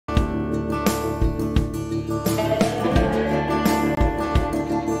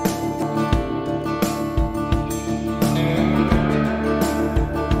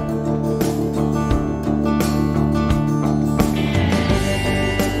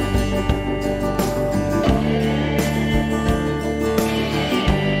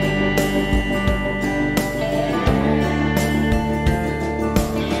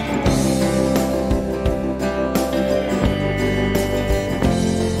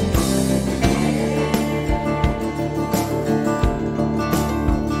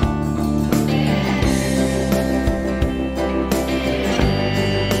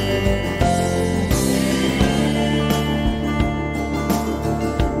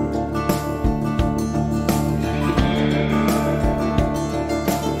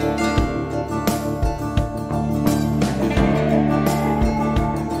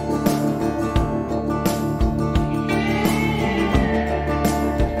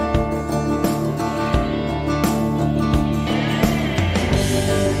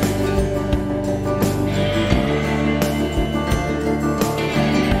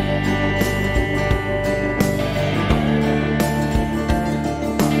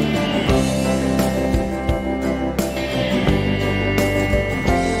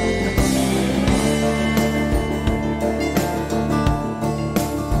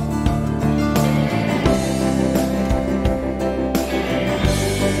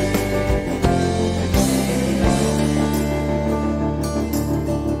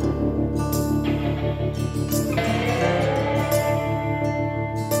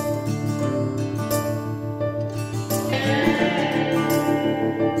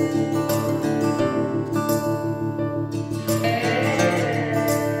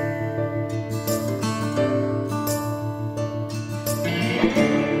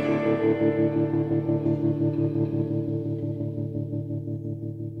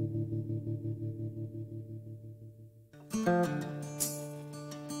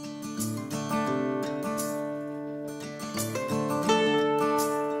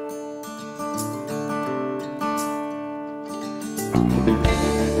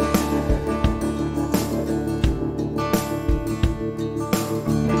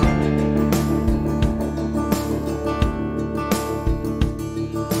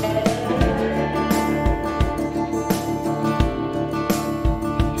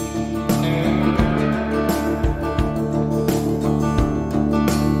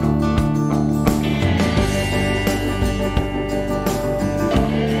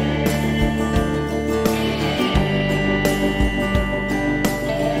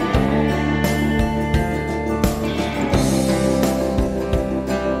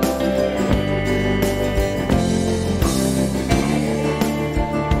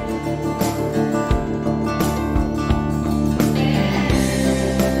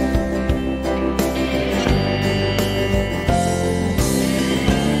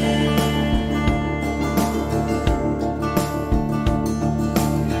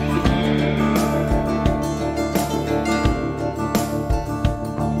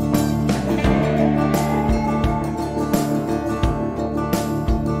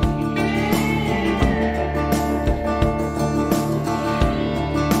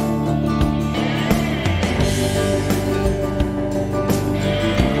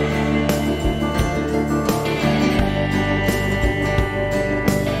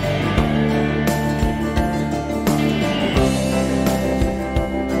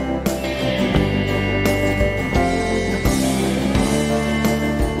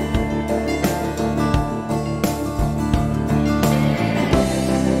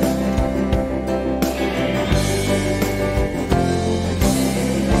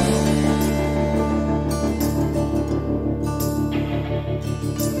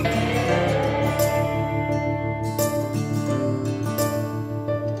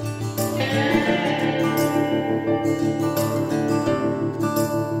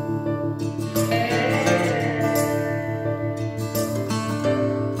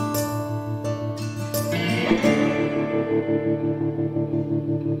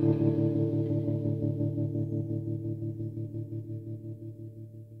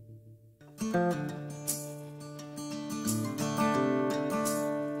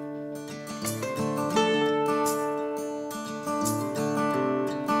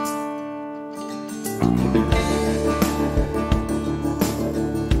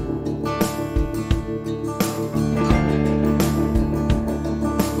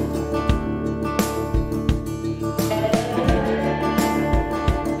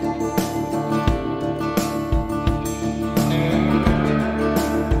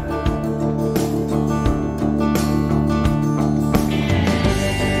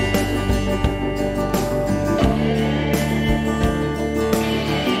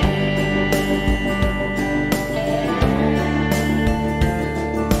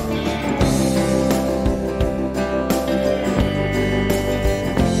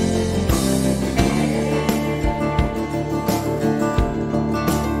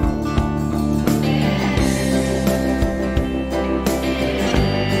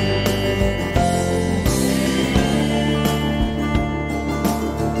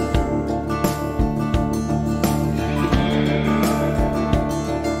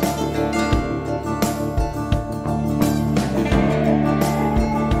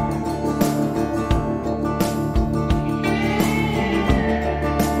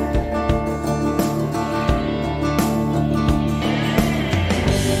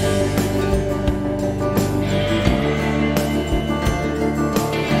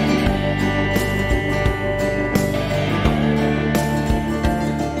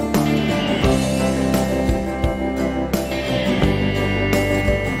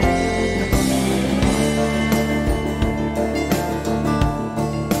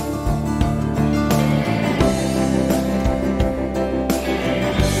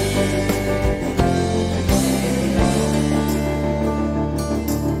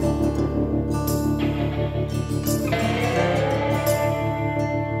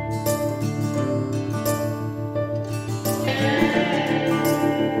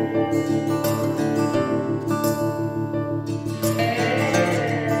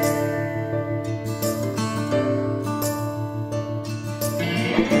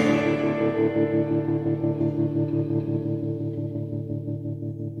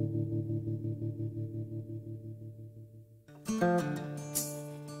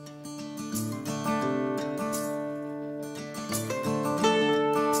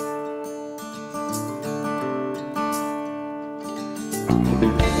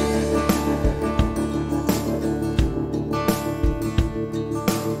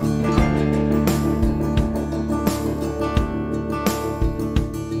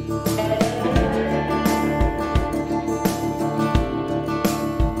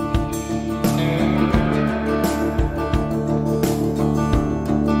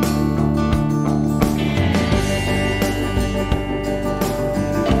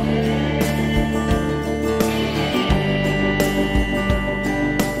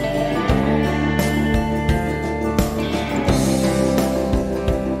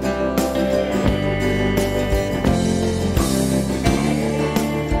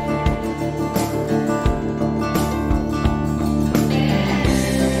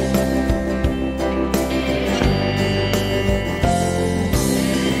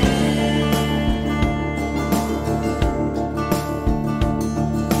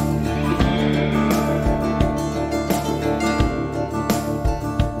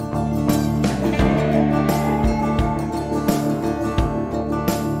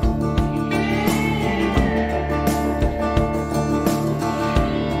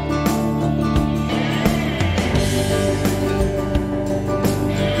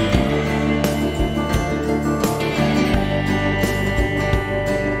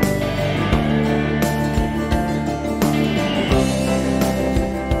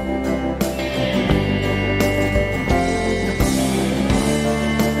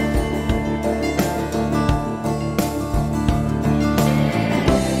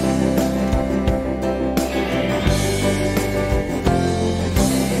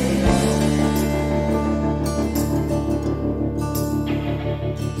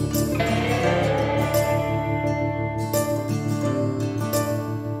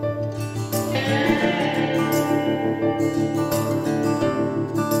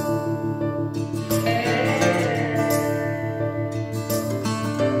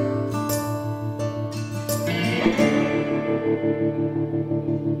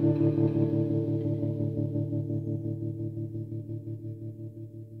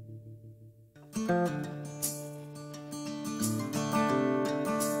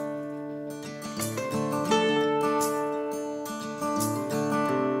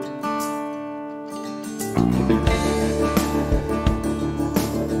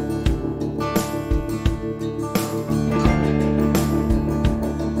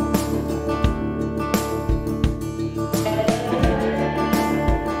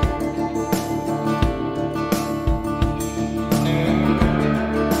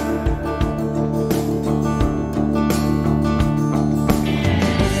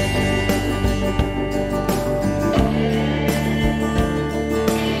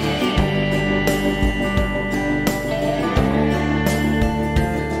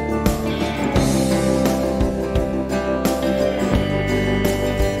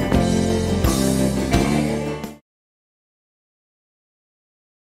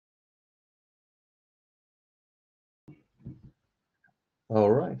All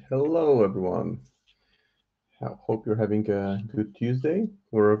right. Hello, everyone. Hope you're having a good Tuesday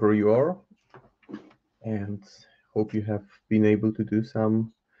wherever you are, and hope you have been able to do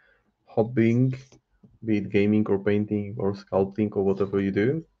some hobbying, be it gaming or painting or sculpting or whatever you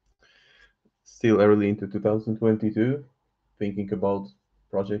do. Still early into 2022, thinking about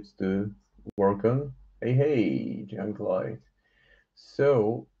projects to work on. Hey, young light.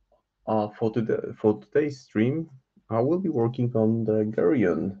 So, for today's stream, I will be working on the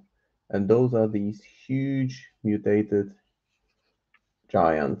Geryon, and those are these huge mutated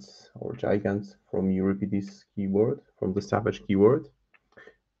giants or gigants from Euripides keyword, from the savage keyword.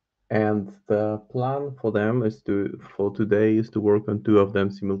 And the plan for them for today is to work on two of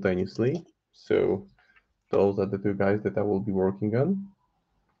them simultaneously. So those are the two guys that I will be working on.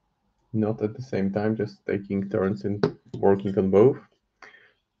 Not at the same time, just taking turns in working on both.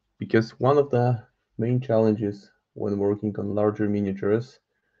 Because one of the main challenges when working on larger miniatures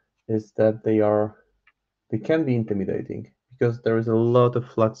is that they can be intimidating because there is a lot of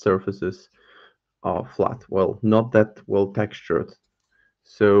flat surfaces are flat. Well, not that well textured.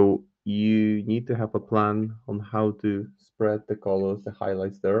 So you need to have a plan on how to spread the colors, the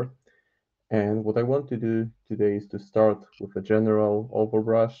highlights there. And what I want to do today is to start with a general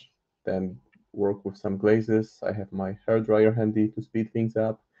overbrush, then work with some glazes. I have my hairdryer handy to speed things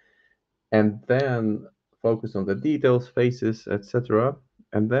up, and then focus on the details, faces, etc.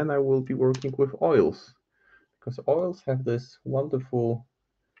 And then I will be working with oils because oils have this wonderful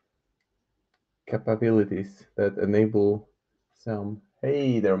capabilities that enable some.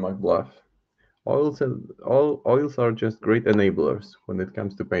 Hey there, McBluff. Oils are just great enablers when it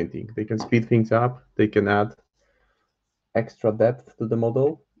comes to painting. They can speed things up. They can add extra depth to the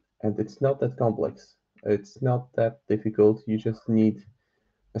model, and it's not that complex. It's not that difficult. You just need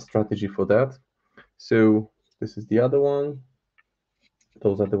a strategy for that. So this is the other one.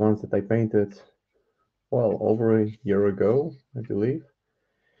 Those are the ones that I painted, well, over a year ago, I believe.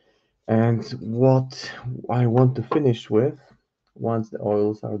 And what I want to finish with, once the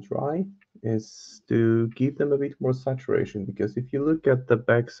oils are dry, is to give them a bit more saturation. Because if you look at the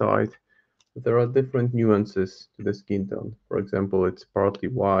backside, there are different nuances to the skin tone. For example, it's partly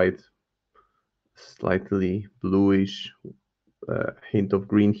white, slightly bluish, hint of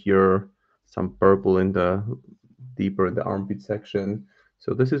green here, some purple in the deeper in the armpit section.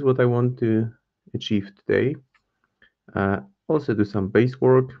 So this is what I want to achieve today. Also do some base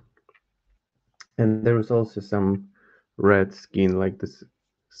work, and there is also some red skin, like this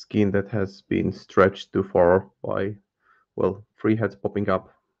skin that has been stretched too far by, well, three heads popping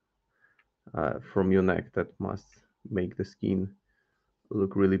up from your neck that must make the skin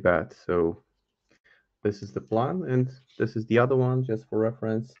look really bad. So this is the plan, and this is the other one just for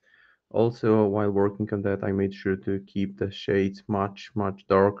reference. Also, while working on that, I made sure to keep the shades much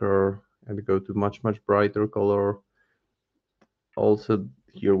darker and go to much brighter color. Also,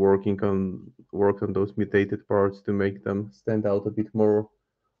 here work on those mutated parts to make them stand out a bit more.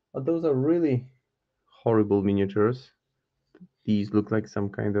 Those are really horrible miniatures. These look like some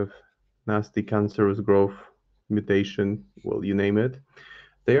kind of nasty cancerous growth mutation, well, you name it.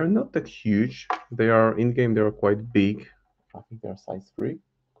 They are not that huge. They are in game, they are quite big. I think they're size 3.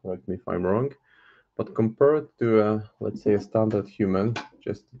 Correct me if I'm wrong. But compared to, let's say, a standard human,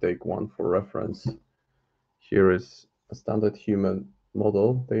 just to take one for reference, here is a standard human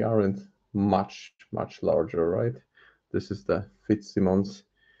model. They aren't much larger, right? This is the Fitzsimmons,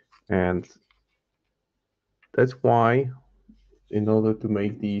 and that's why, in order to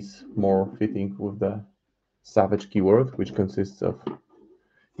make these more fitting with the savage keyword, which consists of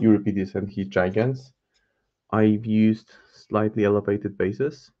Euripides and his gigants, I've used slightly elevated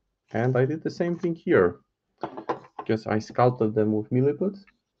bases, and I did the same thing here because I sculpted them with milliput,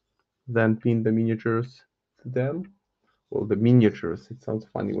 then pinned the miniatures to them. Well, the miniatures, it sounds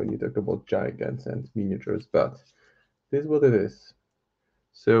funny when you talk about giants and miniatures, but this is what it is.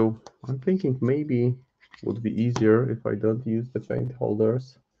 So I'm thinking maybe it would be easier if I don't use the paint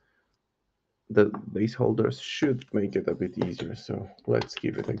holders. The base holders should make it a bit easier, so let's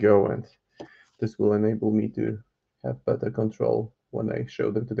give it a go, and this will enable me to have better control when I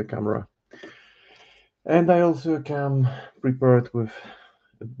show them to the camera. And I also come prepared with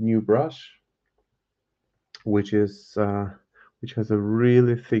a new brush, which is which has a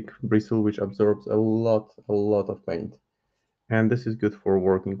really thick bristle which absorbs a lot of paint. And this is good for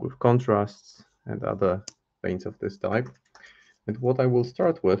working with contrasts and other paints of this type. And what I will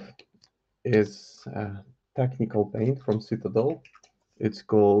start with is a technical paint from Citadel. It's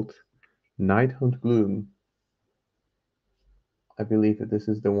called Nighthunt Gloom. I believe that this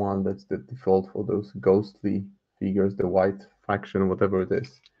is the one that's the default for those ghostly figures, the white faction, whatever it is.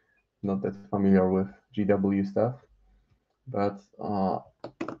 Not that familiar with GW stuff, but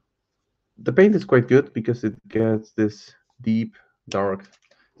the paint is quite good because it gets this deep, dark,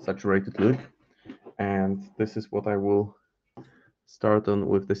 saturated look. And this is what I will start on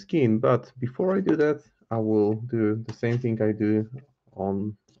with the skin. But before I do that, I will do the same thing I do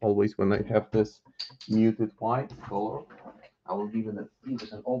on always when I have this muted white color. I will give it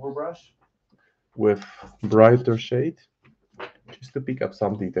an overbrush with brighter shade just to pick up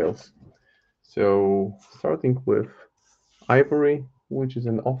some details. So starting with ivory, which is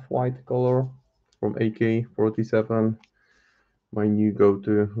an off-white color from AK-47, my new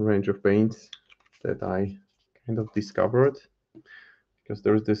go-to range of paints that I kind of discovered because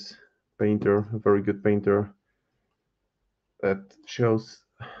there's this painter, a very good painter, that shows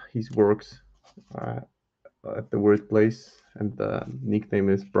his works uh, at the workplace, and the nickname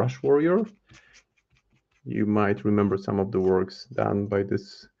is Brush Warrior. You might remember some of the works done by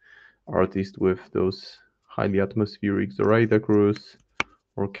this artist with those highly atmospheric Zoraida Cruz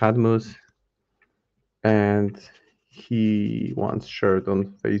or Cadmus. And he once shared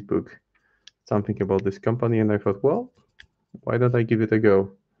on Facebook something about this company, and I thought, well, why don't I give it a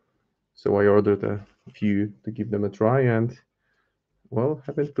go? So I ordered a few to give them a try, and well,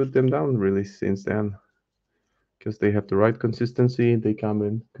 haven't put them down really since then because they have the right consistency. They come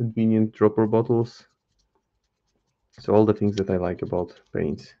in convenient dropper bottles. So all the things that I like about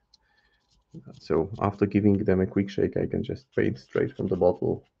paints. So after giving them a quick shake, I can just paint straight from the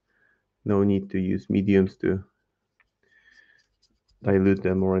bottle. No need to use mediums to dilute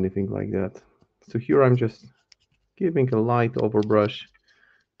them or anything like that. So here I'm just giving a light overbrush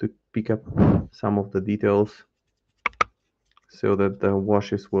to pick up some of the details so that the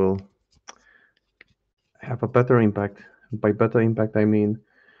washes will have a better impact. By better impact, I mean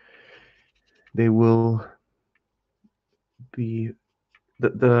they will be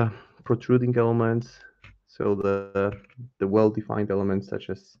the protruding elements, so the well-defined elements such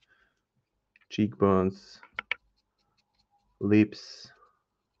as cheekbones, lips,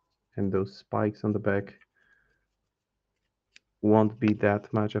 and those spikes on the back won't be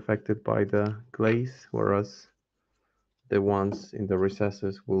that much affected by the glaze, whereas the ones in the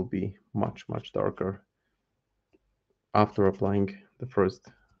recesses will be much darker after applying the first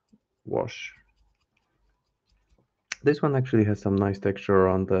wash. This one actually has some nice texture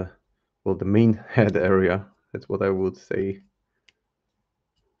on the main head area. That's what I would say.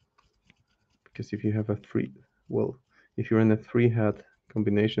 Because if you have if you're in a three head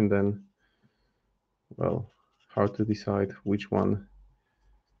combination, then, well, hard to decide which one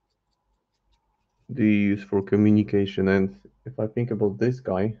do you use for communication. And if I think about this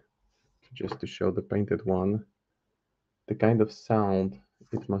guy, just to show the painted one, the kind of sound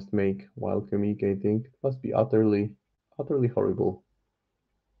it must make while communicating must be utterly horrible.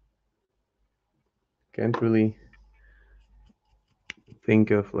 Can't really think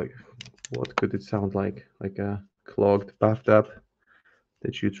of like what could it sound like a clogged bathtub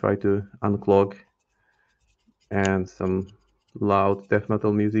that you try to unclog, and some loud death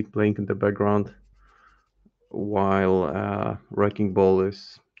metal music playing in the background while a wrecking ball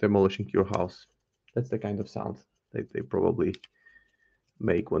is demolishing your house. That's the kind of sound that they probably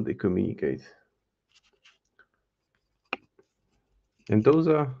make when they communicate. And those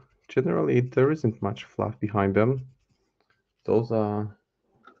are generally, there isn't much fluff behind them. Those are,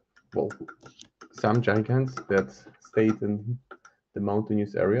 well, some giants that stayed in the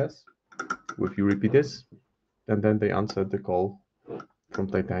mountainous areas with Euripides, and then they answered the call from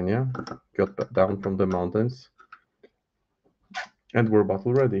Titania, got down from the mountains, and were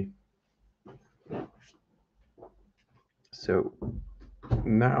battle ready. So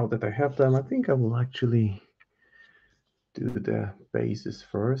now that I have them, I think I will actually do the bases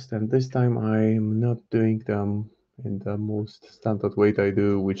first, and this time I'm not doing them in the most standard way I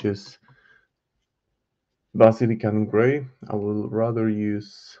do, which is Basilican Gray. I will rather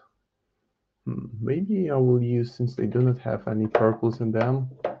use, maybe I will use, since they do not have any purples in them,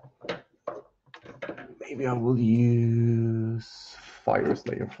 maybe I will use Fire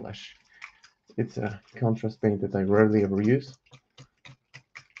Slayer Flesh. It's a contrast paint that I rarely ever use.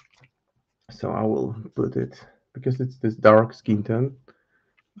 So I will put it, because it's this dark skin tone,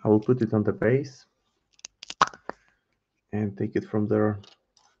 I will put it on the base and take it from there.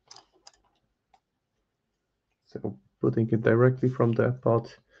 So putting it directly from the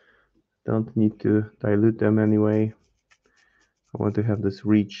pot, don't need to dilute them anyway. I want to have this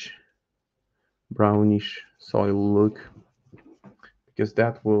rich brownish soil look, because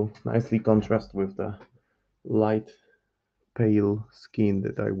that will nicely contrast with the light pale skin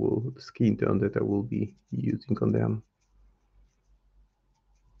tone that I will be using on them.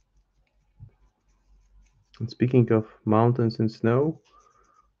 And speaking of mountains and snow,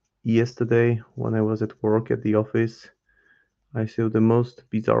 yesterday when I was at work at the office, I saw the most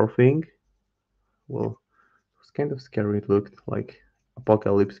bizarre thing. Well, it was kind of scary. It looked like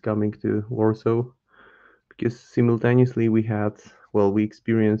apocalypse coming to Warsaw because simultaneously we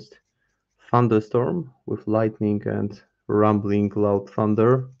experienced thunderstorm with lightning and rumbling loud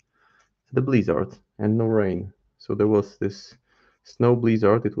thunder, the blizzard, and no rain. So there was this snow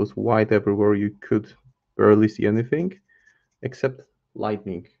blizzard. It was white everywhere. You could barely see anything except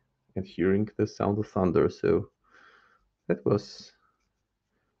lightning and hearing the sound of thunder. So that was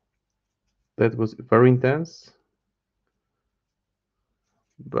that was very intense,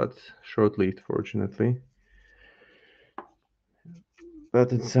 but short-lived, fortunately.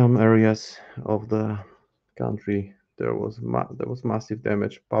 But in some areas of the country, there was massive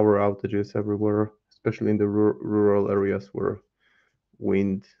damage, power outages everywhere, especially in the rural areas where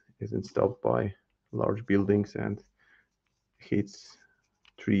wind isn't stopped by large buildings and hits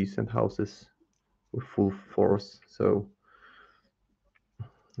trees and houses with full force. So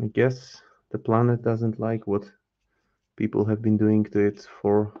I guess the planet doesn't like what people have been doing to it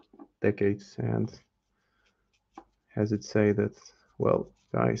for decades and has it say that, well,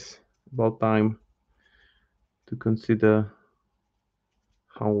 guys, about time to consider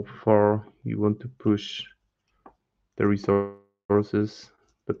how far you want to push the resources,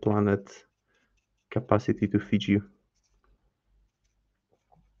 the planet capacity to feed you.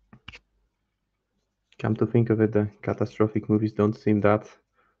 Come to think of it, the catastrophic movies don't seem that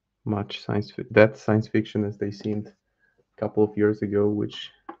science fiction as they seemed a couple of years ago,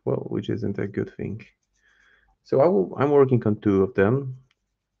 which isn't a good thing. So I'm working on two of them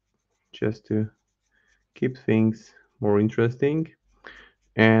just to keep things more interesting.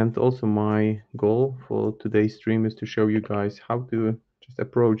 And also my goal for today's stream is to show you guys how to just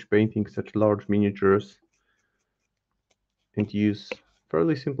approach painting such large miniatures and use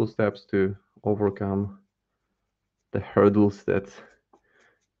fairly simple steps to overcome the hurdles that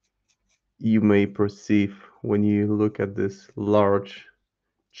you may perceive when you look at this large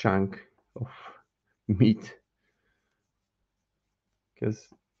chunk of meat. Because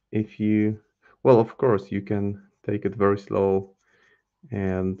if you, well, of course, you can take it very slow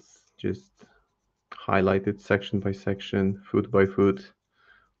and just highlight it section by section, foot by foot,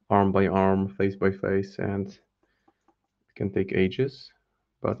 arm by arm, face by face, and it can take ages.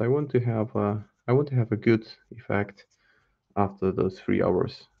 But I want to have a good effect after those 3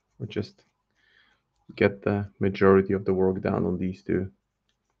 hours, or just get the majority of the work done on these two.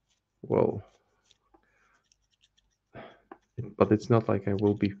 Well, but it's not like I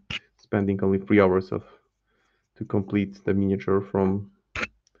will be spending only 3 hours of to complete the miniature from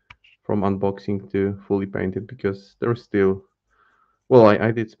unboxing to fully painted because there's still, well,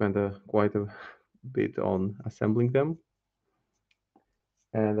 I did spend quite a bit on assembling them,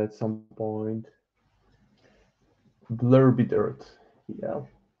 and at some point, blurby dirt. Yeah,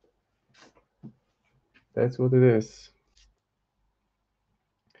 that's what it is.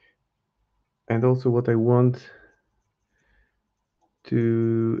 And also, what I want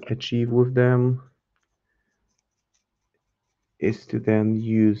to achieve with them is to then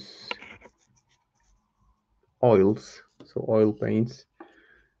use oils, so oil paints,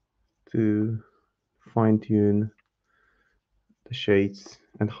 to fine tune the shades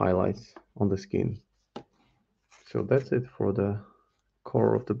and highlights on the skin. So that's it for the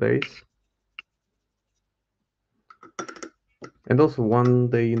core of the base. And also one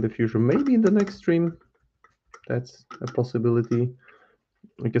day in the future, maybe in the next stream, that's a possibility.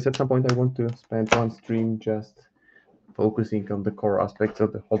 Because at some point I want to spend one stream just focusing on the core aspects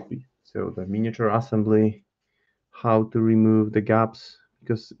of the hobby. So the miniature assembly, how to remove the gaps,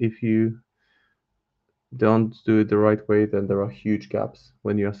 because if you don't do it the right way, then there are huge gaps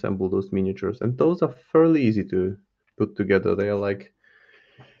when you assemble those miniatures. And those are fairly easy to put together. They are like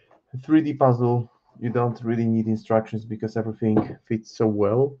a 3D puzzle. You don't really need instructions because everything fits so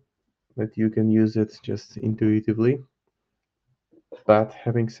well that you can use it just intuitively. But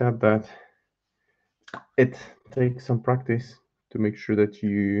having said that, it takes some practice to make sure that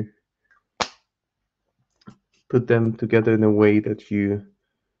you put them together in a way that you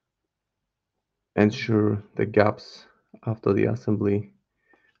ensure the gaps after the assembly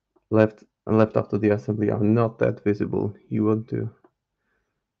left after the assembly are not that visible. You want to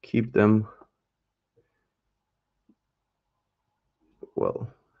keep them, well,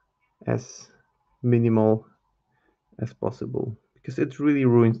 as minimal as possible because it really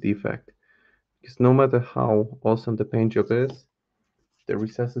ruins the effect. Because no matter how awesome the paint job is, the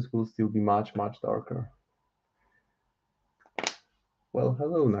recesses will still be much, much darker. Well,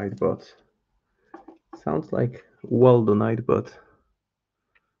 hello, Nightbot. Sounds like Waldo Nightbot.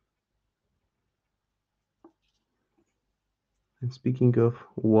 And speaking of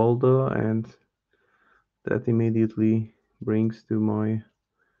Waldo, and that immediately brings to my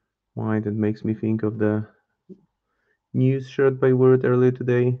mind and makes me think of the news shared by Word earlier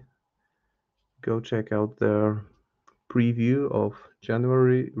today. Go check out their preview of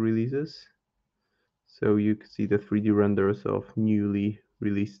January releases. So you can see the 3D renders of newly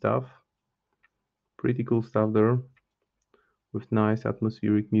released stuff. Pretty cool stuff there with nice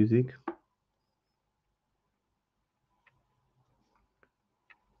atmospheric music.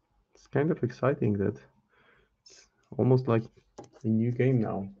 It's kind of exciting that it's almost like a new game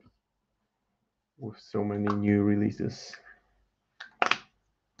now with so many new releases.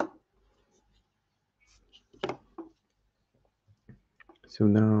 So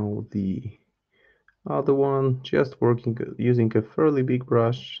now the other one, just working using a fairly big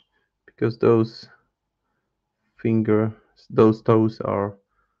brush because those toes are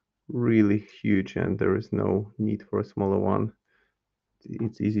really huge and there is no need for a smaller one.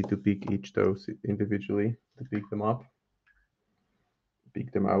 It's easy to pick each toes individually to pick them up,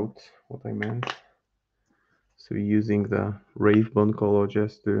 pick them out, what I meant. So using the Rave Bone color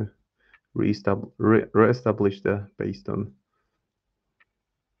just to re-establish the base tone.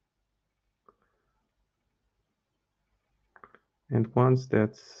 And once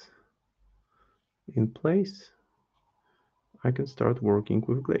that's in place, I can start working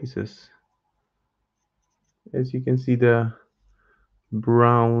with glazes. As you can see, the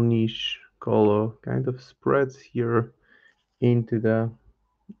brownish color kind of spreads here into the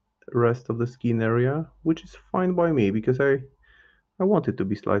rest of the skin area, which is fine by me because I want it to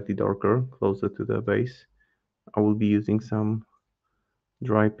be slightly darker, closer to the base. I will be using some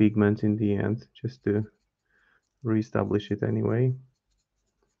dry pigments in the end just to reestablish it anyway.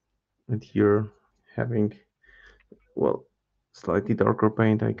 And here, having, well, slightly darker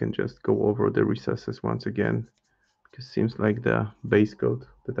paint, I can just go over the recesses once again because it seems like the base coat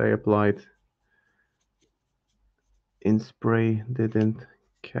that I applied in spray didn't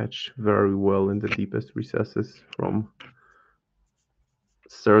catch very well in the deepest recesses from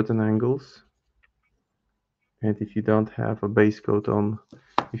certain angles. And if you don't have a base coat on,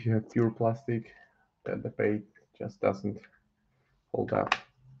 if you have pure plastic, then the paint just doesn't hold up.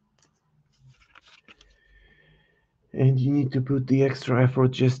 And you need to put the extra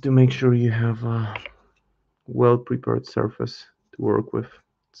effort just to make sure you have a well prepared surface to work with.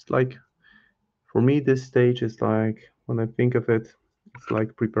 It's like, for me, this stage is like, when I think of it, it's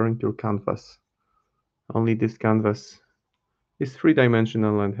like preparing your canvas. Only this canvas is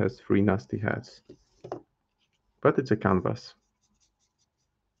three-dimensional and has three nasty heads. But it's a canvas.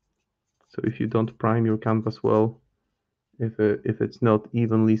 So if you don't prime your canvas well, if it's not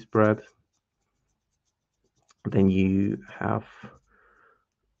evenly spread, then you have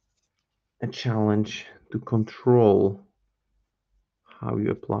a challenge to control how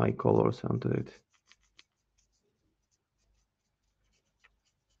you apply colors onto it.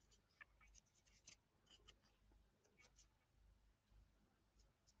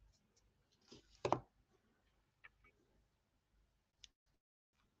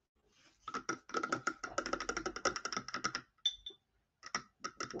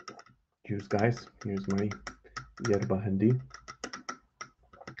 Cheers, guys. Here's my yerba handy,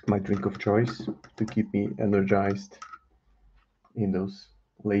 my drink of choice to keep me energized in those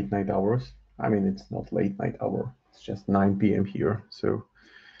late night hours. I mean, it's not late night hour, it's just 9 p.m. here. So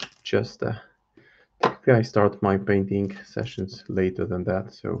just typically I start my painting sessions later than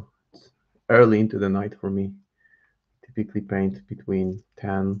that. So it's early into the night for me. Typically paint between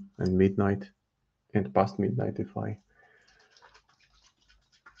 10 and midnight and past midnight if I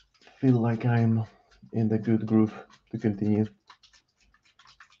feel like I'm in the good groove to continue.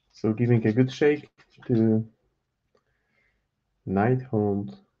 So giving a good shake to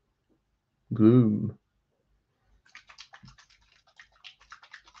Night-Hold Gloom.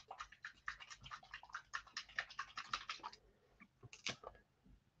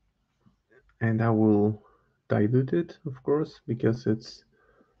 And I will dilute it, of course, because it's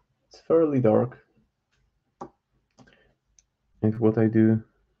fairly dark. And what I do,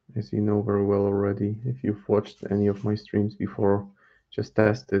 as you know very well already, if you've watched any of my streams before, just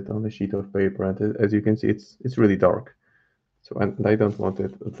test it on a sheet of paper. And as you can see, it's really dark. So and I don't want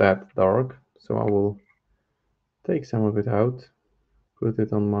it that dark. So I will take some of it out, put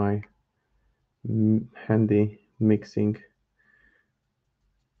it on my handy mixing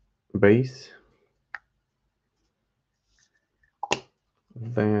base,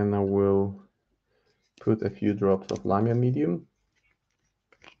 Then I will put a few drops of lamian medium.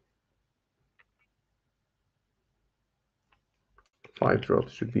 Five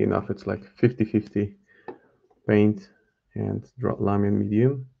drops should be enough. It's like 50-50 paint and lamian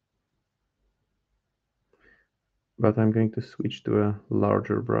medium. But I'm going to switch to a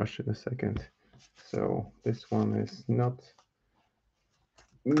larger brush in a second. So this one is not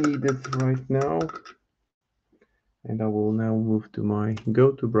needed right now. And I will now move to my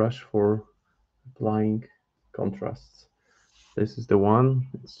go-to brush for applying contrasts. This is the one.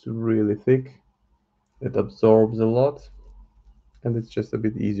 It's really thick. It absorbs a lot, and it's just a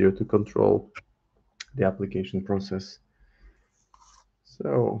bit easier to control the application process.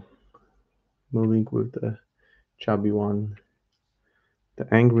 So, moving with the chubby one, the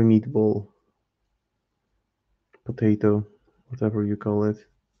angry meatball, potato, whatever you call it.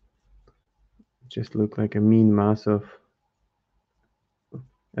 Just look like a mean mass of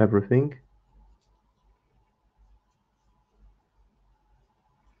everything.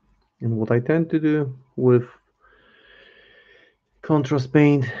 And what I tend to do with contrast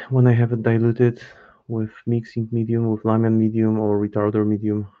paint when I have it diluted with mixing medium, with lamian medium or retarder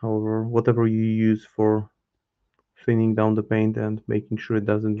medium, however, whatever you use for thinning down the paint and making sure it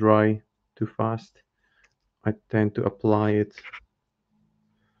doesn't dry too fast, I tend to apply it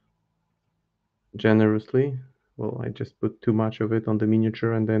generously. Well, I just put too much of it on the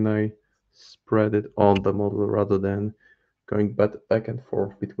miniature and then I spread it on the model rather than going back and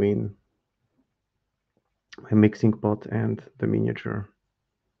forth between my mixing pot and the miniature.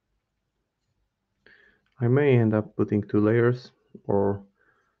 I may end up putting two layers or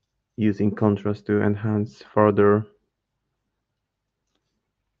using contrast to enhance further.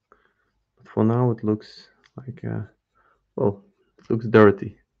 But for now it looks like, well, it looks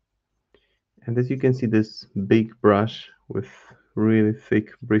dirty. And as you can see, this big brush with really thick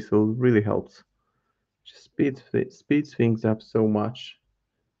bristle really helps. Just speeds things up so much.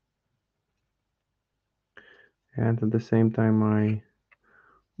 And at the same time, I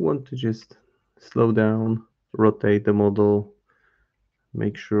want to just slow down, rotate the model,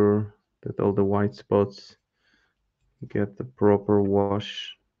 make sure that all the white spots get the proper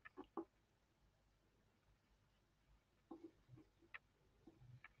wash.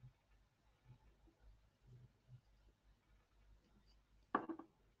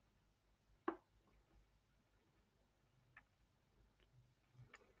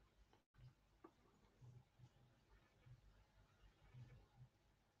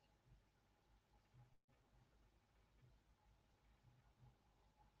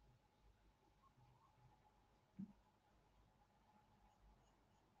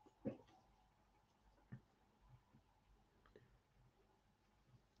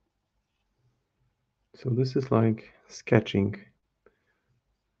 So this is like sketching.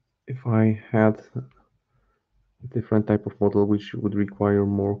 If I had a different type of model which would require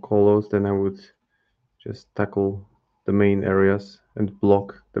more colors, then I would just tackle the main areas and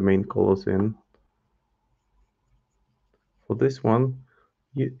block the main colors in. For this one,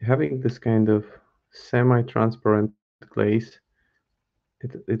 having this kind of semi-transparent glaze,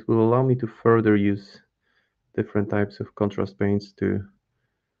 it will allow me to further use different types of contrast paints to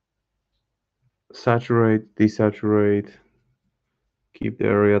saturate, desaturate, keep the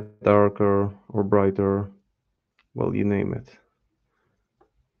area darker or brighter, well, you name it.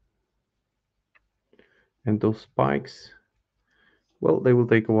 And those spikes, well, they will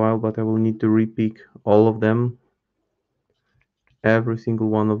take a while, but I will need to repeat all of them, every single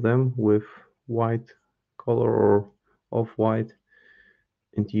one of them with white color or off-white,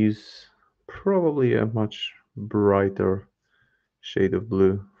 and use probably a much brighter shade of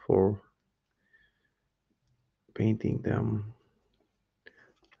blue for painting them.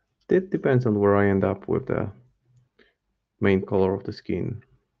 It depends on where I end up with the main color of the skin.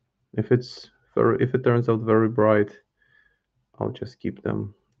 If it turns out very bright, I'll just keep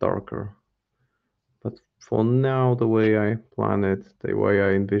them darker. But for now, the way I plan it, the way I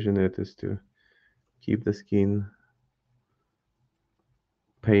envision it is to keep the skin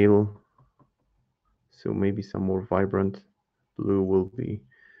pale. So maybe some more vibrant blue will be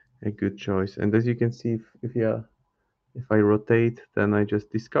a good choice. And as you can see, if I rotate, then I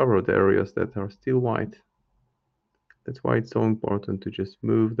just discover the areas that are still white. That's why it's so important to just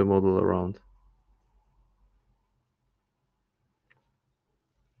move the model around.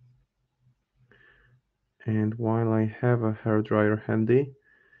 And while I have a hairdryer handy,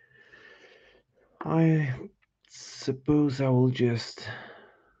 I suppose I will just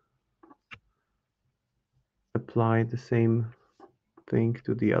apply the same thing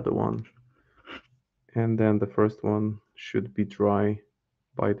to the other one. And then the first one should be dry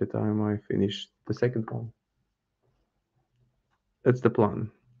by the time I finish the second one. That's the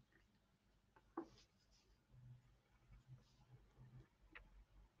plan.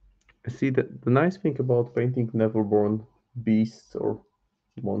 See, the nice thing about painting neverborn beasts or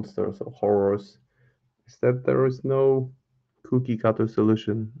monsters or horrors is that there is no cookie cutter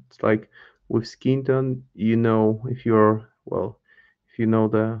solution. It's like with skin tone, you know if you're well, if you know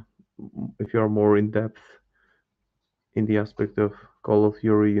the if you are more in depth in the aspect of color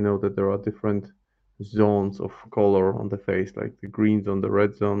theory, you know that there are different zones of color on the face, like the green zone, the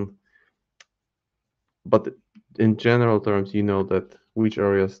red zone. But in general terms, you know that which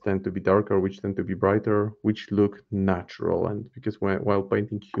areas tend to be darker, which tend to be brighter, which look natural. And because while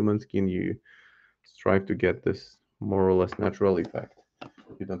painting human skin, you strive to get this more or less natural effect.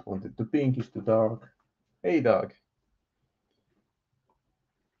 You don't want it too pinkish, too dark. Hey, dog.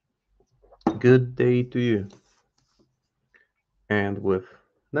 Good day to you. And with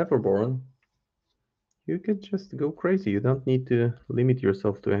Neverborn, you can just go crazy. You don't need to limit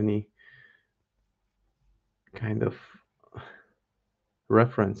yourself to any kind of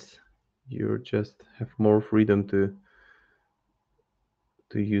reference. You just have more freedom to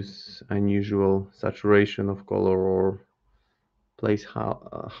use unusual saturation of color or place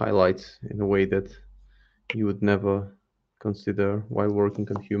highlights in a way that you would never consider while working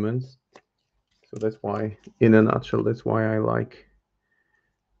on humans. So that's why, in a nutshell, that's why I like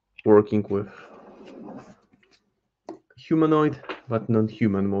working with humanoid but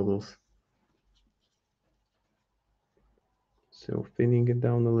non-human models. So thinning it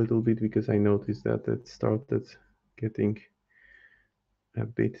down a little bit because I noticed that it started getting a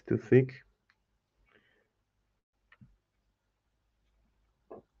bit too thick.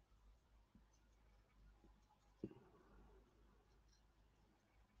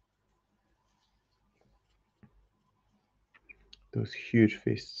 Those huge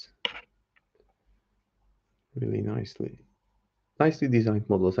fists. Really nicely designed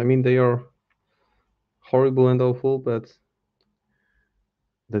models. I mean, they are horrible and awful, but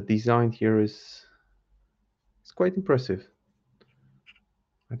the design here is quite impressive.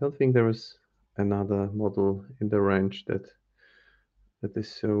 I don't think there is another model in the range that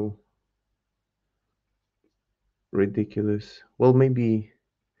is so ridiculous. Well, maybe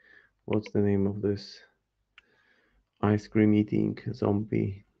what's the name of this ice cream eating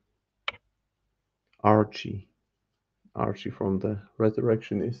zombie? Archie. Archie from the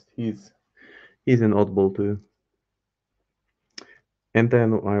Resurrectionist. He's an oddball too. And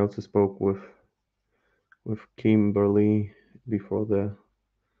then I also spoke with Kimberly before the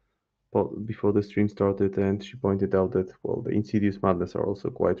stream started, and she pointed out that well, the Insidious Madness are also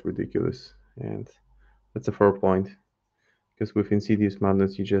quite ridiculous, and that's a fair point because with Insidious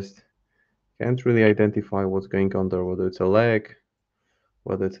Madness you just can't really identify what's going on there, whether it's a leg,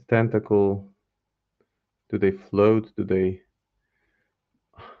 whether it's a tentacle, do they float, do they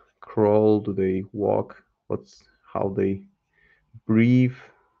crawl, do they walk, what's how they breathe,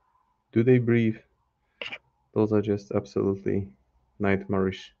 do they breathe? Those are just absolutely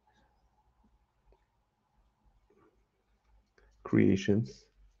nightmarish creations.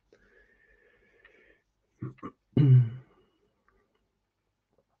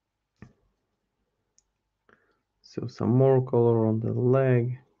 So some more color on the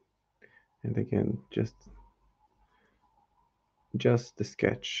leg, and again just the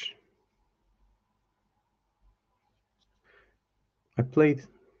sketch. I played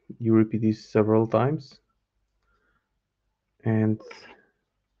Euripides several times, and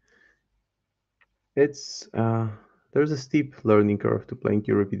it's there's a steep learning curve to playing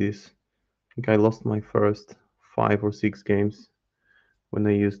Euripides. I think I lost my first 5 or 6 games when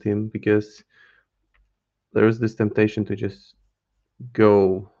I used him because there is this temptation to just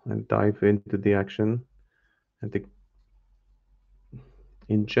go and dive into the action. And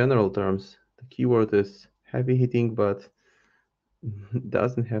in general terms, the keyword is heavy hitting, but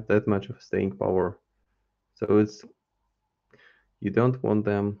doesn't have that much of staying power. So you don't want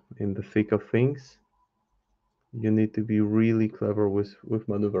them in the thick of things. You need to be really clever with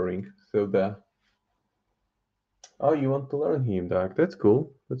maneuvering. So the oh, you want to learn him, Doc? That's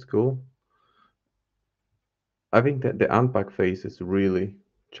cool. That's cool. I think that the unpack phase is really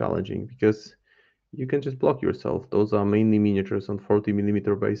challenging because you can just block yourself. Those are mainly miniatures on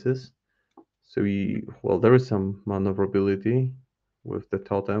 40mm bases. So well, there is some maneuverability with the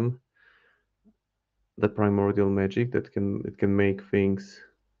totem, the primordial magic that can make things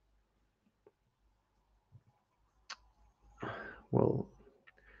well.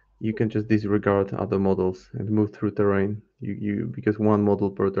 You can just disregard other models and move through terrain. You because one model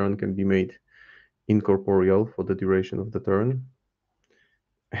per turn can be made incorporeal for the duration of the turn.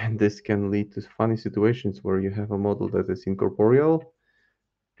 And this can lead to funny situations where you have a model that is incorporeal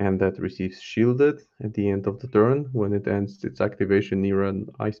and that receives shielded at the end of the turn when it ends its activation near an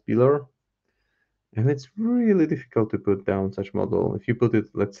ice pillar. And it's really difficult to put down such model. If you put it,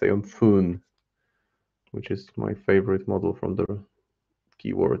 let's say, on Foon, which is my favorite model from the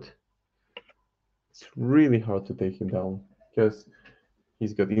keyword, it's really hard to take him down because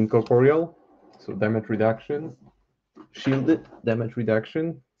he's got incorporeal, so damage reduction, shielded damage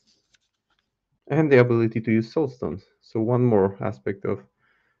reduction, and the ability to use soulstones. So one more aspect of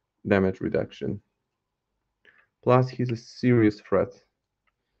damage reduction. Plus, he's a serious threat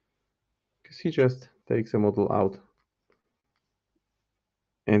because he just takes a model out.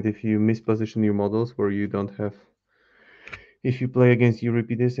 And if you misposition your models where you don't have, if you play against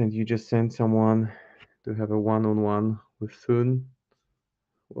Euripides and you just send someone to have a one-on-one with Thun,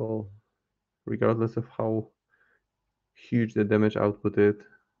 well, regardless of how huge the damage output is,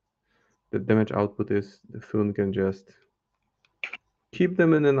 the Thun can just keep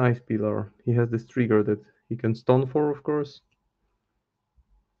them in an ice pillar. He has this trigger that he can stun for, of course.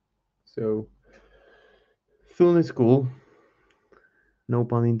 So Thun is cool, no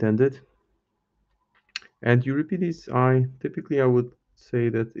pun intended. And Euripides, I would say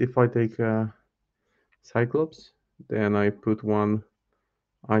that if I take a Cyclops, then I put one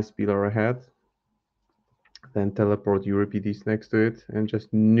ice pillar ahead, then teleport Euripides next to it, and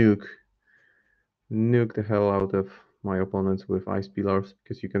just nuke the hell out of my opponents with ice pillars,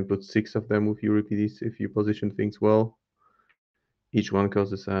 because you can put 6 of them with Euripides if you position things well. Each one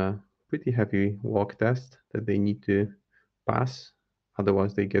causes a pretty heavy walk test that they need to pass,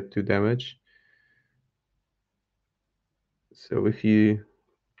 otherwise they get 2 damage. So if you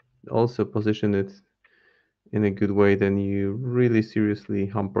also position it in a good way, then you really seriously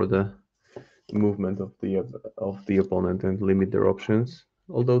hamper the movement of the opponent and limit their options.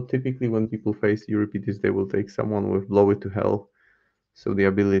 Although typically when people face Euripides, they will take someone with blow it to hell. So the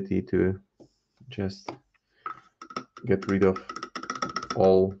ability to just get rid of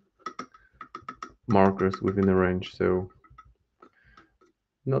all markers within a range. So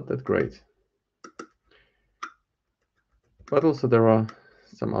not that great. But also there are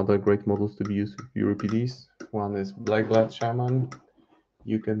some other great models to be used with Euripides. One is Black Blood Shaman.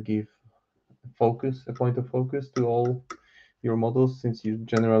 You can give a point of focus to all your models since you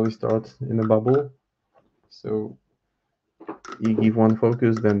generally start in a bubble. So you give one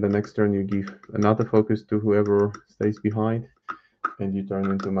focus, then the next turn you give another focus to whoever stays behind, and you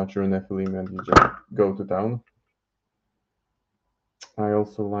turn into Mature Nephilim and you just go to town. I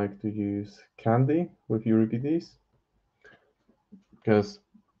also like to use Candy with Euripides because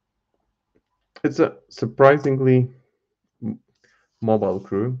it's a surprisingly mobile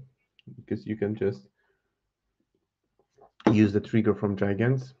crew, because you can just use the trigger from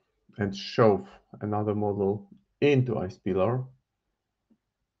Giants and shove another model into Ice Pillar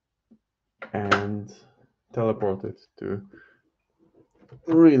and teleport it to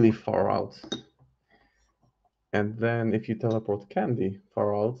really far out. And then if you teleport Candy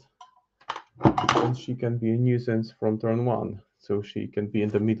far out, then she can be a nuisance from turn 1. So she can be in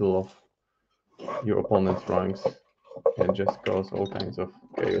the middle of your opponent's ranks and just cause all kinds of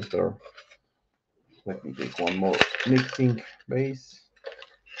chaos there. Let me take one more mixing base.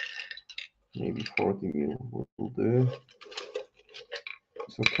 Maybe 40 mil will do.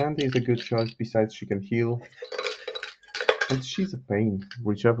 So Candy is a good choice, besides she can heal. And she's a pain,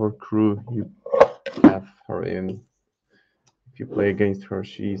 whichever crew you have her in. If you play against her,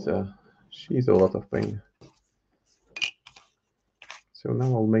 she's a lot of pain. So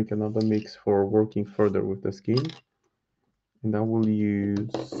now I'll make another mix for working further with the skin. And I will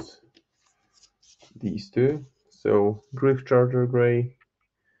use these two. So Griff Charger Gray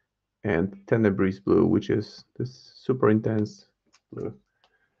and Tenebris Blue, which is this super intense blue.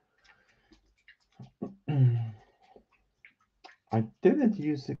 I didn't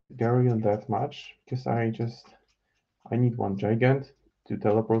use Geryon that much because I need one Gigant to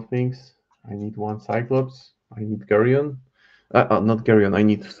teleport things. I need one Cyclops. I need Geryon. Not Geryon, I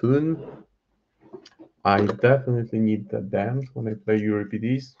need Thun. I definitely need the Damned when I play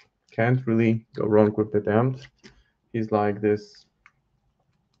Euripides. Can't really go wrong with the Damned. He's like this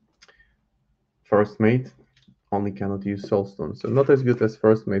first mate, only cannot use Soulstone. So not as good as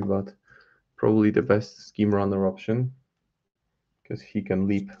first mate, but probably the best scheme runner option, because he can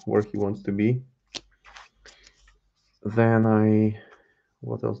leap where he wants to be. Then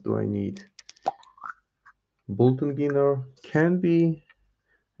what else do I need? Bolton Ginner can be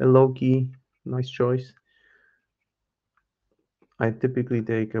a low-key nice choice. I typically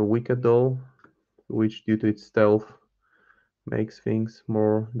take a Wicked Doll, which due to its stealth makes things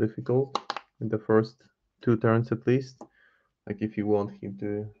more difficult in the first 2 turns at least. Like if you want him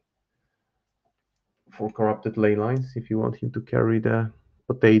to, for corrupted ley lines, if you want him to carry the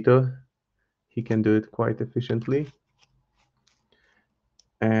potato, he can do it quite efficiently.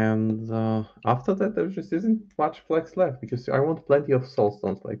 And after that, there just isn't much flex left because I want plenty of soul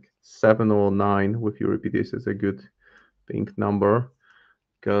stones, like 7 or 9 with Euripides is a good pink number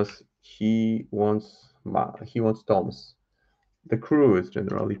because he wants toms. The crew is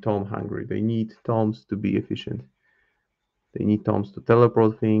generally tom hungry. They need toms to be efficient. They need toms to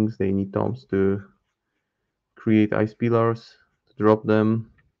teleport things. They need toms to create ice pillars, to drop them.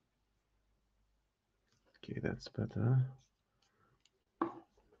 Okay, that's better.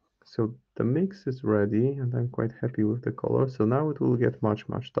 So the mix is ready and I'm quite happy with the color. So now it will get much,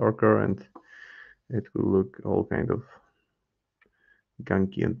 much darker and it will look all kind of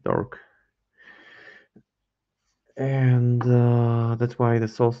gunky and dark. And that's why the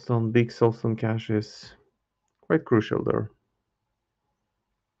soulstone, big soulstone cache is quite crucial there.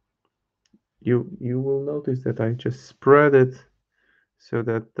 You will notice that I just spread it so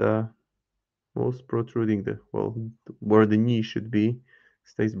that the most protruding, where the knee should be,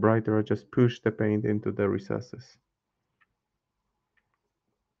 stays brighter. I just push the paint into the recesses.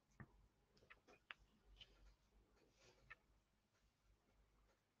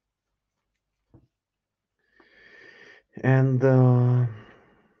 And the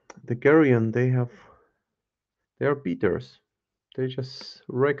Geryon, they are beaters. They just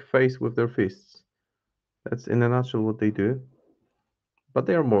wreck face with their fists. That's in a nutshell what they do. But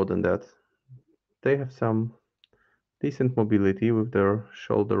they are more than that. They have some decent mobility with their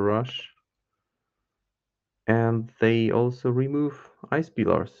shoulder rush. And they also remove ice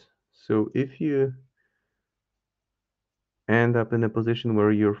pillars. So if you end up in a position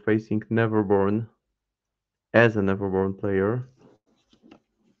where you're facing Neverborn as a Neverborn player,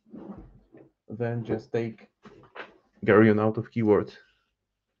 then just take Geryon out of keyword.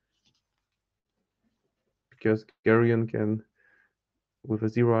 Because Geryon can, with a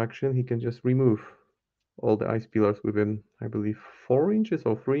 0 action, he can just remove all the ice pillars within, I believe, 4 inches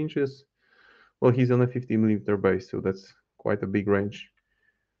or 3 inches. Well, he's on a 50mm base, so that's quite a big range.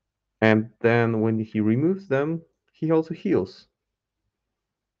 And then when he removes them, he also heals.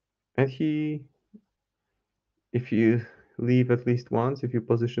 And if you leave at least once, if you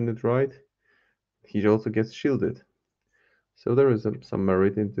position it right, he also gets shielded. So there is some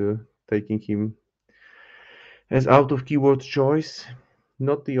merit into taking him as out of keyword choice.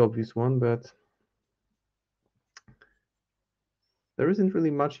 Not the obvious one, but there isn't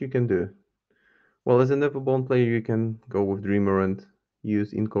really much you can do. Well, as a Neverborn player, you can go with Dreamer and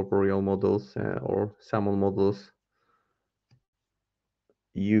use incorporeal models or summon models.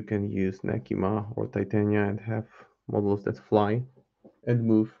 You can use Nekima or Titania and have models that fly and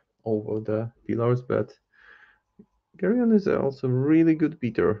move over the pillars, but Geryon is also a really good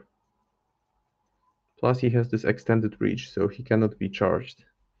beater. Plus he has this extended reach, so he cannot be charged,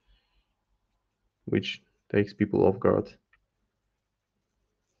 which takes people off guard.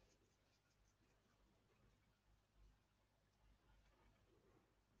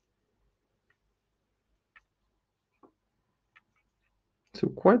 So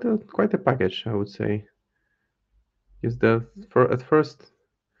quite a package, I would say. Is at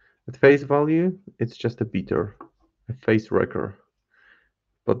face value, it's just a beater, a face wrecker.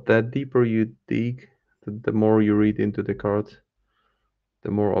 But the deeper you dig, the more you read into the card,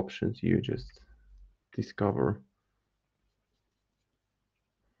 the more options you just discover.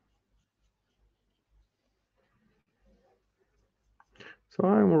 So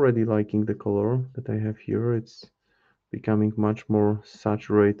I'm already liking the color that I have here. It's becoming much more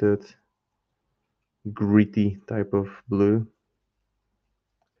saturated, gritty type of blue.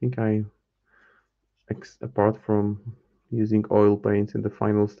 I think apart from using oil paints in the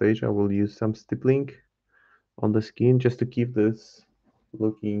final stage, I will use some stippling on the skin just to keep this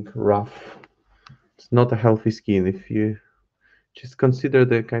looking rough. It's not a healthy skin if you just consider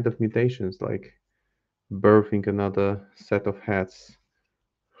the kind of mutations like birthing another set of heads,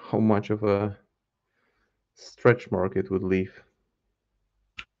 how much of a stretch mark it would leave.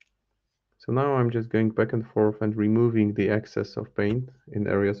 So now I'm just going back and forth and removing the excess of paint in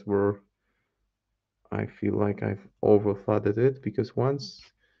areas where I feel like I've over flooded it, because once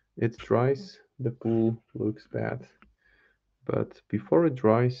it dries, the pool looks bad. But before it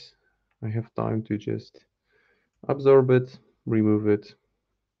dries, I have time to just absorb it, remove it,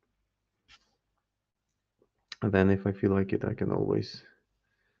 and then if I feel like it, I can always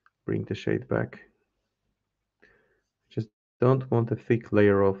bring the shade back. Just don't want a thick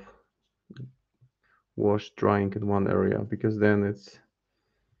layer of wash drying in one area, because then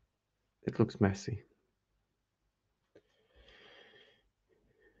it looks messy.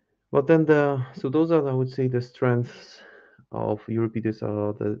 But then so those are, I would say, the strengths of Euripides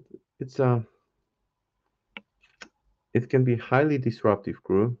are that it's a it can be highly disruptive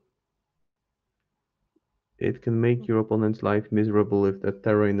crew. It can make your opponent's life miserable if the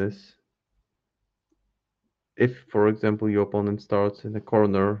terrain is, if for example your opponent starts in a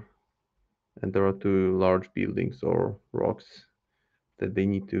corner and there are two large buildings or rocks that they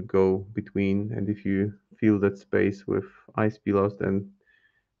need to go between, and if you fill that space with ice pillars, then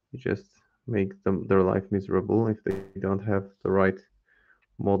you just make their life miserable if they don't have the right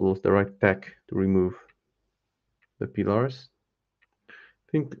models, the right tech to remove the pillars.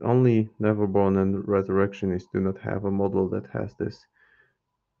 I think only Neverborn and Resurrectionist do not have a model that has this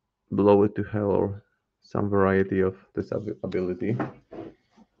blow it to hell or some variety of this ability.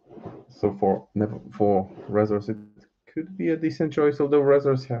 So for Rezzers, it could be a decent choice, although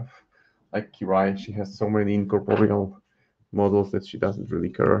Rezzers have, like Kirai, she has so many incorporeal models that she doesn't really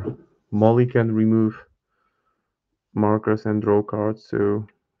care. Molly can remove markers and draw cards, so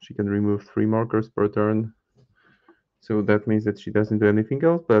she can remove 3 markers per turn. So that means that she doesn't do anything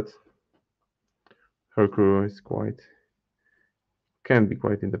else, but her crew is quite can be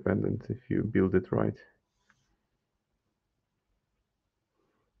quite independent if you build it right.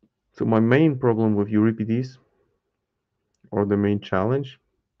 So my main problem with Euripides, or the main challenge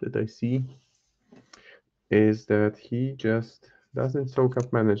that I see, is that he just doesn't soak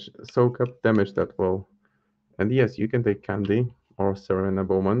up damage that well. And yes, you can take Candy or Serena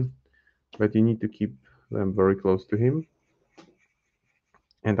Bowman, but you need to keep them very close to him.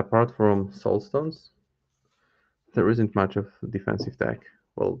 And apart from Soulstones, there isn't much of defensive tech.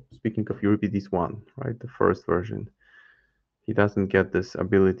 Well, speaking of Euripides 1, right, the first version, he doesn't get this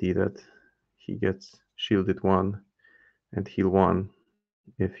ability that he gets shielded 1 and heal 1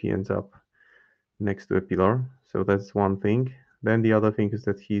 if he ends up next to a pillar. So that's one thing. Then the other thing is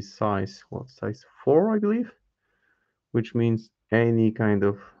that he's size 4, I believe, which means any kind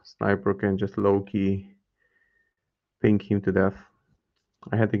of sniper can just low key ping him to death.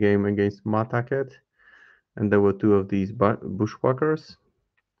 I had a game against Mataket, and there were 2 of these bushwhackers,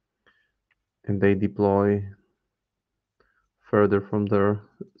 and they deploy further from their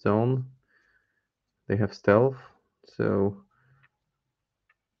zone. They have stealth, so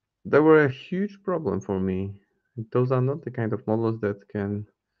they were a huge problem for me. Those are not the kind of models that can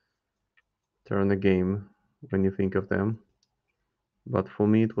turn a game when you think of them. But for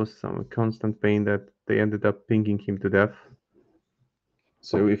me, it was some constant pain that they ended up pinging him to death.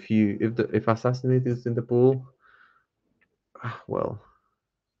 So if Assassinate is in the pool, well,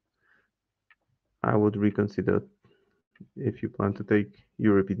 I would reconsider if you plan to take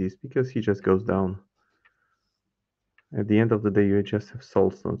Euripides, because he just goes down. At the end of the day, you just have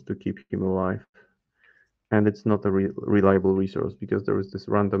soulstones to keep him alive, and it's not a reliable resource because there is this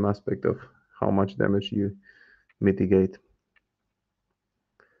random aspect of how much damage you mitigate.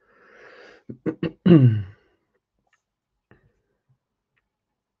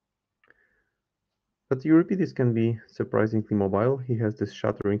 But Euripides can be surprisingly mobile. He has this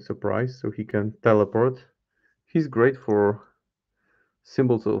shattering surprise, so he can teleport. He's great for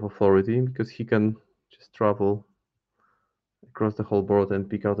symbols of authority because he can just travel across the whole board and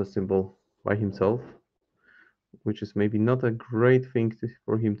pick out a symbol by himself, which is maybe not a great thing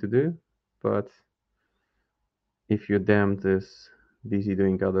for him to do, but if your damned is busy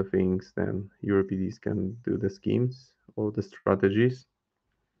doing other things, then Euripides can do the schemes or the strategies.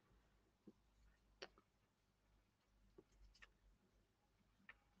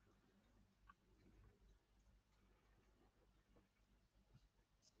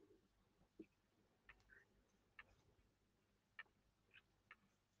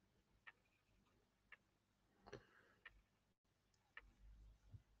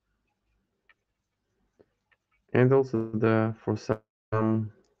 And also for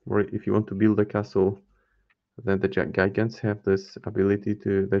some, where if you want to build a castle, then the Gigants have this ability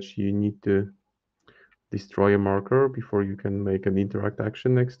to that you need to destroy a marker before you can make an interact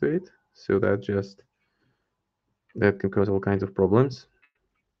action next to it. So that can cause all kinds of problems.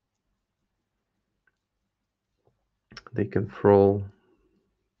 They can throw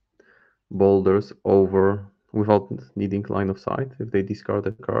boulders over without needing line of sight if they discard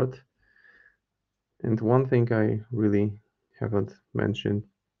a card. And one thing I really haven't mentioned,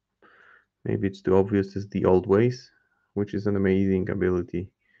 maybe it's too obvious, is the old ways, which is an amazing ability.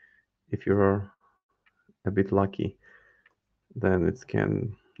 If you're a bit lucky, then it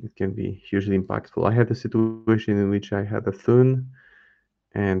can be hugely impactful. I had a situation in which I had a Thun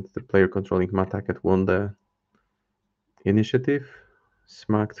And the player controlling Mataket won the initiative.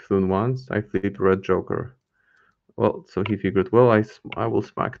 Smacked Thun once. I flipped red joker. Well, so he figured, well, I will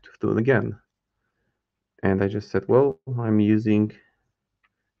smack Thun again. And I just said, well, I'm using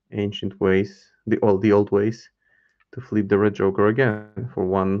ancient ways, the old ways, to flip the red joker again for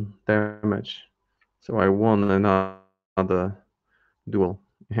 1 damage. So I won another duel,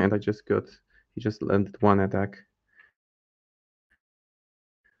 and he just landed 1 attack,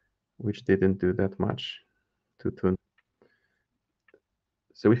 which didn't do that much to Thun.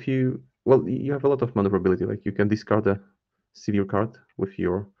 So if you, well, you have a lot of maneuverability. Like you can discard a severe card with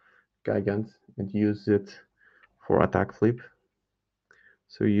your Gigant and use it for attack flip.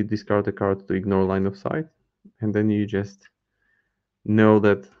 So you discard a card to ignore line of sight, and then you just know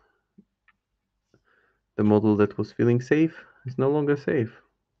that the model that was feeling safe is no longer safe.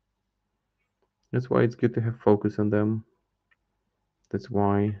 That's why it's good to have focus on them. That's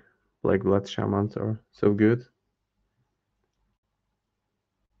why Black Blood Shamans are so good.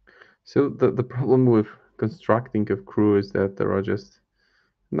 So the problem with constructing a crew is that there are just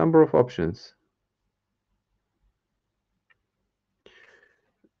a number of options.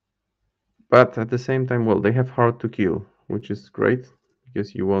 But at the same time, well, they have hard to kill, which is great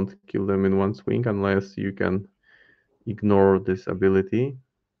because you won't kill them in one swing unless you can ignore this ability.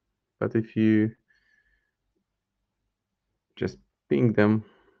 But if you just ping them,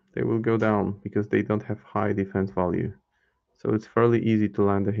 they will go down because they don't have high defense value. So it's fairly easy to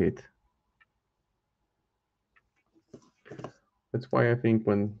land a hit. That's why I think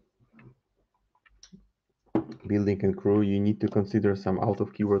when building a crew, you need to consider some out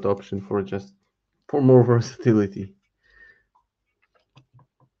of keyword option for more versatility.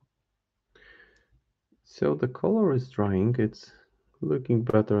 So the color is drying, it's looking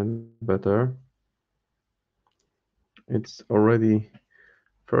better and better. It's already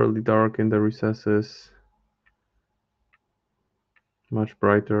fairly dark in the recesses, much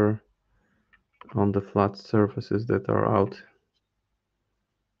brighter on the flat surfaces that are out.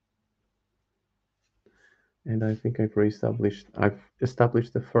 And I think I've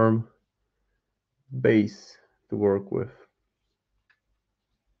established a firm base to work with.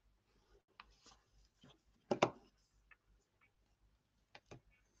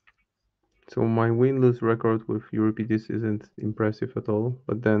 So my win-lose record with Euripides isn't impressive at all,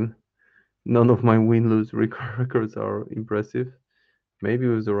 but then none of my win-lose records are impressive. Maybe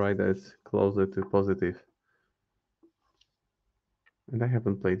with Zoraida it's closer to positive. And I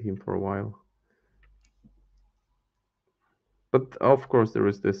haven't played him for a while. But of course there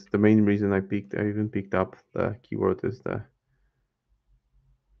is this, the main reason I even picked up the keyword is the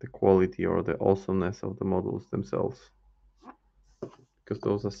quality or the awesomeness of the models themselves. Because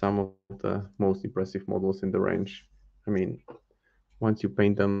those are some of the most impressive models in the range. I mean, once you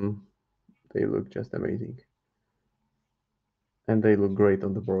paint them, they look just amazing. And they look great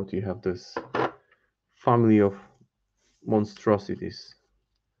on the board. You have this family of monstrosities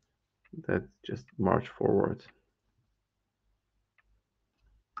that just march forward.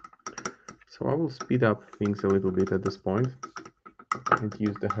 So I will speed up things a little bit at this point and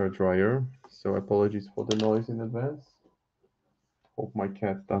use the hair dryer. So apologies for the noise in advance. Hope my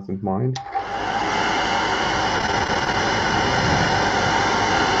cat doesn't mind.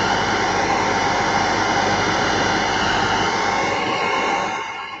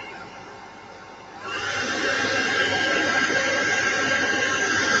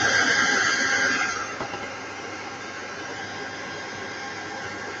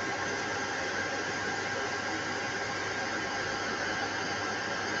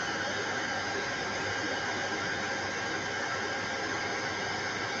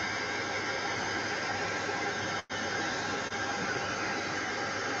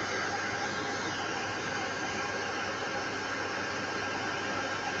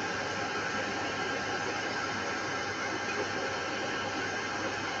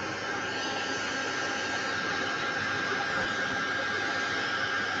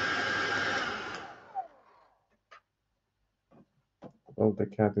 Well, the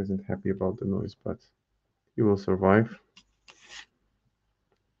cat isn't happy about the noise, but he will survive.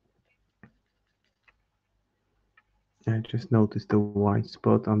 I just noticed a white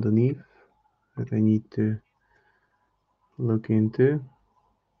spot underneath that I need to look into.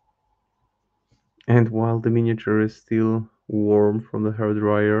 And while the miniature is still warm from the hair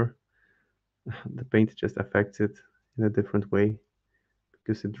dryer, the paint just affects it in a different way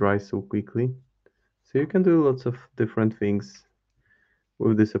because it dries so quickly. So you can do lots of different things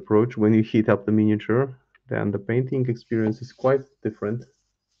with this approach. When you heat up the miniature, then the painting experience is quite different.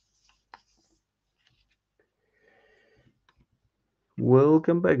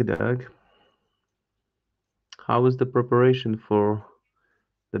 Welcome back, Doug. How is the preparation for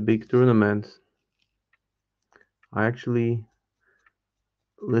the big tournament? I actually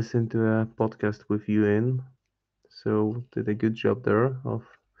listened to a podcast with you in, so did a good job there of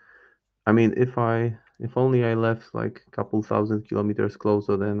I mean if only I left like a couple thousand kilometers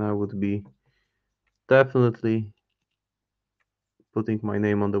closer, then I would be definitely putting my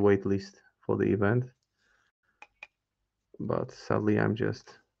name on the wait list for the event. But sadly I'm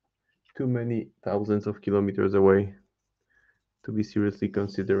just too many thousands of kilometers away to be seriously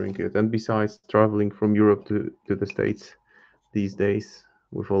considering it. And besides, traveling from Europe to the States these days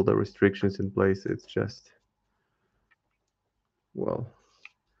with all the restrictions in place, it's just, well,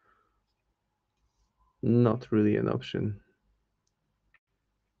 not really an option.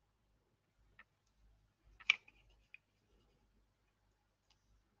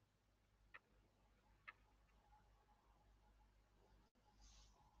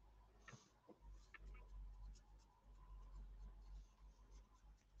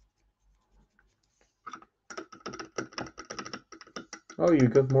 Oh, you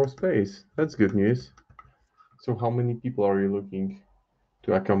got more space. That's good news. So, how many people are you looking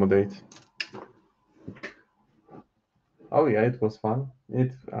to accommodate? Oh, yeah, it was fun.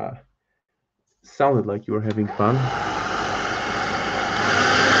 It sounded like you were having fun.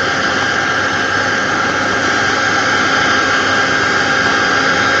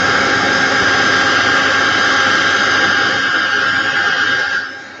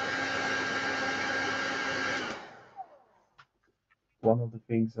 One of the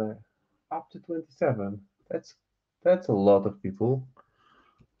things up to 27. That's a lot of people.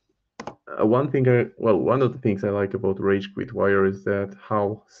 One of the things I like about Rage Quit Wire is that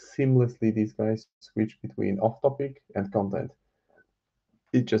how seamlessly these guys switch between off topic and content.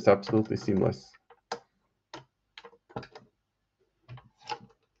 It's just absolutely seamless.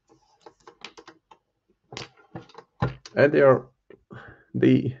 And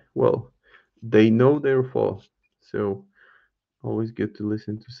they know their fall. So always good to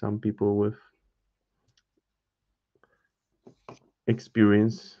listen to some people with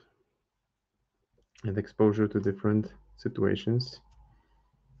experience and exposure to different situations.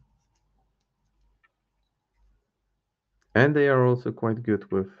 And they are also quite good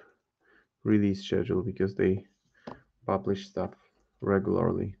with release schedule because they publish stuff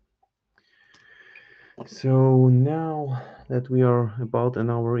regularly. So now that we are about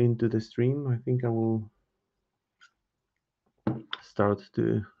an hour into the stream, I think I will start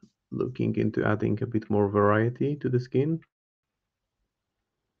to looking into adding a bit more variety to the skin.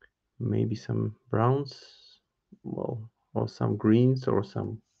 Maybe some browns, well, or some greens or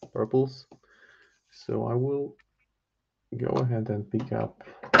some purples. So I will go ahead and pick up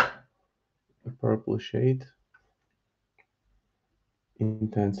a purple shade,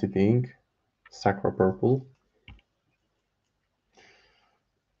 intensity ink, Sacra purple.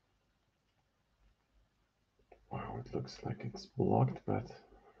 Wow, it looks like it's blocked, but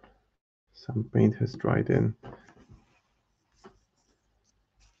some paint has dried in,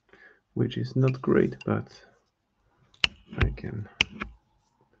 which is not great, but I can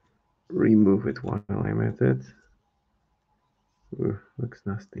remove it while I'm at it. Ooh, looks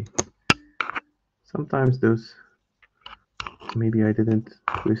nasty. Sometimes those, maybe I didn't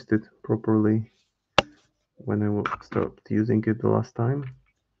twist it properly when I stopped using it the last time.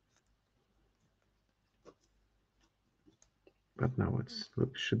 But now it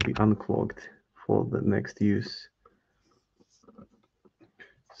should be unclogged for the next use.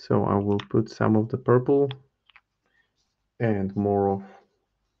 So I will put some of the purple and more of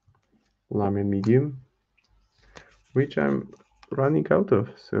Lamian medium, which I'm running out of.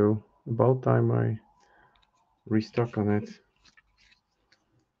 So about time I restock on it.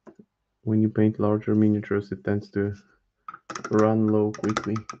 When you paint larger miniatures, it tends to run low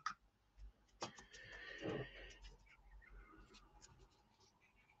quickly.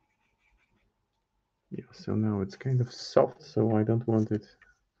 Yeah, so now it's kind of soft, so I don't want it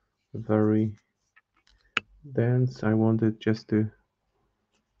very dense. I want it just to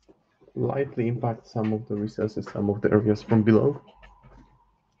lightly impact some of the recesses, some of the areas from below.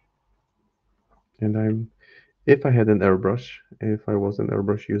 And if I had an airbrush, if I was an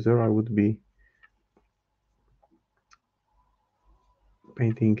airbrush user, I would be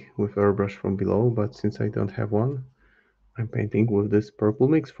painting with airbrush from below, but since I don't have one, I'm painting with this purple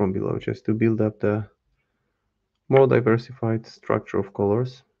mix from below just to build up the more diversified structure of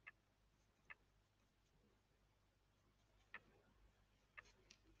colors.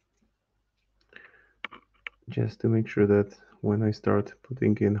 Just to make sure that when I start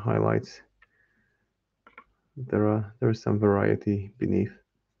putting in highlights, there is some variety beneath.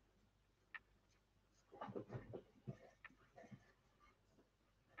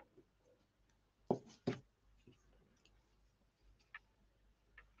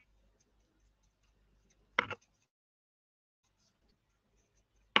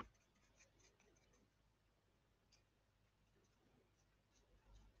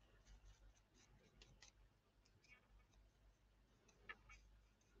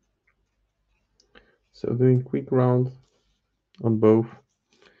 So doing quick round on both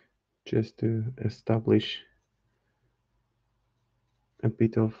just to establish a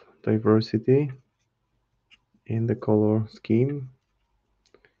bit of diversity in the color scheme.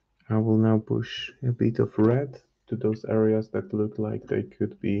 I will now push a bit of red to those areas that look like they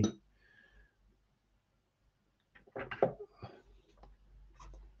could be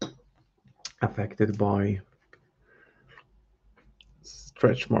affected by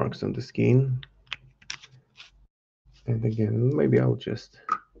stretch marks on the skin. And again, maybe I'll just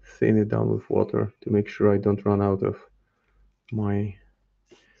thin it down with water to make sure I don't run out of my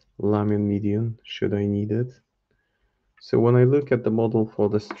Lamian medium should I need it. So when I look at the model for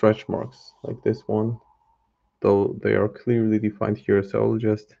the stretch marks, like this one, though they are clearly defined here, so I'll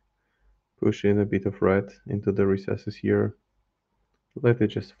just push in a bit of red into the recesses here. Let it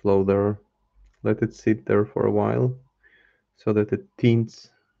just flow there. Let it sit there for a while so that it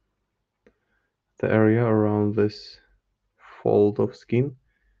tints the area around this fold of skin.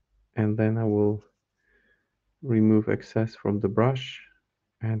 And then I will remove excess from the brush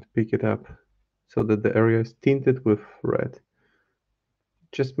and pick it up so that the area is tinted with red.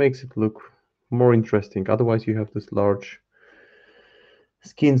 Just makes it look more interesting. Otherwise you have this large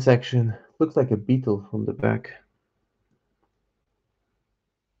skin section. Looks like a beetle from the back.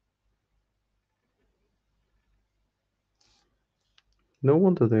 No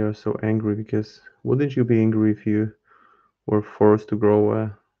wonder they are so angry, because wouldn't you be angry if you were forced to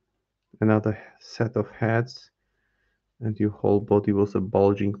grow another set of heads and your whole body was a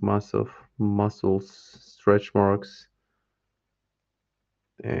bulging mass of muscles, stretch marks,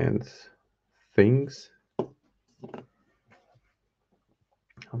 and things?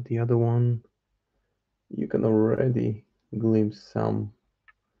 On the other one, you can already glimpse some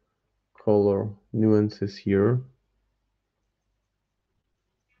color nuances here.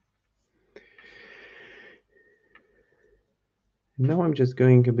 Now I'm just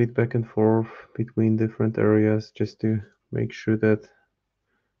going a bit back and forth between different areas just to make sure that,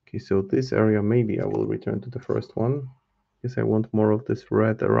 okay, so this area, maybe I will return to the first one because I want more of this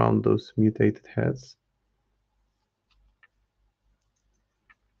red around those mutated heads.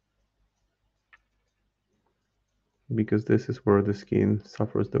 Because this is where the skin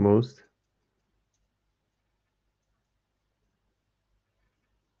suffers the most.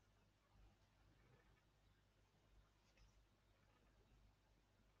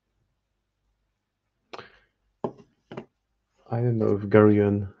 I don't know if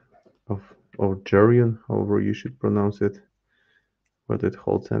Geryon or Geryon, however you should pronounce it, whether it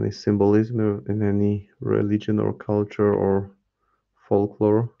holds any symbolism in any religion or culture or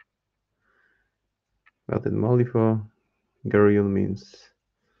folklore. But in Malifaux, Geryon means,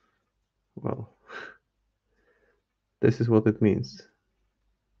 well, this is what it means.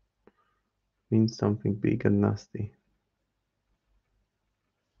 It means something big and nasty.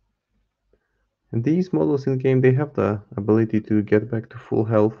 And these models in game, they have the ability to get back to full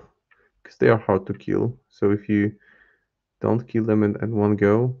health because they are hard to kill. So if you don't kill them in one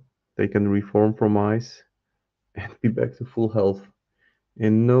go, they can reform from ice and be back to full health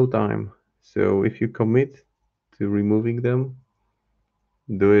in no time. So if you commit to removing them,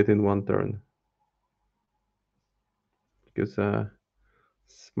 do it in one turn. Because a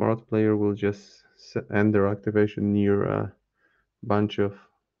smart player will just end their activation near a bunch of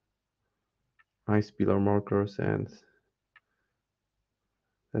ice pillar markers, and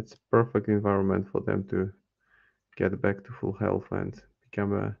that's perfect environment for them to get back to full health and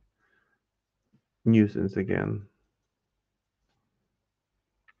become a nuisance again.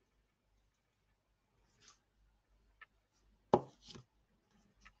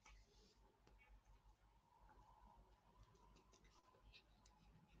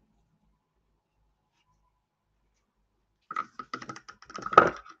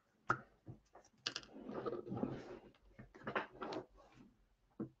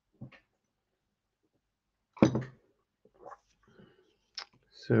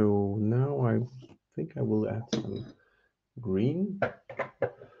 So now I think I will add some green.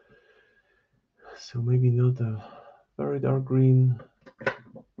 So maybe not a very dark green.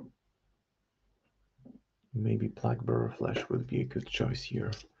 Maybe Blackbird Flash would be a good choice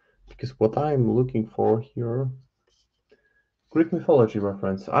here. Because what I'm looking for here, Greek mythology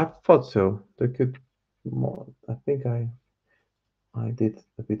reference. I thought so. There could more. I think I did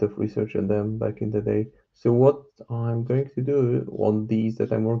a bit of research on them back in the day. So what I'm going to do on these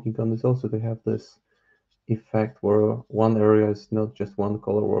that I'm working on is also to have this effect where one area is not just one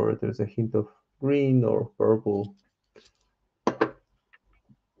color, where there's a hint of green or purple.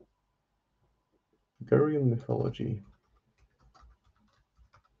 Geryon mythology.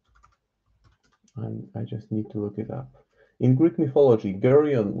 And I just need to look it up. In Greek mythology,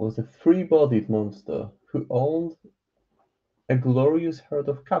 Geryon was a three-bodied monster who owned a glorious herd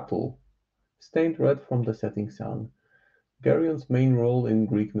of cattle, stained red from the setting sun. Geryon's main role in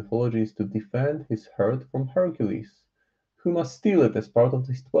Greek mythology is to defend his herd from Hercules, who must steal it as part of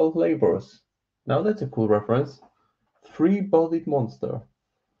his 12 labors. Now that's a cool reference. Three-bodied monster.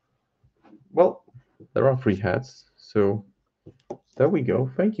 Well, there are three heads, so there we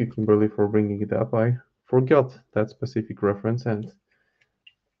go. Thank you, Kimberly, for bringing it up. I forgot that specific reference, and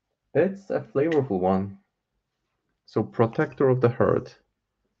it's a flavorful one. So, protector of the herd.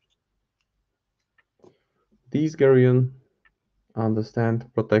 These Geryon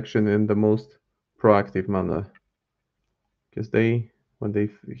understand protection in the most proactive manner, because when they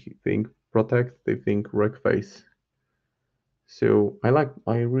think protect, they think wreck face. So I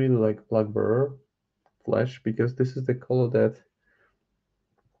really like Black Bearer Flesh because this is the color that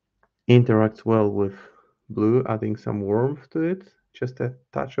interacts well with blue, adding some warmth to it, just a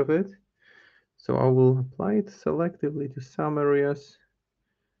touch of it. So I will apply it selectively to some areas.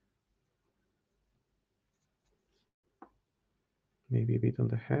 Maybe a bit on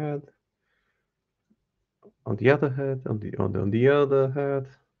the head, on the other head, on the other head.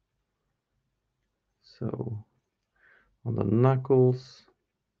 So on the knuckles,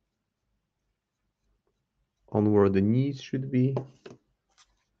 on where the knees should be.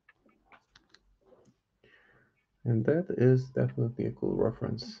 And that is definitely a cool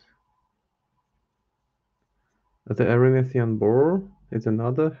reference. The Erymathian boar is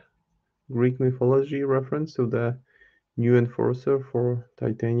another Greek mythology reference to the new enforcer for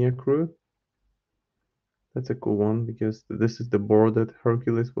Titania crew. That's a cool one because this is the boar that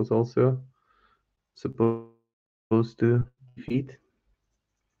Hercules was also supposed to defeat.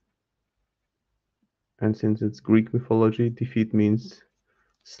 And since it's Greek mythology, defeat means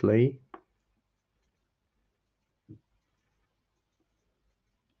slay.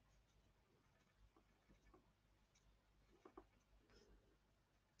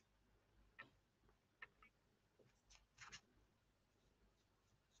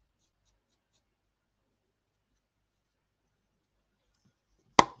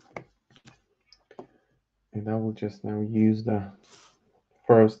 And I will just now use the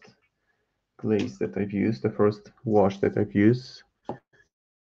first glaze that I've used, the first wash that I've used,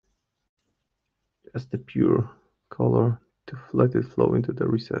 just the pure color to let it flow into the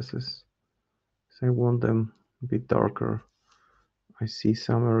recesses. So I want them a bit darker. I see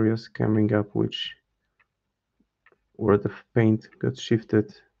some areas coming up where the paint got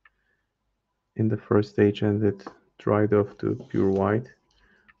shifted in the first stage and it dried off to pure white,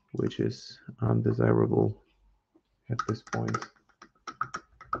 which is undesirable at this point.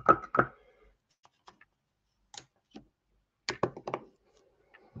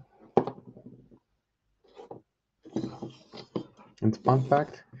 And fun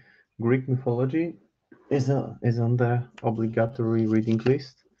fact, Greek mythology is on the obligatory reading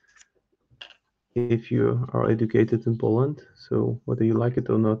list if you are educated in Poland. So whether you like it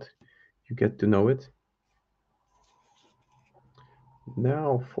or not, you get to know it.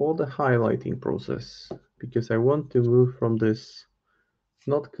 Now for the highlighting process, because I want to move from this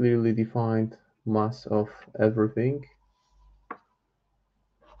not clearly defined mass of everything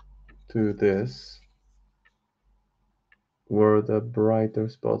to this where the brighter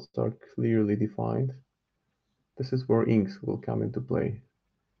spots are clearly defined. This is where inks will come into play.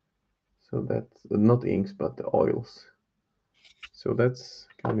 So that's not inks, but the oils. So that's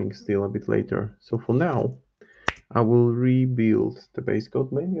coming still a bit later. So for now, I will rebuild the base coat.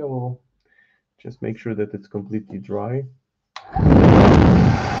 Maybe I will just make sure that it's completely dry.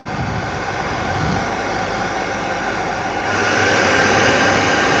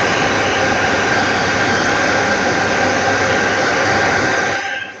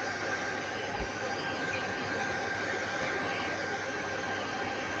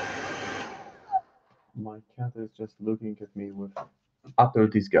 My cat is just looking at me with utter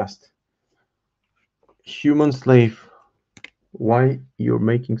disgust. Human slave, why you're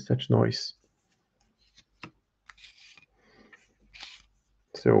making such noise?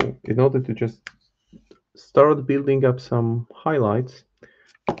 So in order to just start building up some highlights,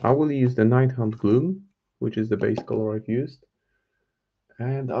 I will use the Nighthaunt Gloom, which is the base color I've used,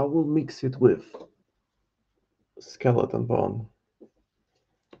 and I will mix it with Skeleton Bone.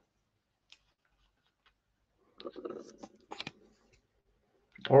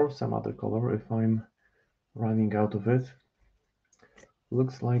 Or some other color if I'm running out of it.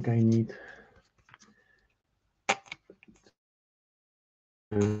 Looks like I need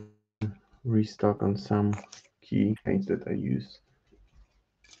to restock on some key paints that I use.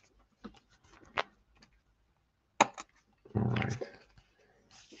 Alright.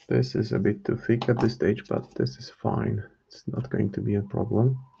 This is a bit too thick at this stage, but this is fine. It's not going to be a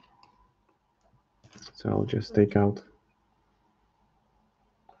problem. So I'll just take out.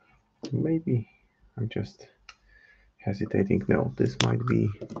 Maybe I'm just hesitating. No, this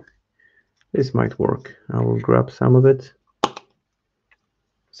might work. I will grab some of it,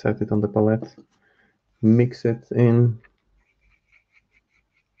 set it on the palette, mix it in,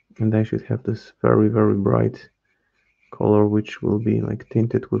 and I should have this very, very bright color, which will be like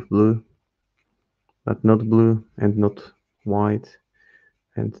tinted with blue, but not blue and not white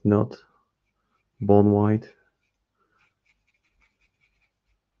and not bone white.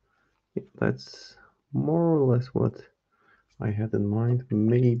 That's more or less what I had in mind.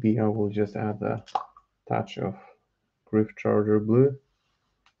 Maybe I will just add a touch of Griff Charger blue.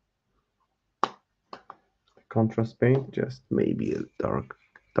 Contrast paint, just maybe a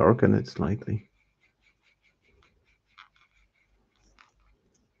darken it slightly.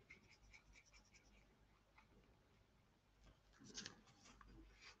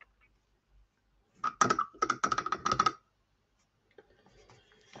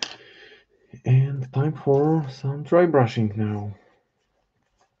 And time for some dry brushing now.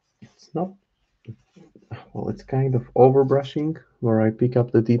 It's not, well, it's kind of over brushing where I pick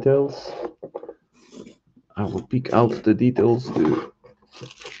up the details. I will pick out the details to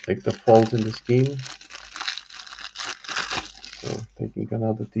like the fault in the skin. So taking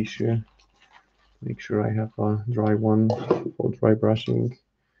another tissue, make sure I have a dry one for dry brushing.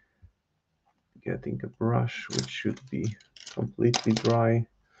 Getting a brush which should be completely dry.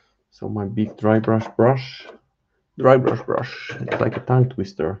 So my big dry brush, it's like a tongue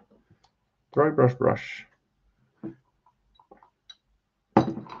twister. Dry brush.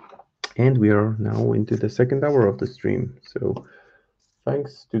 And we are now into the second hour of the stream. So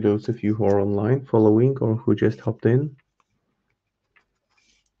thanks to those of you who are online following or who just hopped in.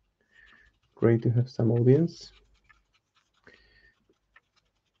 Great to have some audience.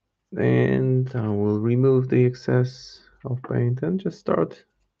 And I will remove the excess of paint and just start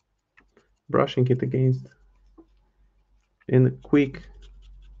brushing it against in quick,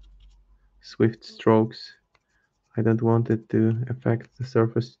 swift strokes. I don't want it to affect the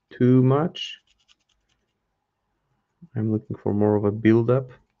surface too much. I'm looking for more of a build-up.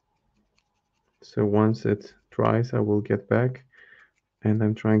 So once it dries, I will get back. And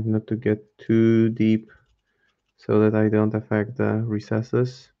I'm trying not to get too deep so that I don't affect the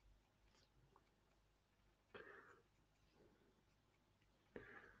recesses.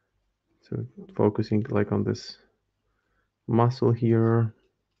 So focusing like on this muscle here,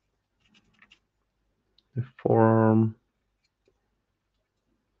 the forearm.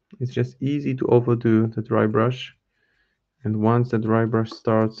 It's just easy to overdo the dry brush. And once the dry brush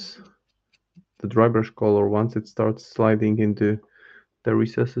starts, the dry brush color, once it starts sliding into the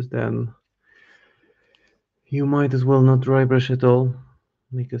recesses, then you might as well not dry brush at all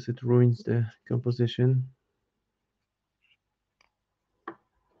because it ruins the composition.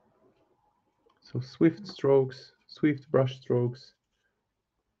 So swift strokes, swift brush strokes,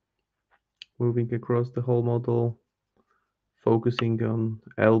 moving across the whole model, focusing on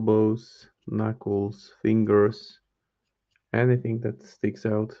elbows, knuckles, fingers, anything that sticks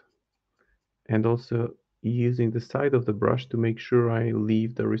out, and also using the side of the brush to make sure I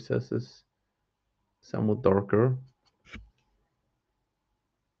leave the recesses somewhat darker.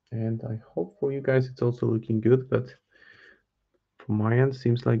 And I hope for you guys it's also looking good, but from my end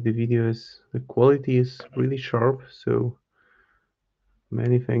seems like the quality is really sharp. So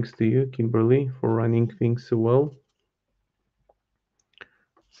many thanks to you, Kimberly, for running things so well.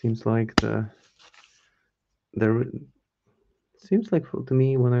 Seems like seems like to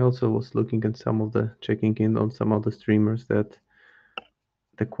me when I also was looking at some of the checking in on some of the streamers that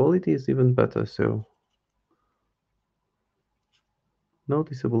the quality is even better. So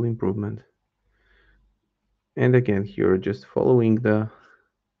noticeable improvement. And again here just following the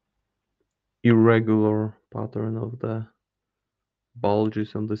irregular pattern of the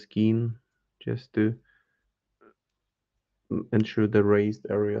bulges on the skin just to ensure the raised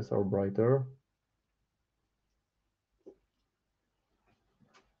areas are brighter.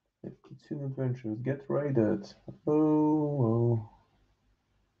 Soon adventures get raided. Oh.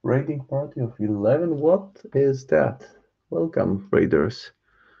 Raiding party of 11? What is that? Welcome, raiders.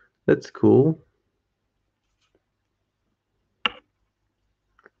 That's cool.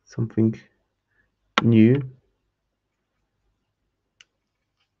 Something new.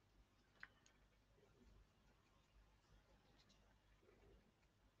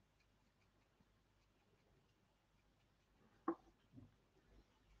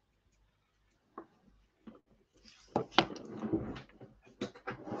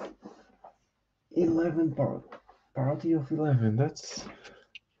 Party of 11.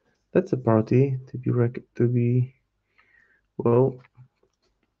 That's a party to be well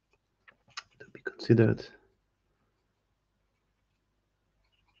to be considered.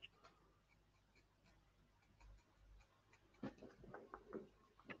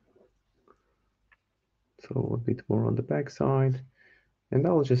 So a bit more on the back side, and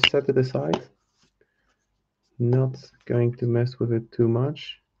I'll just set it aside. Not going to mess with it too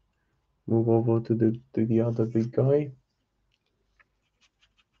much. Move over to the other big guy.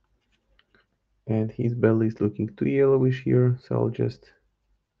 And his belly is looking too yellowish here, so I'll just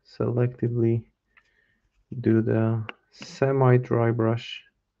selectively do the semi-dry brush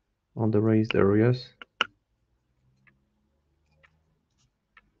on the raised areas.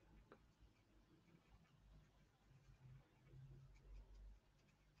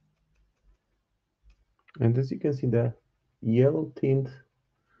 And as you can see, the yellow tint,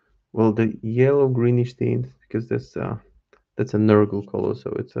 well, the yellow greenish tint, because that's a Nurgle color,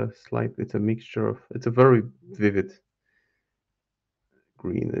 so it's a mixture of, it's a very vivid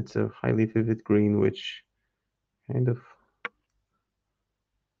green. It's a highly vivid green, which kind of,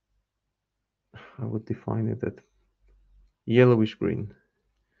 I would define it as yellowish green.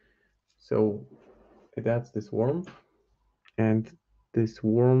 So it adds this warmth, and this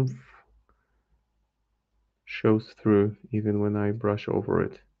warmth shows through even when I brush over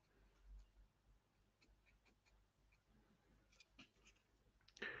it.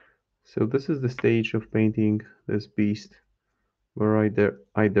 So this is the stage of painting this beast where I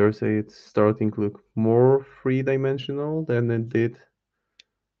dare say it's starting to look more three-dimensional than it did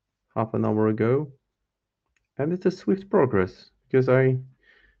half an hour ago. And it's a swift progress because I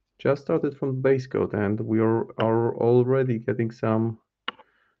just started from the base coat and are already getting some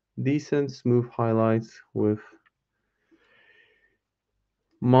decent smooth highlights with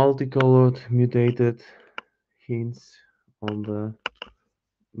multicolored mutated hints on the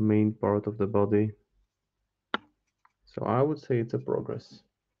main part of the body. So I would say it's a progress.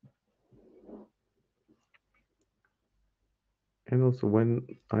 And also when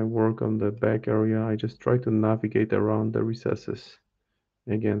I work on the back area, I just try to navigate around the recesses.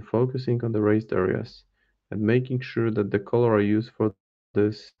 Again, focusing on the raised areas and making sure that the color I use for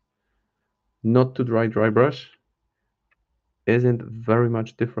this not too dry brush isn't very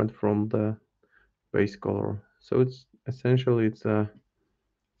much different from the base color. So it's a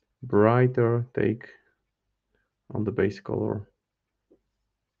brighter take on the base color.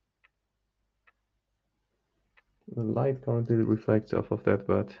 The light currently reflects off of that,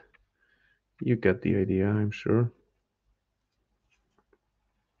 but you get the idea, I'm sure.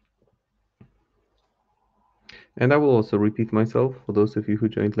 And I will also repeat myself for those of you who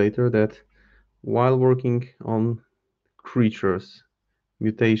joined later that while working on creatures,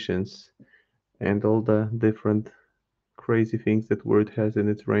 mutations, and all the different crazy things that Word has in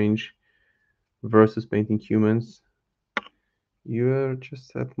its range versus painting humans, you're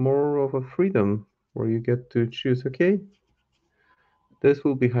just at more of a freedom where you get to choose, okay, this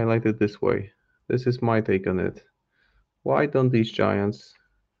will be highlighted this way. This is my take on it. Why don't these giants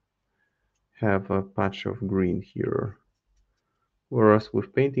have a patch of green here? Whereas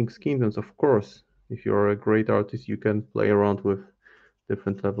with painting skin tones, of course, if you're a great artist, you can play around with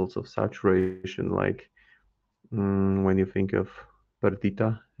different levels of saturation, like when you think of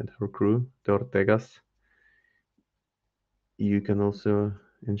Perdita and her crew, the Ortegas. You can also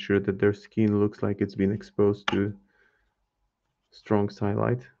ensure that their skin looks like it's been exposed to strong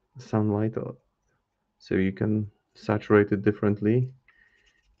sunlight, so you can saturate it differently.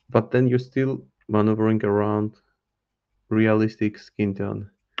 But then you're still maneuvering around realistic skin tone.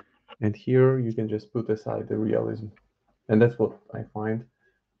 And here you can just put aside the realism. And that's what I find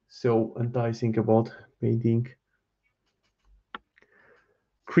so enticing about painting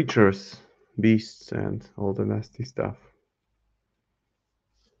creatures, beasts, and all the nasty stuff.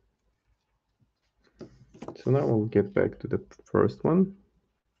 So now we'll get back to the first one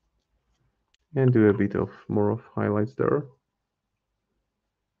and do a bit of more of highlights there.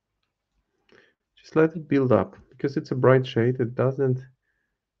 Just let it build up because it's a bright shade. It doesn't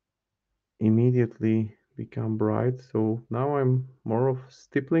immediately become bright. So now I'm more of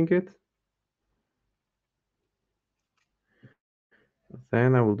stippling it.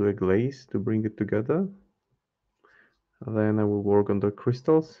 Then I will do a glaze to bring it together. Then I will work on the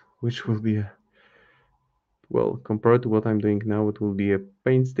crystals, which will be well, compared to what I'm doing now, it will be a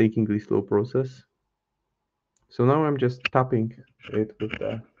painstakingly slow process. So now I'm just tapping it with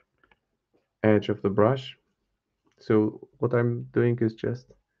the edge of the brush. So what I'm doing is just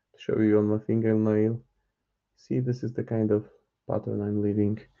to show you on my fingernail. See, this is the kind of pattern I'm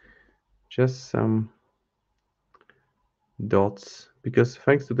leaving. Just some dots, because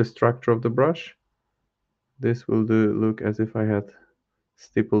thanks to the structure of the brush, this will look as if I had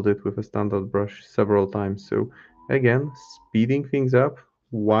stippled it with a standard brush several times. So again, speeding things up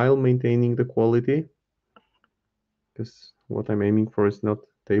while maintaining the quality, because what I'm aiming for is not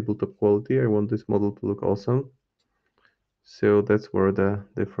tabletop quality. I want this model to look awesome. So that's where the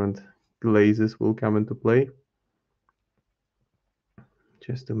different glazes will come into play.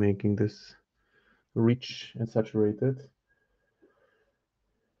 Just to making this rich and saturated.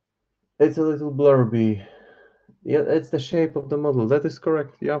 It's a little blurby. Yeah, it's the shape of the model. That is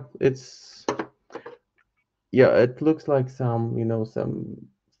correct. Yeah, it looks like some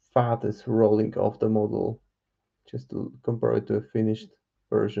fat is rolling off the model, just to compare it to a finished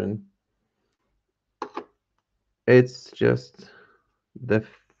version. It's just the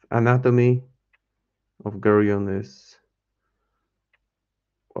anatomy of Geryon is,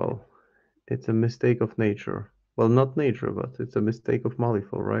 well, it's a mistake of nature. Well, not nature, but it's a mistake of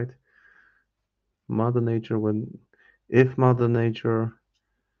Malifaux, right? Mother Nature, if Mother Nature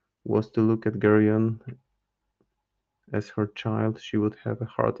was to look at Geryon as her child, she would have a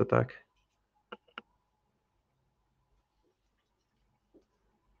heart attack.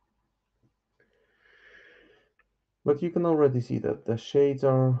 But you can already see that the shades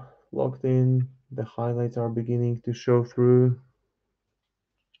are locked in, the highlights are beginning to show through,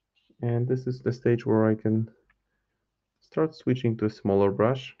 and this is the stage where I can start switching to a smaller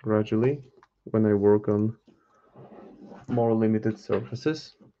brush gradually when I work on more limited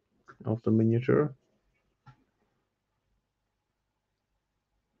surfaces of the miniature.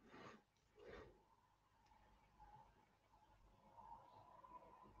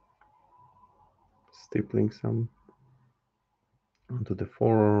 Stippling some onto the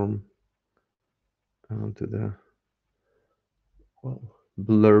forearm, onto the, well,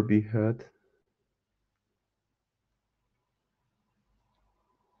 blurby head.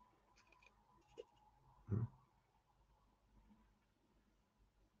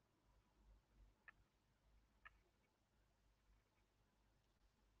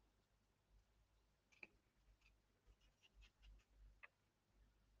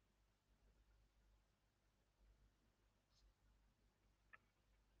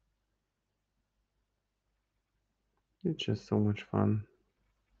 It's just so much fun.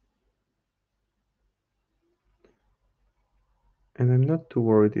 And I'm not too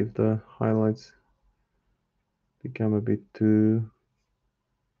worried if the highlights become a bit too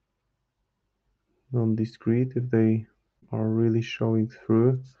non-discrete, if they are really showing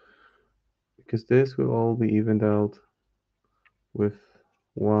through, because this will all be evened out with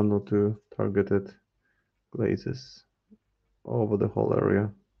one or two targeted glazes over the whole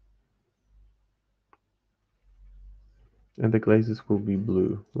area. And the glazes will be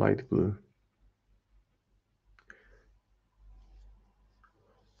blue, light blue.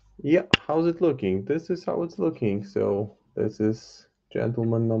 Yeah, how's it looking? This is how it's looking. So this is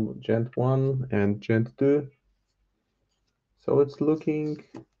gentleman number gent 1 and gent 2. So it's looking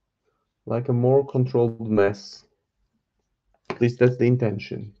like a more controlled mess. At least that's the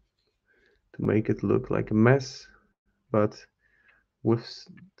intention, to make it look like a mess, but with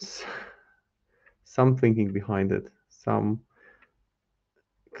some thinking behind it, some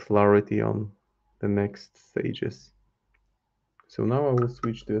clarity on the next stages. So now I will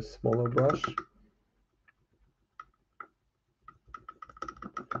switch to a smaller brush.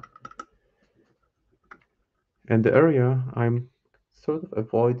 And the area, I'm sort of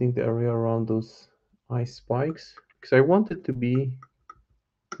avoiding the area around those eye spikes, because I want it to be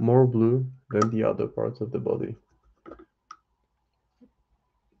more blue than the other parts of the body.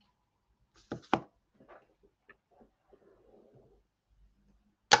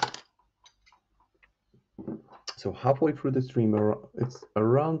 So halfway through the stream, it's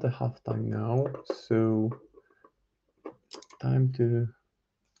around the halftime now, so time to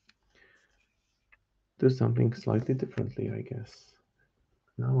do something slightly differently, I guess.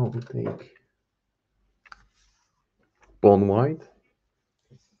 Now I will take bone white,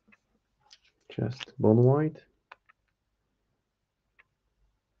 just bone white,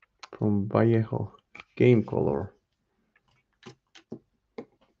 from Vallejo Game Color.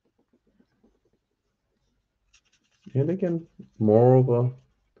 And again, more of a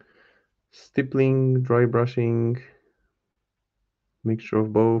stippling, dry brushing, mixture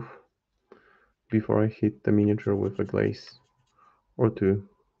of both before I hit the miniature with a glaze or two.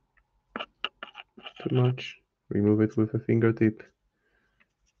 Too much, remove it with a fingertip,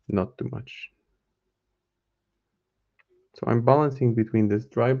 not too much. So I'm balancing between this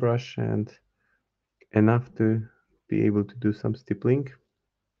dry brush and enough to be able to do some stippling.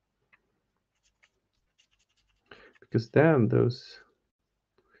 Because then those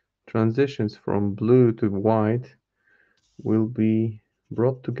transitions from blue to white will be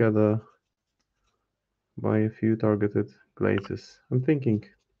brought together by a few targeted glazes. I'm thinking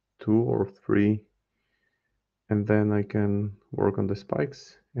 2 or 3, and then I can work on the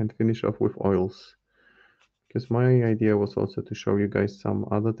spikes and finish off with oils. Because my idea was also to show you guys some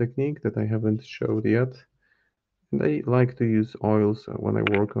other technique that I haven't showed yet. And I like to use oils when I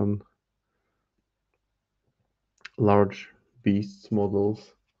work on large beasts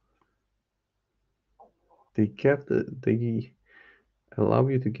models. They allow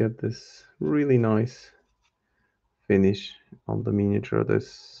you to get this really nice finish on the miniature.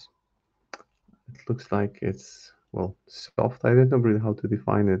 This, it looks like it's, well, soft. I don't know really how to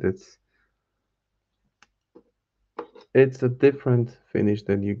define it. It's a different finish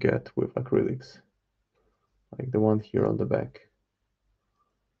than you get with acrylics, like the one here on the back.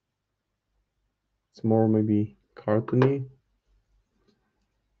 It's more maybe cartoony.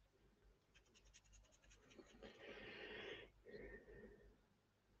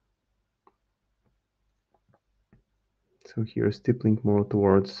 So here stippling more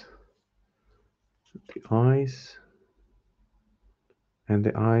towards the eyes and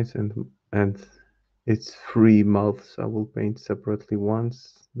and its three mouths I will paint separately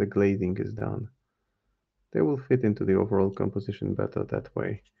once the glazing is done. They will fit into the overall composition better that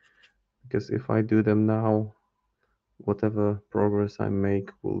way. Because if I do them now, whatever progress I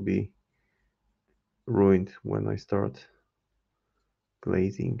make will be ruined when I start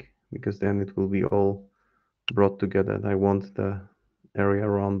glazing, because then it will be all brought together, and I want the area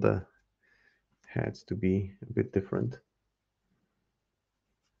around the heads to be a bit different.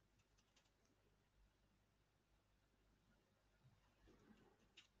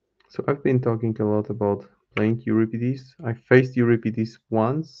 So I've been talking a lot about playing Euripides. I faced Euripides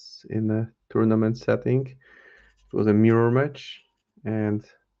once in a tournament setting. It was a mirror match, and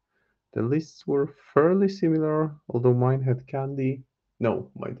the lists were fairly similar, although mine had candy.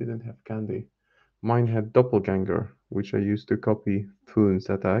 No, mine didn't have candy. Mine had Doppelganger, which I used to copy Thune's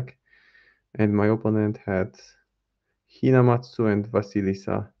attack, and my opponent had Hinamatsu and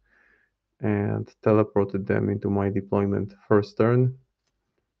Vasilisa, and teleported them into my deployment. First turn,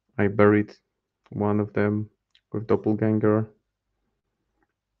 I buried one of them with Doppelganger,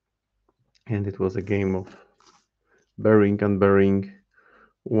 and it was a game of burying and burying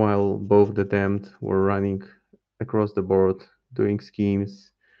while both the damned were running across the board doing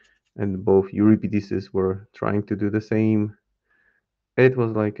schemes, and both Euripideses were trying to do the same. It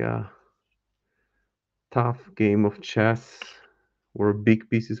was like a tough game of chess where big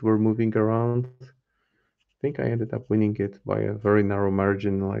pieces were moving around. I think I ended up winning it by a very narrow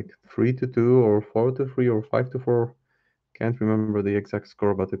margin, like 3-2 or 4-3 or 5-4. Can't remember the exact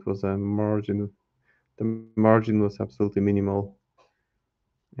score, but it was a margin. The margin was absolutely minimal,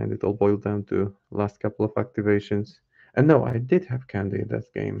 and it all boiled down to last couple of activations. And no, I did have candy in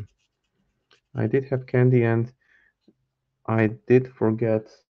that game. I did have candy, and I did forget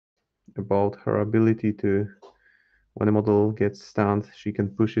about her ability to, when a model gets stunned, she can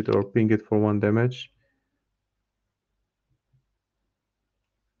push it or ping it for 1 damage.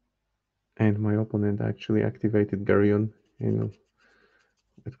 And my opponent actually activated Geryon. You know,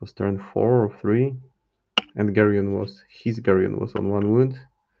 it was turn 4 or 3, and his Geryon was on 1 wound,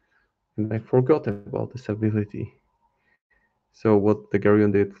 and I forgot about this ability. So what the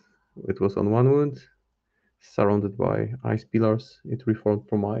Geryon did, it was on 1 wound, surrounded by ice pillars. It reformed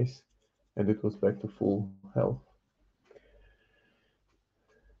from ice, and it was back to full health.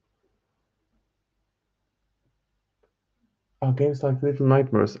 Games like Little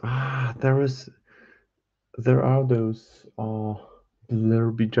Nightmares. There are those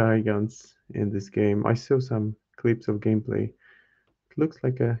blurby giants in this game. I saw some clips of gameplay. It looks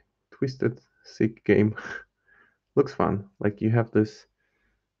like a twisted, sick game. Looks fun. Like you have this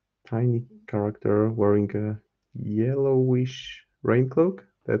tiny character wearing a yellowish rain cloak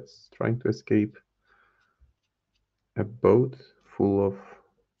that's trying to escape a boat full of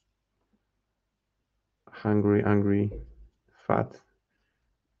hungry, angry, fat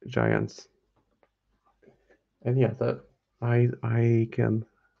giants. And yeah, that I can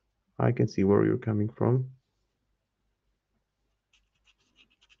see where you're coming from.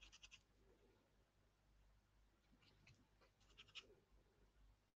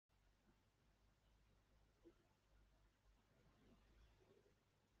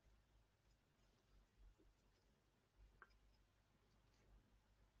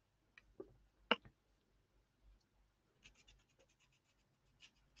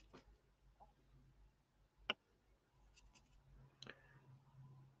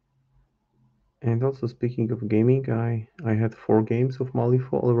 And also speaking of gaming, I had 4 games of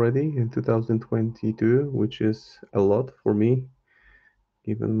Malifaux already in 2022, which is a lot for me,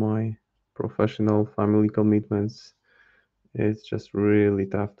 given my professional family commitments. It's just really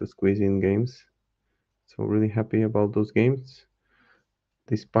tough to squeeze in games. So really happy about those games,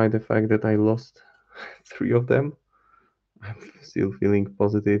 despite the fact that I lost 3 of them. I'm still feeling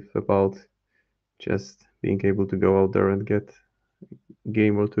positive about just being able to go out there and get a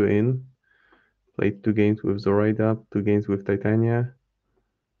game or two in. Played 2 games with Zoraida, 2 games with Titania.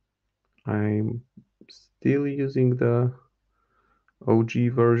 I'm still using the OG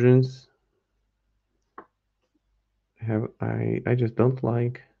versions. I just don't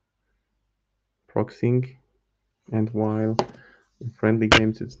like proxying, and while in friendly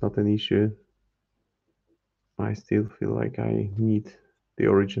games it's not an issue, I still feel like I need the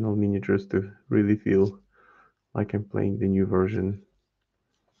original miniatures to really feel like I'm playing the new version.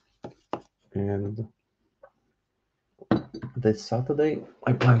 And this Saturday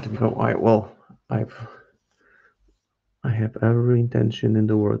I plan to go. I have every intention in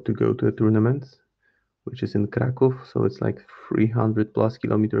the world to go to a tournament, which is in Krakow, so it's like 300 plus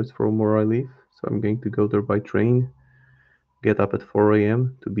kilometers from where I live. So I'm going to go there by train, get up at 4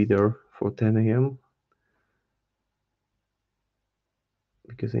 a.m. to be there for 10 a.m.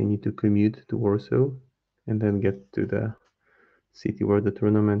 because I need to commute to Warsaw and then get to the city where the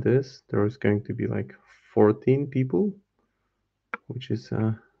tournament is. There's going to be like 14 people, which is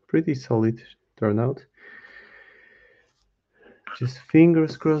a pretty solid turnout. Just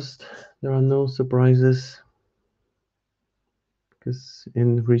fingers crossed there are no surprises, because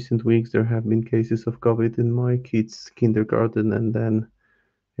in recent weeks there have been cases of COVID in my kids' kindergarten, and then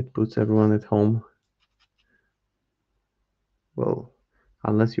it puts everyone at home. Well,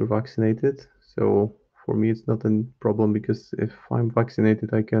 unless you're vaccinated. So for me, it's not a problem because if I'm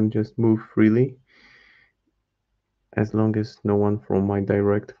vaccinated, I can just move freely as long as no one from my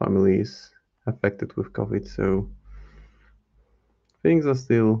direct family is affected with COVID. So things are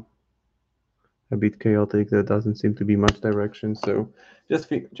still a bit chaotic. There doesn't seem to be much direction. So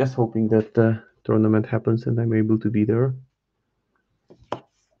just hoping that the tournament happens and I'm able to be there.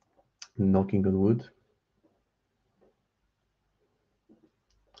 Knocking on wood.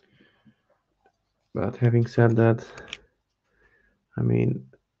 But having said that, I mean,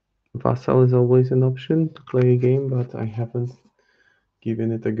 Vassal is always an option to play a game, but I haven't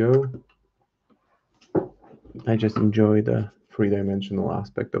given it a go. I just enjoy the three-dimensional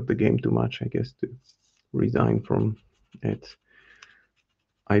aspect of the game too much, I guess, to resign from it.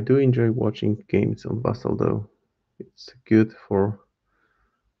 I do enjoy watching games on Vassal though. It's good for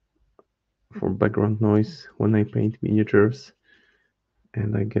background noise when I paint miniatures,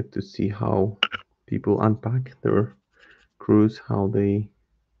 and I get to see how people unpack their crews, how they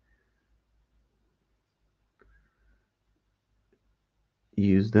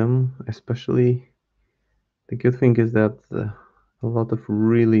use them. Especially the good thing is that a lot of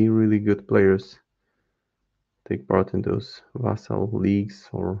really, really good players take part in those Vassal leagues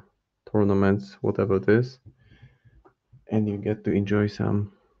or tournaments, whatever it is, and you get to enjoy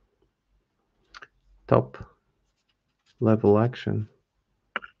some top level action.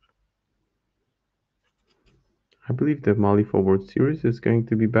 I believe the Mali Forward series is going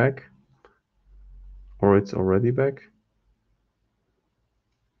to be back, or it's already back,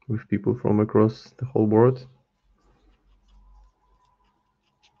 with people from across the whole world.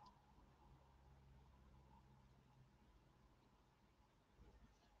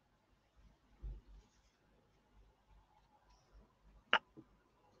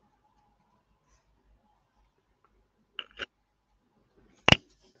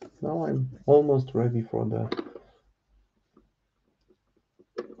 Now I'm almost ready for the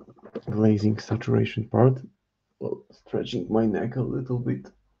glazing saturation part. Well, stretching my neck a little bit.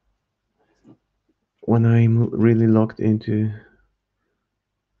 When I'm really locked into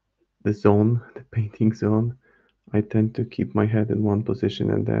the zone, the painting zone, I tend to keep my head in one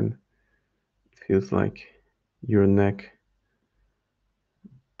position, and then it feels like your neck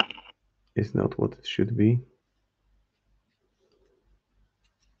is not what it should be.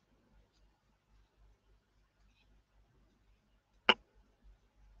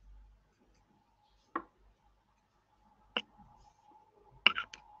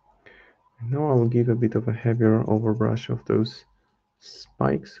 Now I'll give a bit of a heavier overbrush of those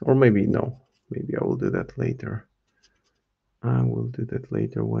spikes, or maybe no, maybe I will do that later. I will do that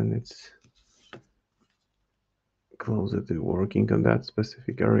later when it's closer to working on that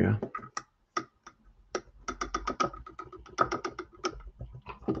specific area.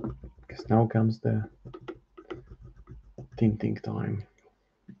 Because now comes the tinting time.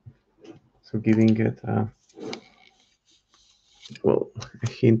 So giving it a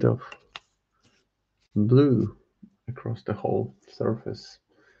hint of blue across the whole surface.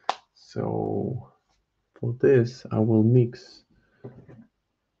 So for this, I will mix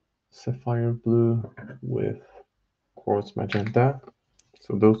sapphire blue with quartz magenta.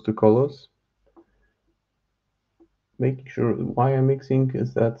 So those two colors. Making sure why I'm mixing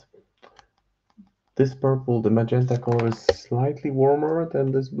is that this purple, the magenta color, is slightly warmer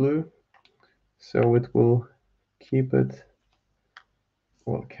than this blue. So it will keep it,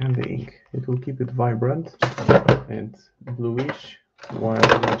 well, candy ink, it will keep it vibrant and bluish, while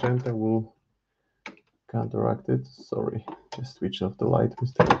the magenta will counteract it. Sorry, just switch off the light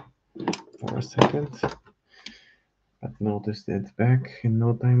for a second. But noticed it back in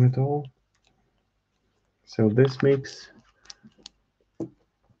no time at all. So this makes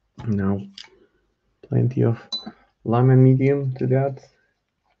now plenty of lemon medium to that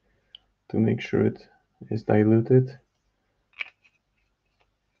to make sure it is diluted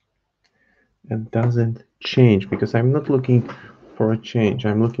and doesn't change, because I'm not looking for a change,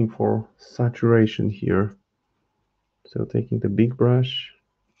 I'm looking for saturation here. So taking the big brush,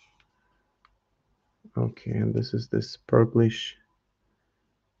 okay, and this is this purplish,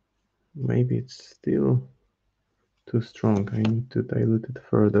 maybe it's still too strong, I need to dilute it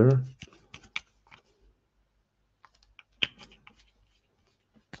further.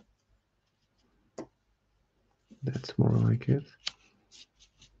 That's more like it.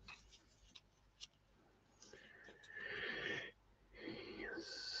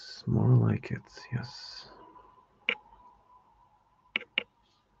 Yes, more like it, yes.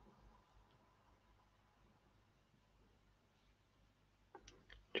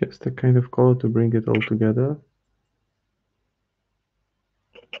 Just a kind of color to bring it all together.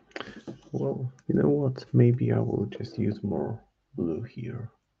 Well, you know what? Maybe I will just use more blue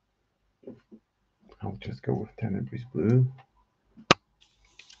here. I'll just go with Tenebris blue.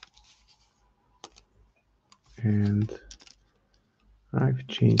 And I've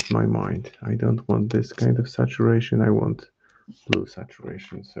changed my mind. I don't want this kind of saturation. I want blue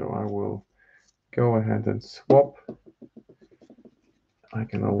saturation. So I will go ahead and swap. I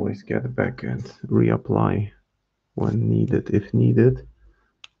can always get back and reapply when needed, if needed.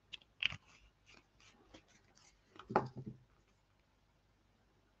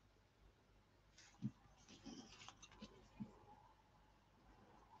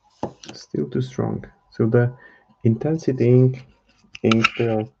 Still too strong. So the intensity inks, they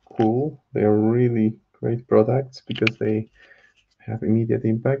are cool. They are really great products because they have immediate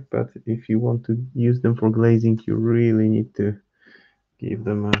impact. But if you want to use them for glazing, you really need to give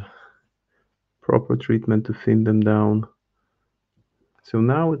them a proper treatment to thin them down. So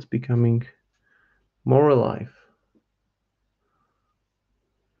now it's becoming more alive.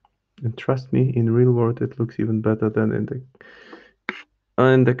 And trust me, in real world, it looks even better than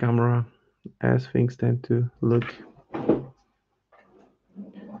in the camera, as things tend to look.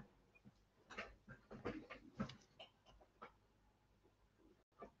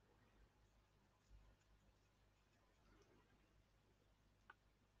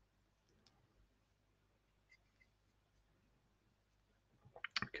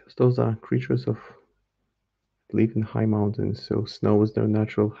 Because those are creatures of live in high mountains, so snow is their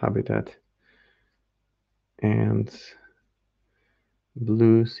natural habitat. And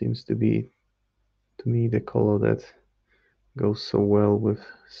blue seems to be, to me, the color that goes so well with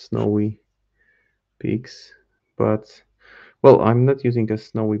snowy peaks. But, well, I'm not using a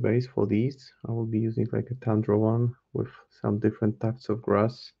snowy base for these. I will be using like a tundra one with some different types of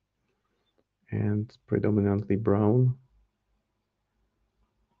grass and predominantly brown.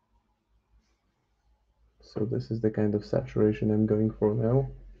 So this is the kind of saturation I'm going for now.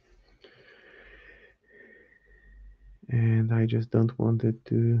 And I just don't want it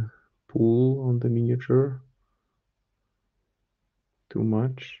to pull on the miniature too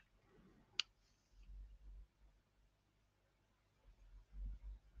much.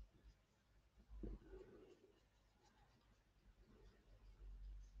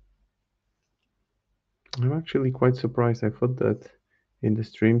 I'm actually quite surprised. I thought that in the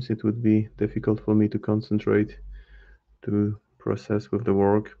streams it would be difficult for me to concentrate to process with the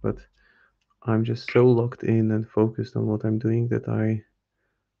work, but I'm just so locked in and focused on what I'm doing that I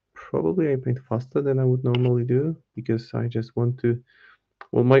probably I paint faster than I would normally do because I just want to.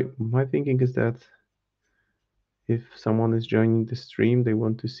 Well, my thinking is that if someone is joining the stream, they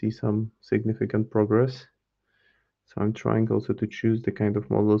want to see some significant progress. So I'm trying also to choose the kind of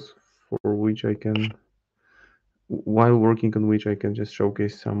models for which I can, while working on which I can just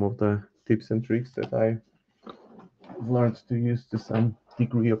showcase some of the tips and tricks that I learned to use to some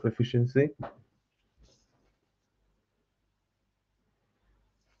degree of efficiency.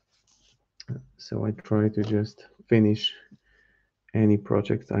 So I try to just finish any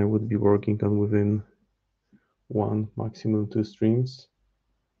project I would be working on within one, maximum two streams.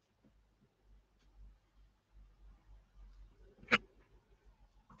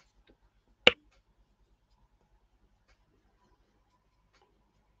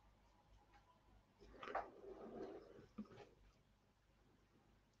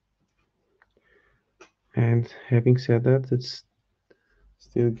 And having said that, it's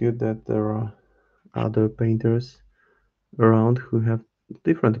still good that there are other painters around who have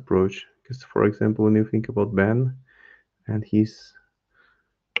different approach. Because for example, when you think about Ben and his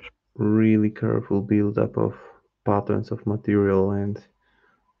really careful build up of patterns of material, and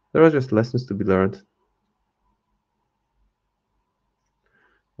there are just lessons to be learned.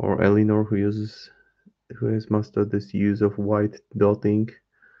 Or Elinor who has mastered this use of white dotting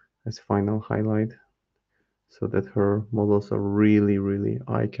as final highlight so that her models are really, really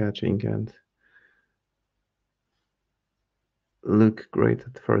eye-catching and look great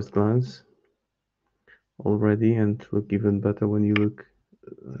at first glance already, and look even better when you look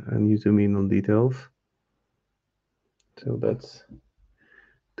and you zoom in on details. So that's,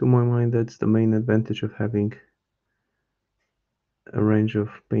 to my mind, that's the main advantage of having a range of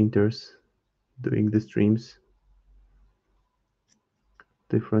painters doing the streams,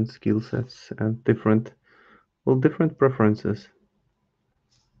 different skill sets and different preferences.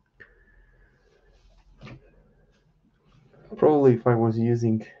 Probably if I was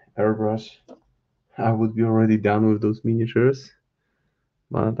using airbrush, I would be already done with those miniatures,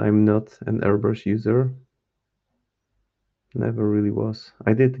 but I'm not an airbrush user. Never really was.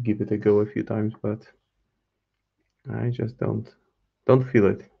 I did give it a go a few times, but I just don't feel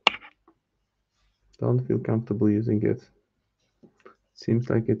it. Don't feel comfortable using it. Seems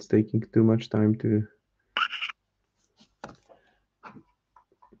like it's taking too much time to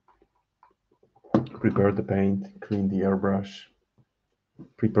prepare the paint, clean the airbrush,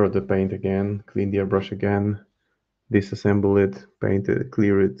 prepare the paint again, clean the airbrush again, disassemble it, paint it,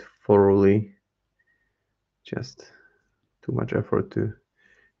 clear it thoroughly. Just too much effort to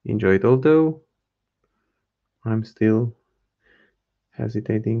enjoy it. Although I'm still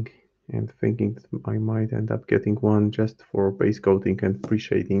hesitating and thinking that I might end up getting one just for base coating and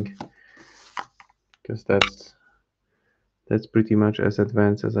pre-shading, because that's pretty much as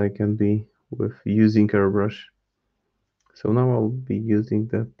advanced as I can be with using airbrush. So now I'll be using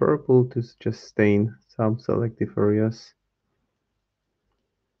the purple to just stain some selective areas.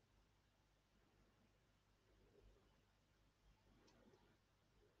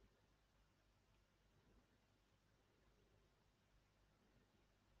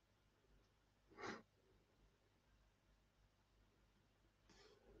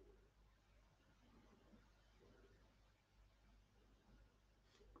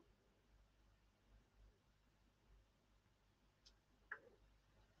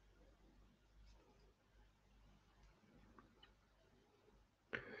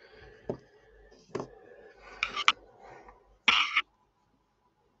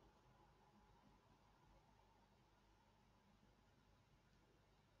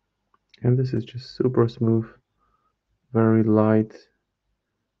 And this is just super smooth, very light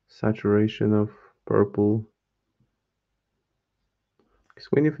saturation of purple.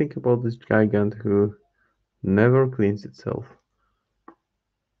 Because when you think about this gigant who never cleans itself,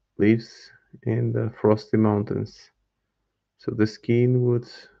 lives in the frosty mountains, so the skin would,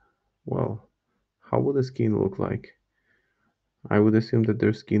 well, how would the skin look like? I would assume that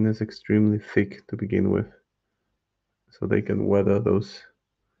their skin is extremely thick to begin with, so they can weather those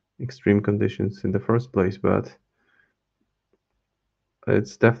extreme conditions in the first place, but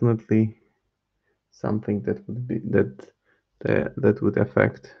it's definitely something that would be that would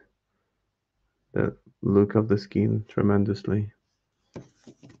affect the look of the skin tremendously.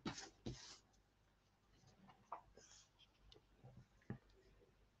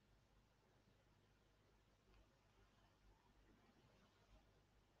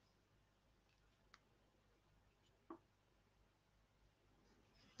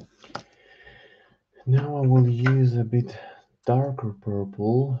 Now I will use a bit darker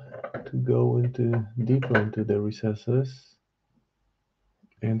purple to go deeper into the recesses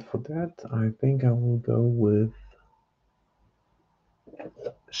And for that, I think I will go with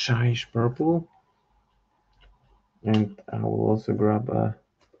shyish purple. And I will also grab a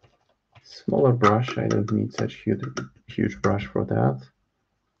smaller brush. I don't need such huge brush for that.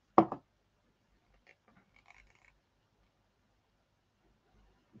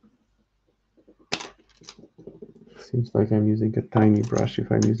 Seems like I'm using a tiny brush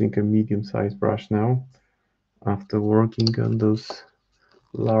if I'm using a medium-sized brush now, after working on those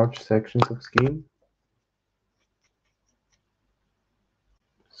large sections of skin.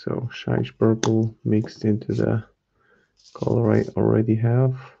 So shyish purple mixed into the color I already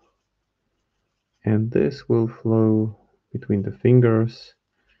have. And this will flow between the fingers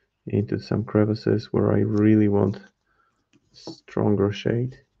into some crevices where I really want stronger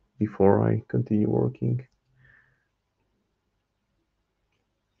shade before I continue working.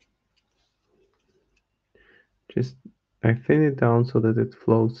 Just I thin it down so that it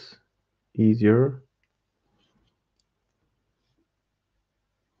flows easier.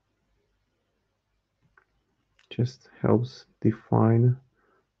 Just helps define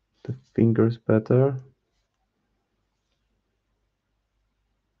the fingers better.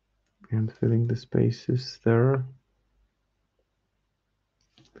 And filling the spaces there.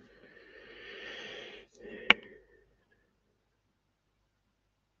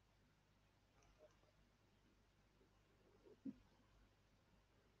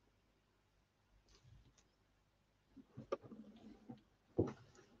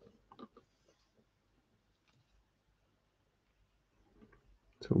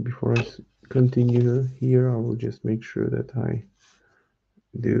 So before I continue here, I will just make sure that I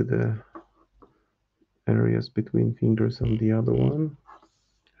do the areas between fingers on the other one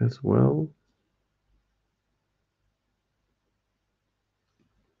as well.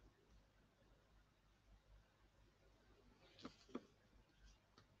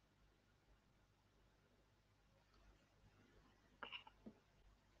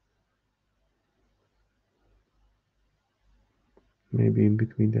 Maybe in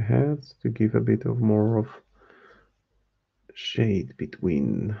between the heads to give a bit of more of shade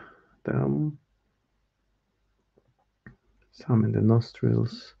between them. Some in the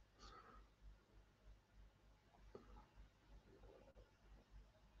nostrils.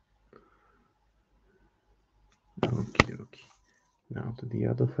 Okay, okay. Now to the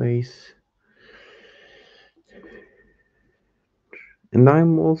other face. And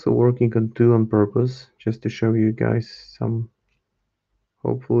I'm also working on two on purpose, just to show you guys some,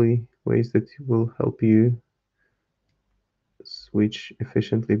 hopefully, ways that will help you switch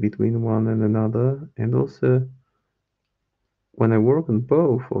efficiently between one and another. And also, when I work on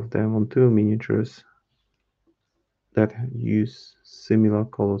both of them on two miniatures that use similar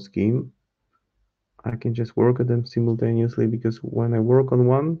color scheme, I can just work on them simultaneously, because when I work on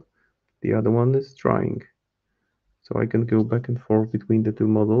one, the other one is drying. So I can go back and forth between the two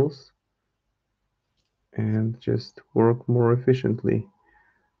models and just work more efficiently.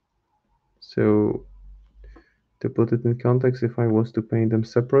 So to put it in context, if I was to paint them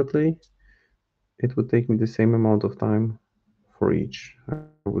separately, it would take me the same amount of time for each, I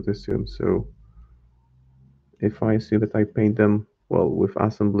would assume. So if I assume that I paint them, well, with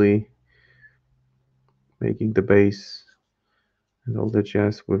assembly, making the base and all the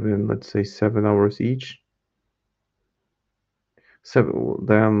jazz within, let's say, 7 hours each,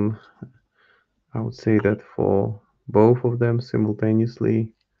 then I would say that for both of them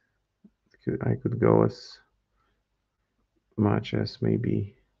simultaneously, I could go as much as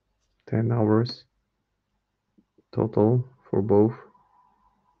maybe 10 hours total for both.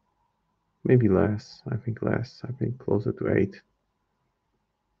 Maybe less, I think less, I think closer to 8.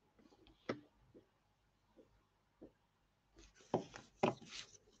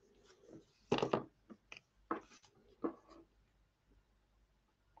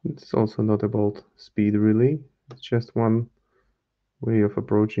 It's also not about speed really, it's just one way of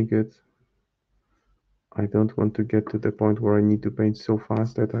approaching it. I don't want to get to the point where I need to paint so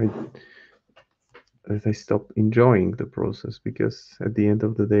fast that I stop enjoying the process, because at the end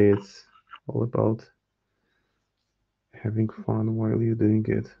of the day it's all about having fun while you're doing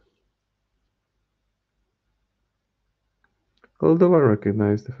it. Although I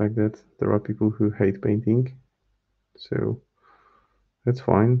recognize the fact that there are people who hate painting, so that's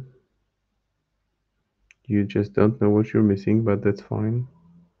fine. You just don't know what you're missing, but that's fine.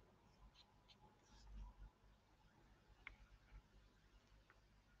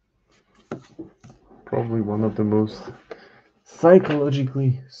 Probably one of the most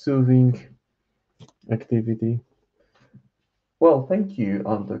psychologically soothing activity. Well, thank you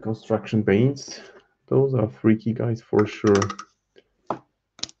on the construction paints. Those are freaky guys for sure.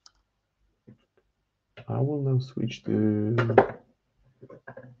 I will now switch to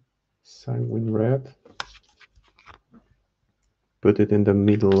sanguine red. Put it in the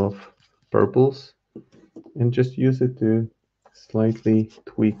middle of purples and just use it to slightly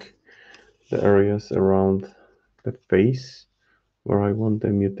tweak the areas around the face where I want the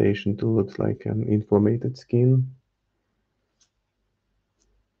mutation to look like an inflamed skin.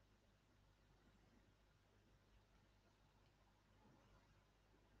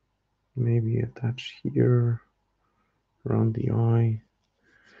 Maybe a touch here around the eye,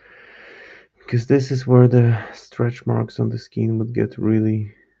 because this is where the stretch marks on the skin would get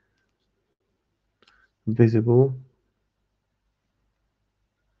really visible.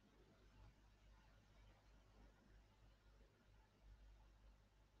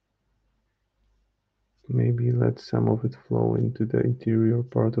 Maybe let some of it flow into the interior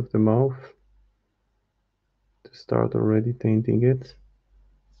part of the mouth to start already tainting it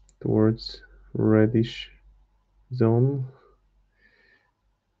towards reddish zone.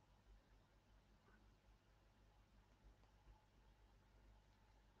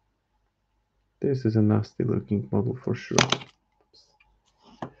 This is a nasty looking model for sure.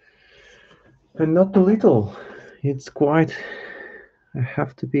 And not too little. It's quite a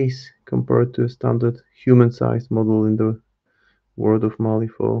hefty piece compared to a standard human-sized model in the world of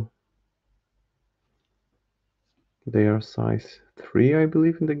Malifaux. They are size 3, I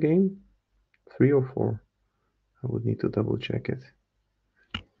believe, in the game. 3 or 4. I would need to double check it.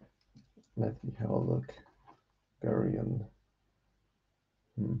 Let me have a look. Geryon.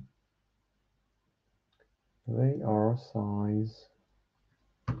 They are size.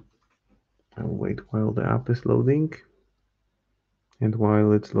 I'll wait while the app is loading. And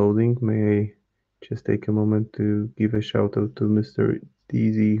while it's loading, may I just take a moment to give a shout out to Mr.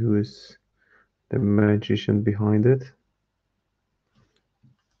 DZ, who is the magician behind it.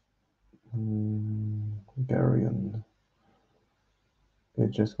 Geryon.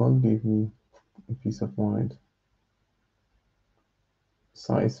 It just won't give me a peace of mind.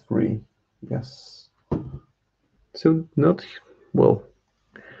 Size 3. Yes. So not, well,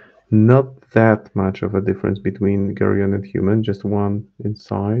 not that much of a difference between Geryon and human, just one in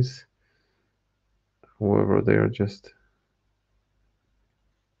size. However, they are just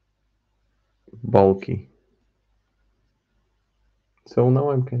bulky. So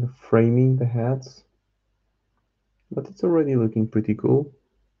now I'm kind of framing the heads, but it's already looking pretty cool.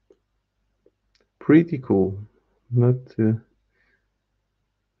 Pretty cool. Not,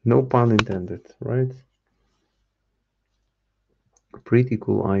 no pun intended, right? Pretty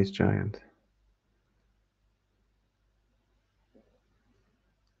cool ice giant.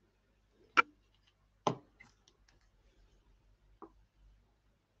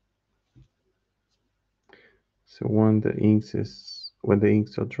 So when the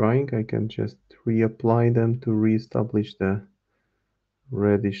inks are drying, I can just reapply them to reestablish the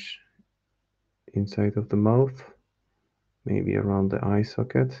reddish inside of the mouth, maybe around the eye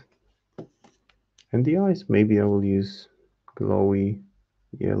socket. And the eyes, maybe I will use glowy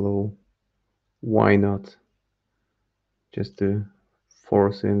yellow. Why not? Just to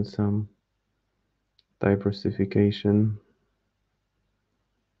force in some diversification.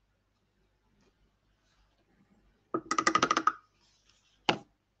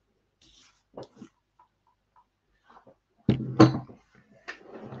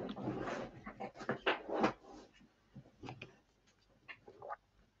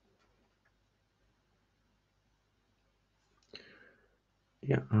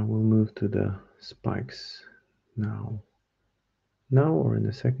 Yeah, I will move to the spikes now. Now or in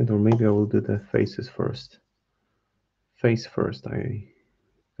a second, or maybe I will do the faces first. Face first, I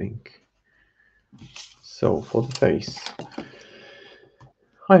think. So for the face,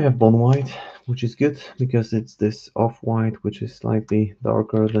 I have bone white, which is good because it's this off-white, which is slightly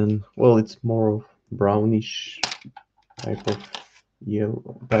darker than, well, it's more of brownish type of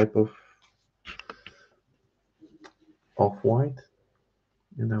yellow, type of off-white.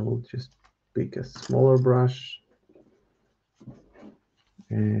 And I will just pick a smaller brush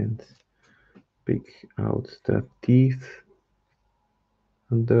and pick out the teeth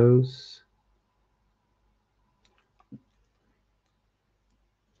on those.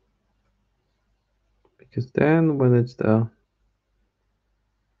 Because then when it's the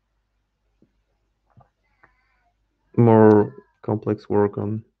more complex work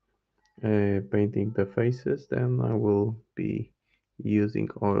on painting the faces, then I will be using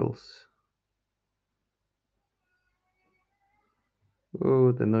oils.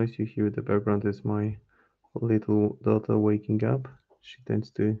 Oh, the noise you hear in the background is my little daughter waking up. She tends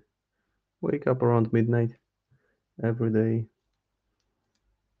to wake up around midnight every day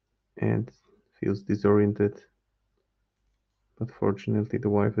and feels disoriented. But fortunately the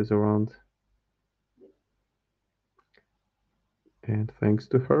wife is around. And thanks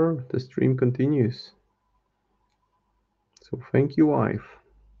to her, the stream continues. So thank you, wife.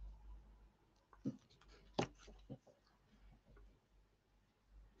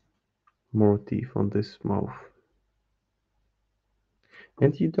 More teeth on this mouth.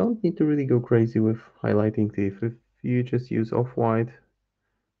 And you don't need to really go crazy with highlighting teeth. If you just use off-white,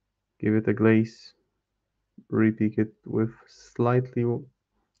 give it a glaze, repeat it with slightly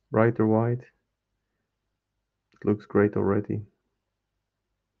brighter white, it looks great already.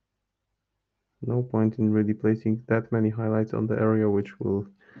 No point in really placing that many highlights on the area which will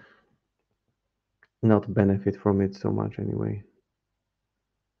not benefit from it so much anyway.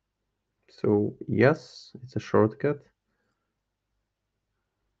 So yes, it's a shortcut,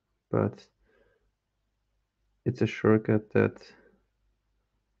 but it's a shortcut that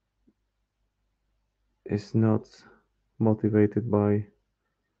is not motivated by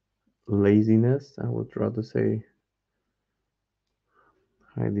laziness. I would rather say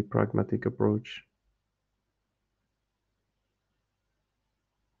highly pragmatic approach.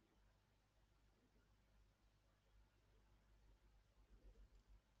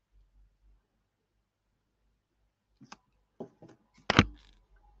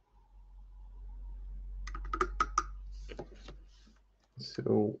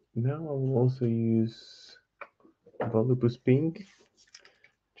 So now I will also use Volupus Pink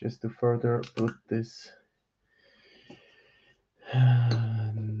just to further put this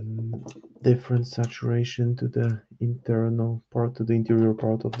different saturation to the internal part, to the interior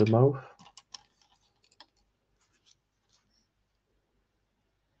part of the mouth.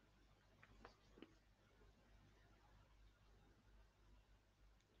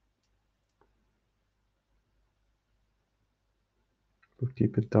 We'll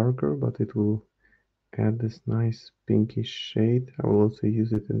keep it darker, but it will add this nice pinkish shade. I will also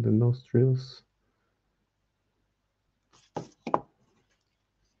use it in the nostrils.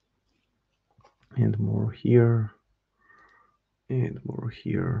 And more here. And more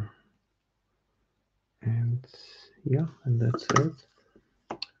here. And yeah, and that's it.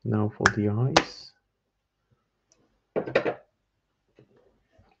 Now for the eyes.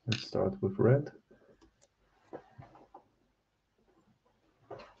 Let's start with red.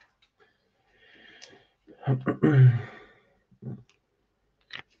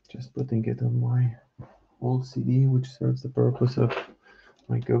 Just putting it on my old CD, which serves the purpose of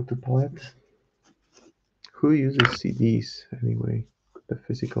my go-to palette. Who uses CDs anyway? The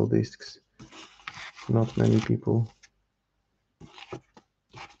physical discs. Not many people.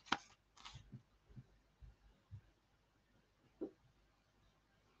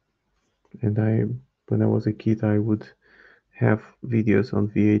 And when I was a kid, I would have videos on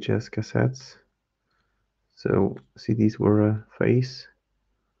VHS cassettes. So CDs were a phase.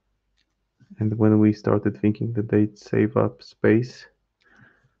 And when we started thinking that they'd save up space,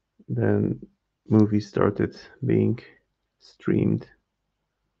 then movies started being streamed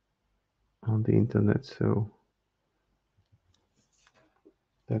on the internet. So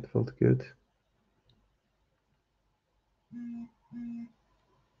that felt good.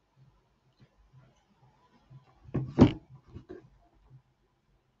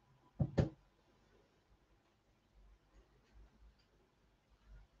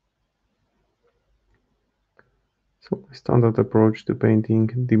 So my standard approach to painting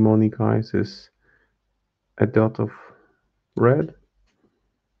demonic eyes is a dot of red,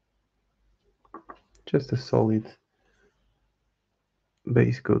 just a solid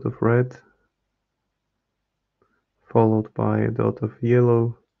base coat of red, followed by a dot of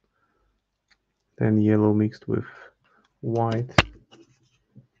yellow, then yellow mixed with white,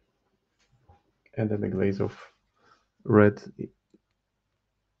 and then a glaze of red,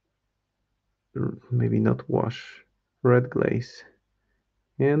 maybe not wash, red glaze.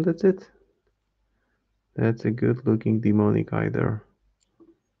 And that's it. That's a good looking demonic eye there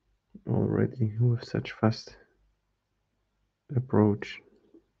already with such fast approach.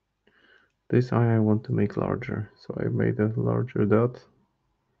 This eye I want to make larger, so I made a larger dot.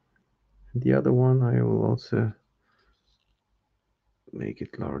 And the other one I will also make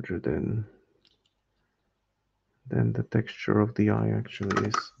it larger than the texture of the eye actually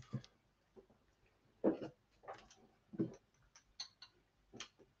is.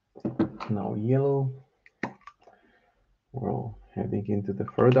 Now yellow. We're heading into the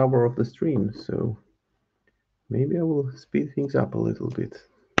third hour of the stream, so maybe I will speed things up a little bit.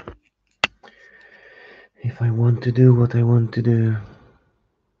 If I want to do what I want to do.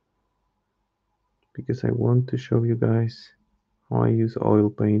 Because I want to show you guys how I use oil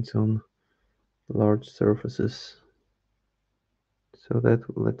paints on large surfaces. So that,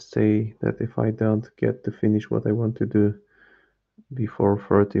 let's say that if I don't get to finish what I want to do before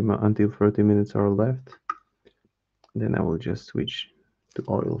until 30 minutes are left, then I will just switch to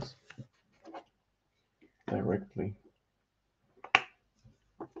oils directly.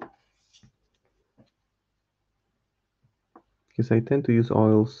 Because I tend to use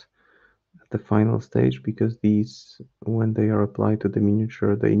oils at the final stage, because these, when they are applied to the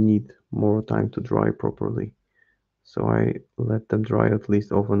miniature, they need more time to dry properly. So I let them dry at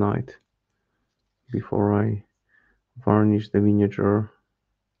least overnight before I varnish the miniature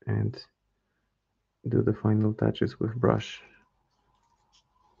and do the final touches with brush.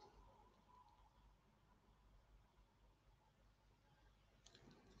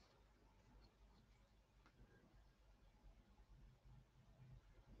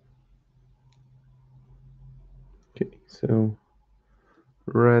 Okay, so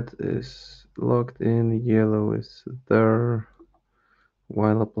red is locked in, yellow is there.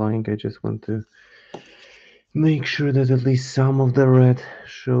 While applying, I just want to make sure that at least some of the red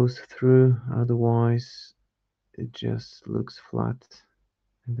shows through, otherwise it just looks flat.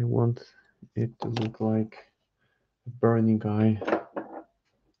 And I want it to look like a burning eye,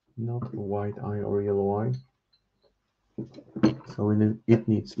 not a white eye or yellow eye. So it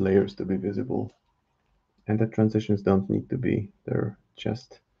needs layers to be visible. And the transitions don't need to be, they're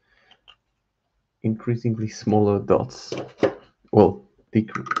just increasingly smaller dots. Well,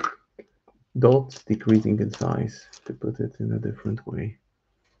 dots decreasing in size, to put it in a different way.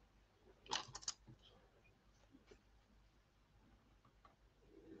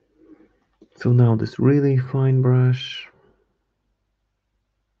 So now this really fine brush,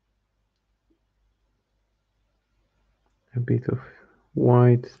 a bit of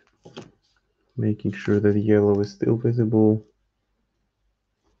white, making sure that the yellow is still visible.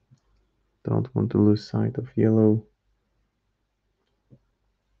 Don't want to lose sight of yellow.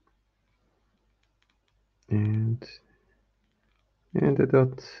 And a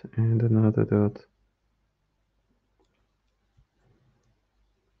dot, and another dot.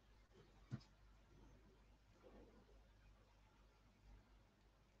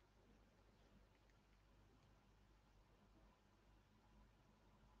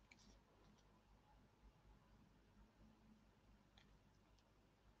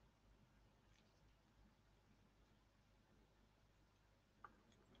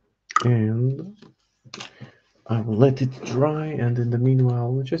 And I will let it dry, and in the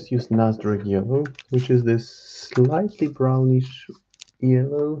meanwhile, we'll just use Nasdaq yellow, which is this slightly brownish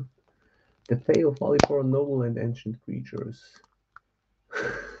yellow, the pale folly for noble and ancient creatures.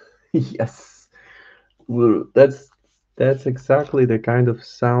 Yes, well, that's exactly the kind of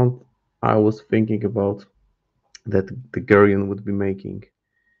sound I was thinking about that the Geryon would be making.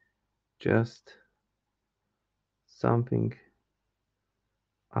 Just something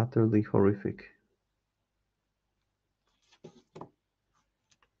utterly horrific.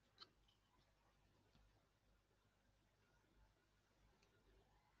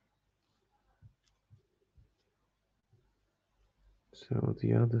 So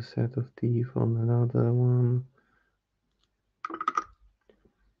the other set of teeth on another one.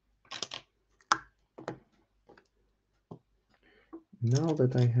 Now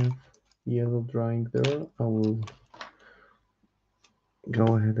that I have yellow drying there, I will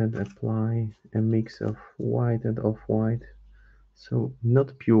go ahead and apply a mix of white and off-white. So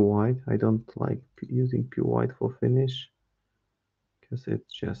not pure white. I don't like using pure white for finish, because it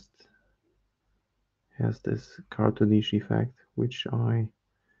just has this cartoonish effect, which I'm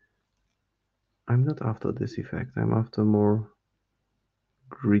not after this effect. I'm after more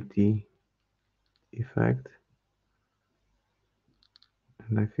gritty effect,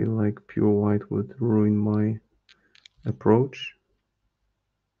 and I feel like pure white would ruin my approach.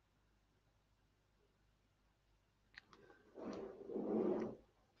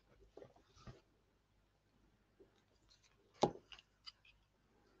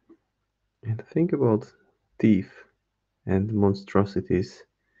 And think about teeth and monstrosities.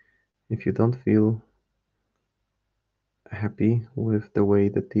 If you don't feel happy with the way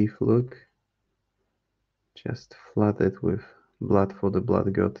the teeth look, just flood it with blood for the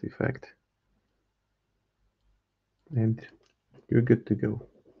blood god effect, and you're good to go.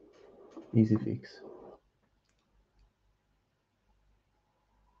 Easy fix.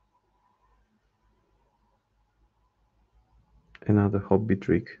 Another hobby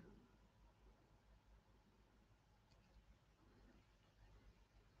trick.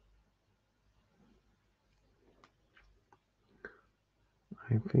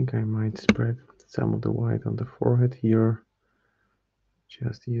 I think I might spread some of the white on the forehead here,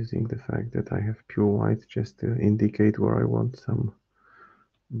 Just using the fact that I have pure white just to indicate where I want some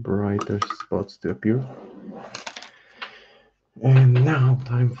brighter spots to appear. And now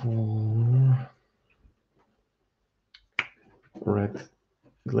time for red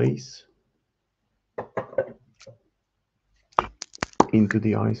glaze into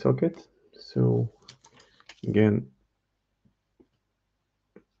the eye socket. So again,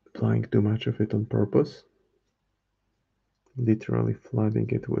 applying too much of it on purpose, literally flooding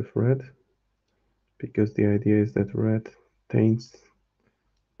it with red, because the idea is that red taints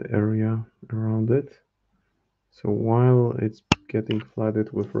the area around it. So while it's getting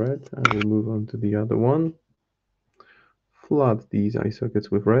flooded with red, I will move on to the other one. Flood these eye sockets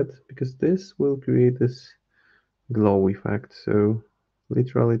with red, because this will create this glow effect. So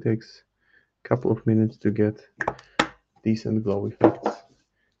literally takes a couple of minutes to get decent glow effects.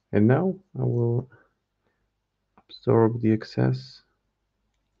 And now I will absorb the excess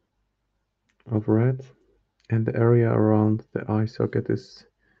of red, and the area around the eye socket is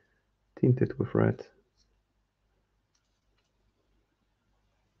tinted with red.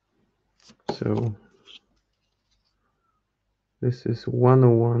 So this is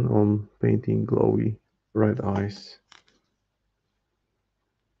 101 on painting glowy red eyes.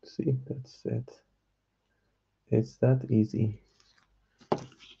 See, that's it. It's that easy.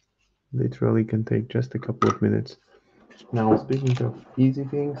 Literally can take just a couple of minutes. Now, speaking of easy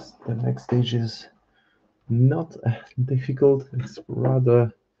things, the next stage is not difficult. It's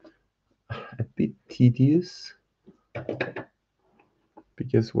rather a bit tedious,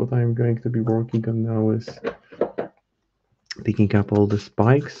 because what I'm going to be working on now is picking up all the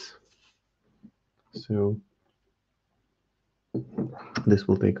spikes. So this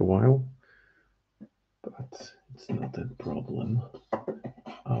will take a while, but it's not a problem.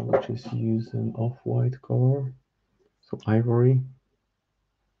 I will just use an off-white color, so ivory.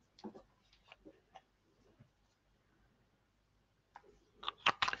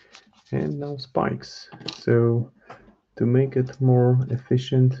 And now spikes. So to make it more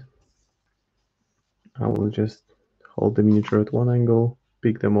efficient, I will just hold the miniature at one angle,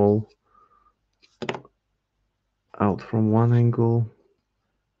 pick them all out from one angle,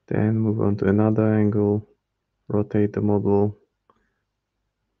 then move on to another angle, rotate the model,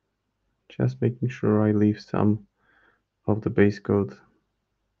 just making sure I leave some of the base coat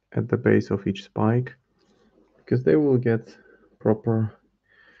at the base of each spike, because they will get proper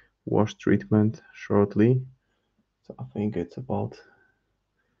wash treatment shortly. So I think it's about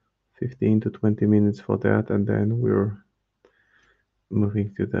 15 to 20 minutes for that, and then we're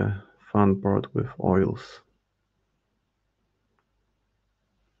moving to the fun part with oils.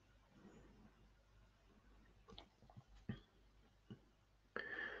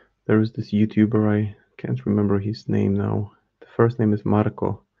 There is this YouTuber, I can't remember his name now. The first name is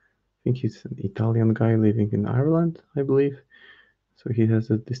Marco. I think he's an Italian guy living in Ireland, I believe. So he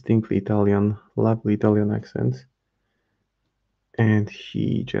has a distinctly Italian, lovely Italian accent. And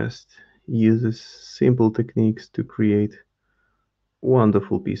he just uses simple techniques to create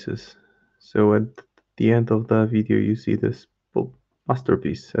wonderful pieces. So at the end of the video, you see this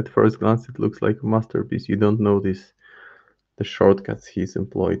masterpiece. At first glance, it looks like a masterpiece. You don't notice the shortcuts he's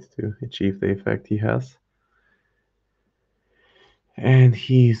employed to achieve the effect he has. And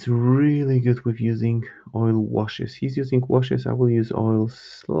he's really good with using oil washes. He's using washes. I will use oil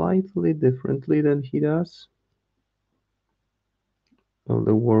slightly differently than he does.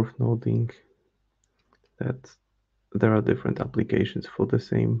 Although worth noting that there are different applications for the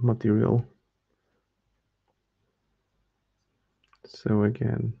same material. So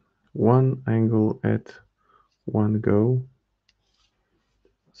again, one angle at one go.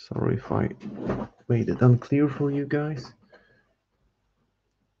 Sorry if I made it unclear for you guys.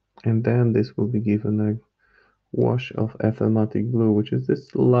 And then this will be given a wash of aphaematic blue, which is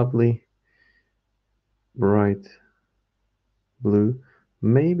this lovely bright blue.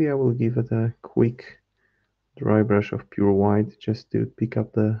 Maybe I will give it a quick dry brush of pure white just to pick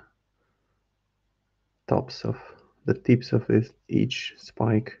up the tips of each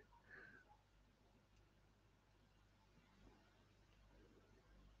spike.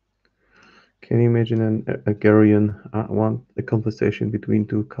 Can you imagine a Geryon, a conversation between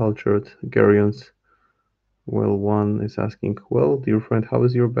two cultured Geryons? Well, one is asking, well, dear friend, how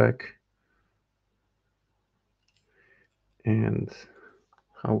is your back? And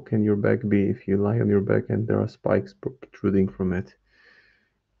how can your back be if you lie on your back and there are spikes protruding from it?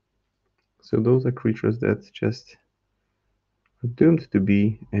 So those are creatures that just are doomed to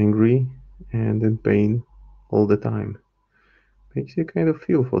be angry and in pain all the time. Makes you kind of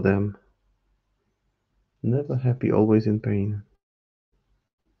feel for them. Never happy, always in pain.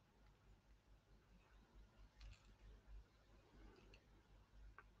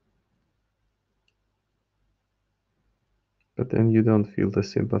 But then you don't feel the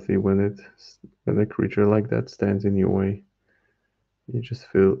sympathy when a creature like that stands in your way. You just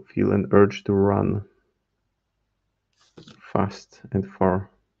feel an urge to run fast and far.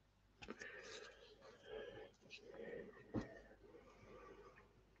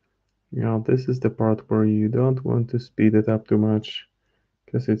 Yeah, this is the part where you don't want to speed it up too much,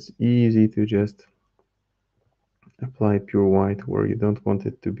 because it's easy to just apply pure white where you don't want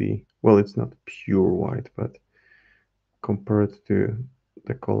it to be. Well, it's not pure white, but compared to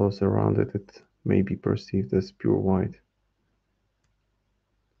the colors around it, it may be perceived as pure white.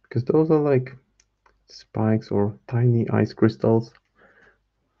 Because those are like spikes or tiny ice crystals.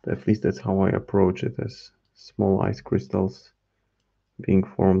 At least that's how I approach it, as small ice crystals being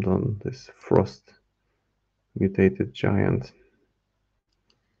formed on this frost mutated giant.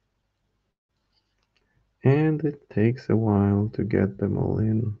 And it takes a while to get them all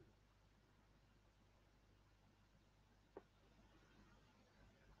in.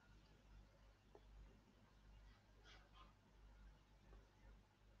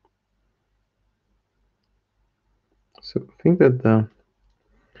 So I think that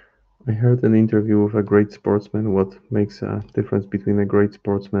I heard an interview with a great sportsman. What makes a difference between a great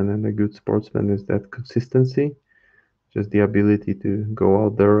sportsman and a good sportsman is that consistency, just the ability to go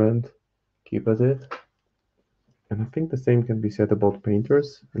out there and keep at it. And I think the same can be said about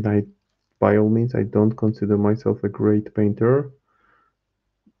painters. And by all means, I don't consider myself a great painter.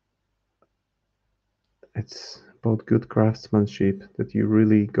 It's about good craftsmanship, that you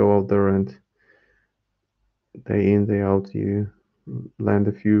really go out there and day in, day out, you land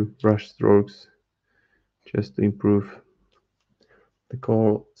a few brush strokes just to improve the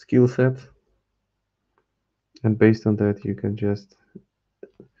core skill set. And based on that, you can just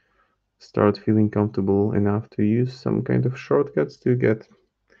start feeling comfortable enough to use some kind of shortcuts to get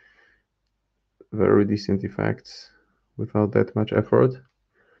very decent effects without that much effort,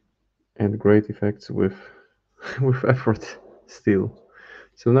 and great effects with with effort still.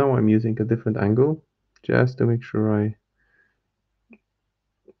 So now I'm using a different angle just to make sure I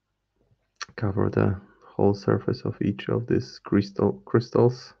cover the whole surface of each of these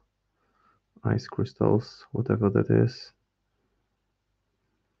crystals, ice crystals, whatever that is.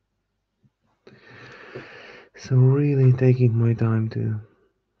 So really taking my time to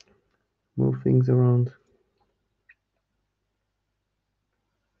move things around.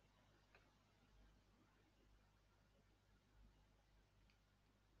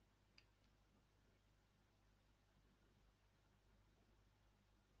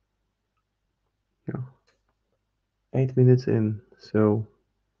 Yeah, 8 minutes in, so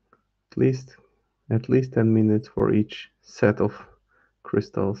at least at least 10 minutes for each set of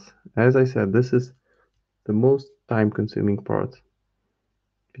crystals. As I said, this is the most time consuming part,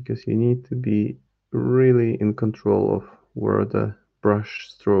 because you need to be really in control of where the brush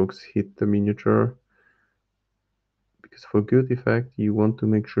strokes hit the miniature, because for good effect you want to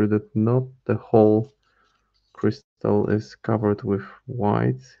make sure that not the whole crystal is covered with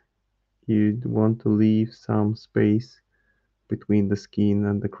white. You want to leave some space between the skin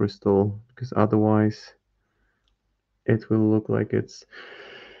and the crystal, because otherwise it will look like it's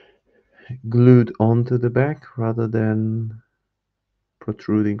glued onto the back rather than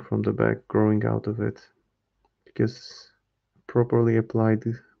protruding from the back, growing out of it. Because properly applied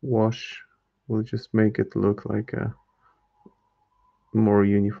wash will just make it look like a more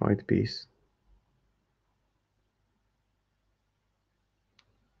unified piece.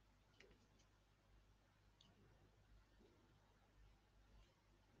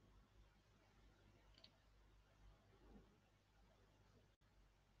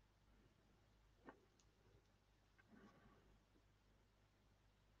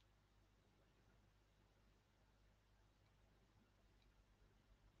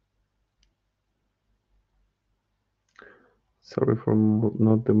 Sorry for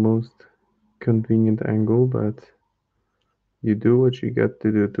not the most convenient angle, but you do what you got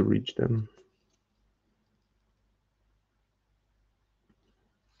to do to reach them.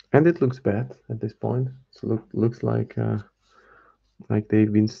 And it looks bad at this point. So looks like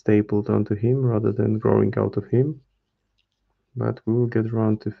they've been stapled onto him rather than growing out of him. But we will get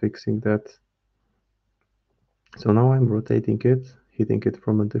around to fixing that. So now I'm rotating it, hitting it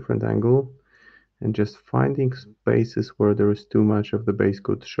from a different angle, and just finding spaces where there is too much of the base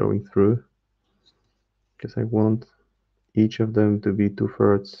coat showing through, because I want each of them to be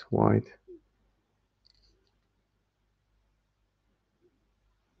 2/3 white.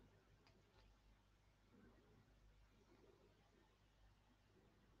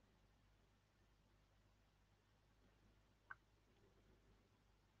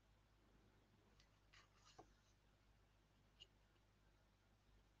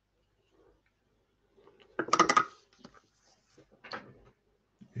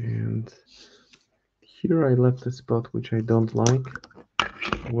 And here I left a spot which I don't like,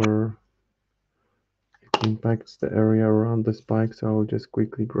 where it impacts the area around the spike, so I'll just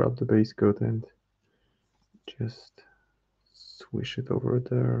quickly grab the base coat and just swish it over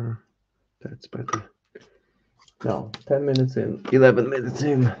there. That's better. Now, 10 minutes in, 11 minutes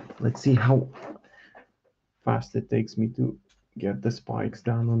in. Let's see how fast it takes me to get the spikes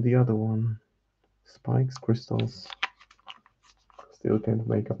down on the other one. Spikes, crystals. Still can't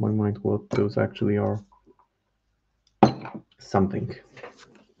make up my mind what those actually are. Something.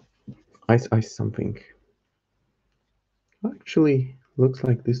 Ice something. Actually, looks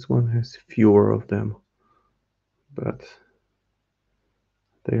like this one has fewer of them, but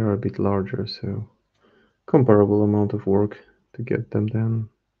they are a bit larger, so comparable amount of work to get them done.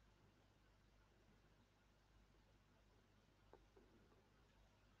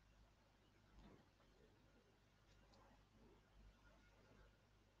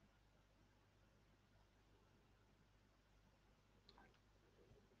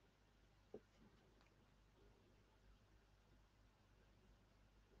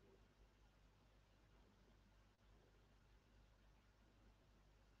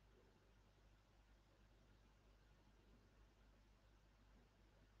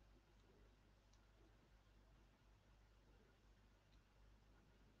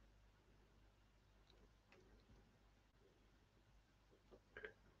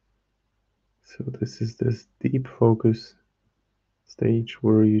 So this is this deep focus stage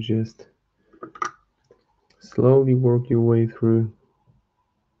where you just slowly work your way through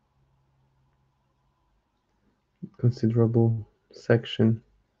considerable section.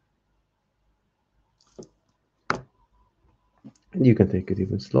 And you can take it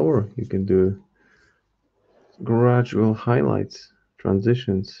even slower. You can do gradual highlights,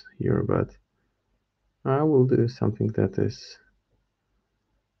 transitions here, but I will do something that is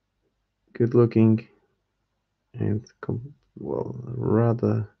good looking and well,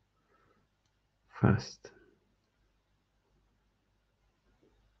 rather fast.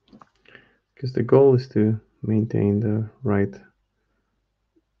 Because the goal is to maintain the right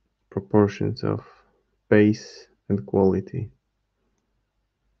proportions of base and quality.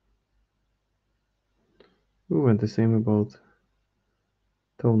 Ooh, and the same about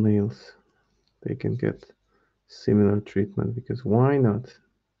toenails. They can get similar treatment because why not?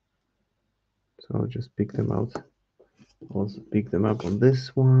 So I'll just pick them out. Also pick them up on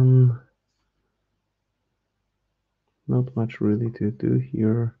this one. Not much really to do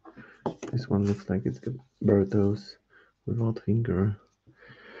here. This one looks like it's got bare toes without finger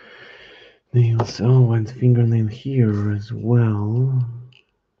nails. Oh, and fingernail here as well.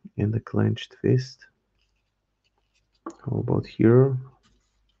 And the clenched fist. How about here?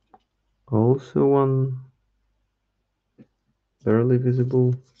 Also one barely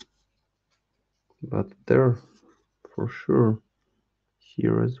visible, but there for sure.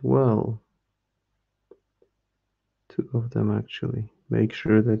 Here as well. Two of them actually. Make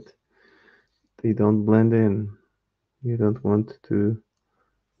sure that they don't blend in. You don't want two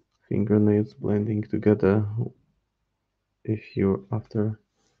fingernails blending together if you're after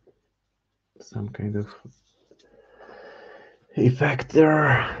some kind of effect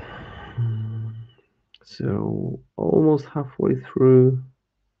there. So almost halfway through.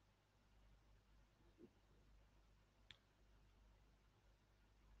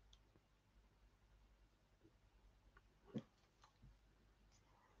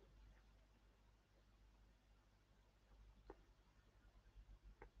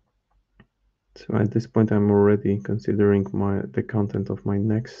 So at this point I'm already considering the content of my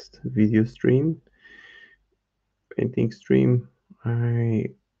next video stream, painting stream. I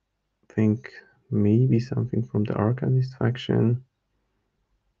think maybe something from the Arcanist faction.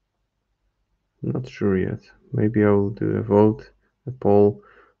 Not sure yet. Maybe I will do a vote, a poll,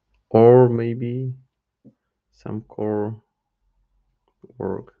 or maybe some core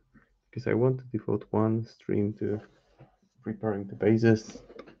work, because I want to devote one stream to preparing the bases,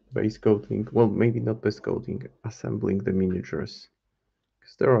 base coating. Well, maybe not base coating, assembling the miniatures.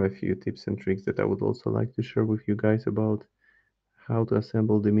 Because there are a few tips and tricks that I would also like to share with you guys about how to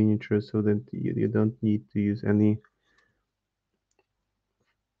assemble the miniatures so that you don't need to use any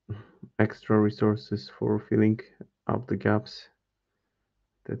extra resources for filling up the gaps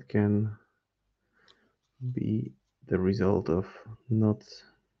that can be the result of not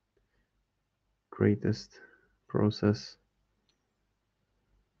greatest process.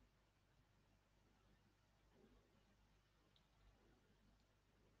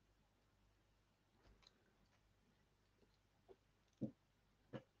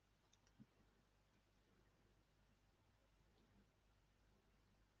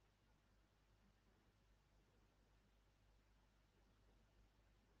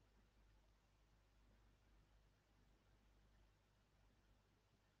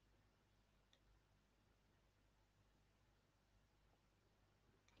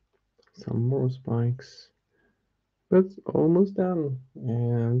 some more spikes, but almost done.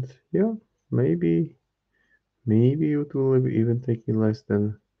 And yeah, maybe it will even take me less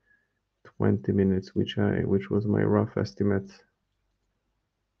than 20 minutes, which was my rough estimate.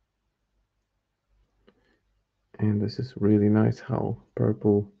 And this is really nice how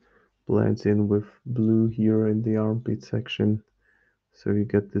purple blends in with blue here in the armpit section. So you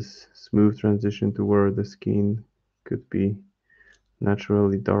get this smooth transition to where the skin could be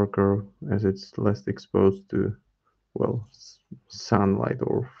naturally darker as it's less exposed to, well, sunlight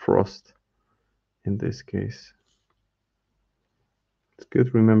or frost in this case. It's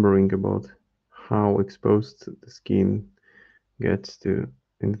good remembering about how exposed the skin gets to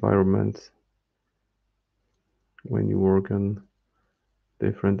environment when you work on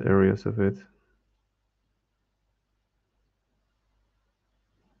different areas of it.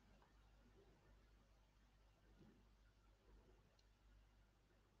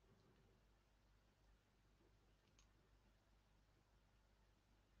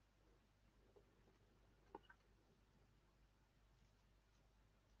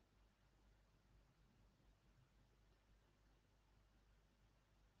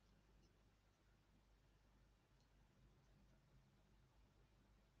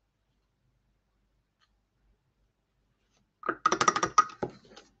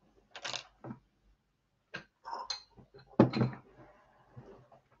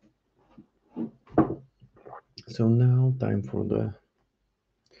 So now time for the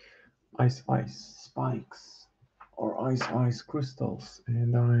ice spikes or ice crystals,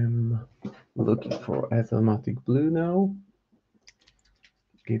 and I'm looking for aromatic blue now,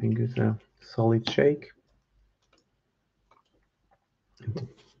 giving it a solid shake. You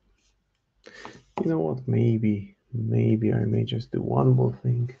know what, maybe I may just do one more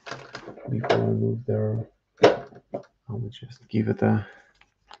thing before I move there. I will just give it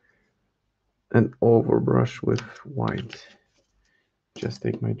an overbrush with white. Just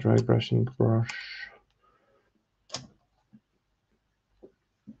take my dry brushing brush,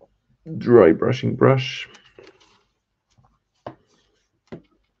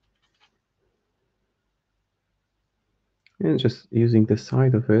 and just using the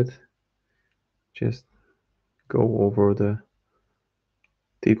side of it, just go over the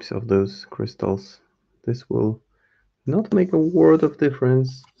tips of those crystals. This will not make a world of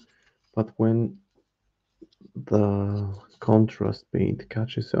difference, but when the contrast paint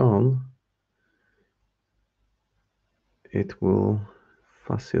catches on, it will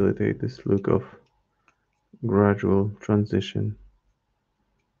facilitate this look of gradual transition.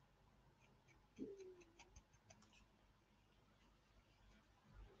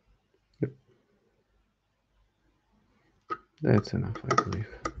 Yep. That's enough, I believe.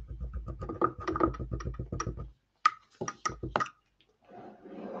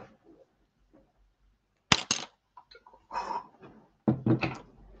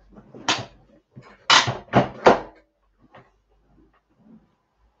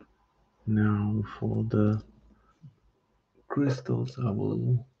 Now for the crystals, I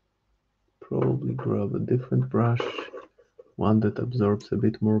will probably grab a different brush, one that absorbs a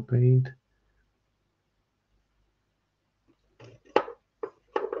bit more paint.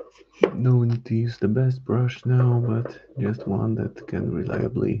 No need to use the best brush now, but just one that can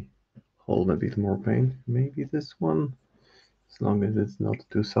reliably hold a bit more paint. Maybe this one, as long as it's not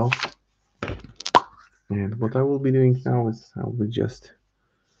too soft. And what I will be doing now is I'll be just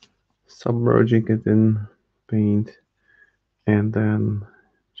submerging it in paint and then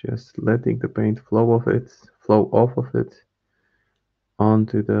just letting the paint flow off of it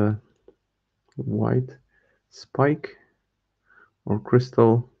onto the white spike or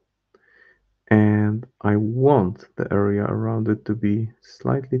crystal, and I want the area around it to be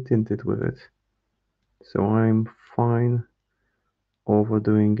slightly tinted with it. So I'm fine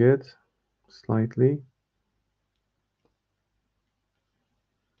overdoing it slightly.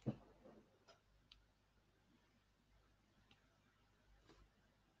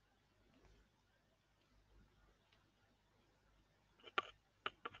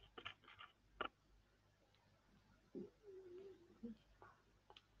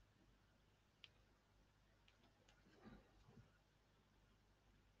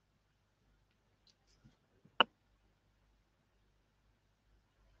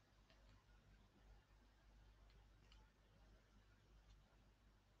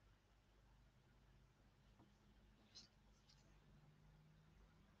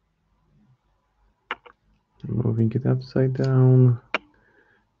 Moving it upside down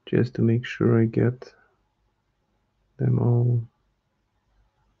just to make sure I get them all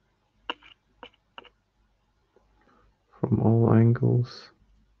from all angles.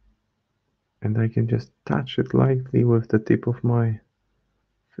 And I can just touch it lightly with the tip of my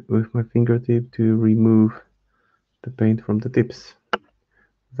fingertip to remove the paint from the tips.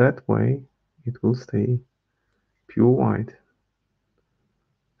 That way it will stay pure white.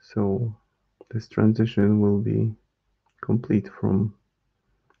 So this transition will be complete from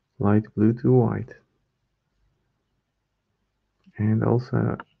light blue to white. And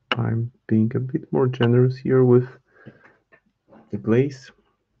also I'm being a bit more generous here with the glaze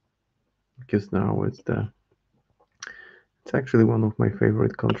because now it's actually one of my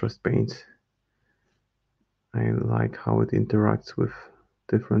favorite contrast paints. I like how it interacts with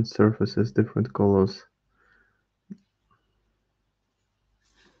different surfaces, different colors.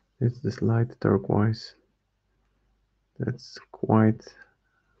 It's this light turquoise that's quite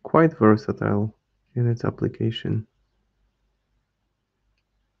versatile in its application.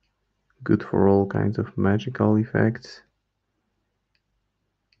 Good for all kinds of magical effects.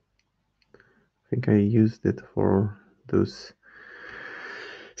 I think I used it for those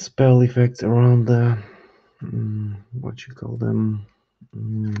spell effects around the what you call them,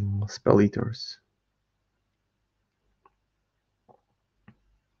 spell eaters.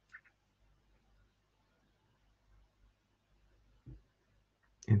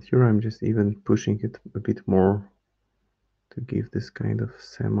 And here I'm just even pushing it a bit more to give this kind of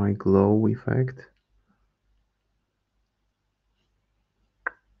semi-glow effect.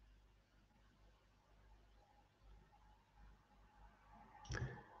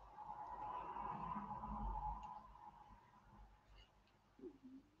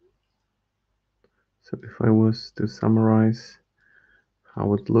 So if I was to summarize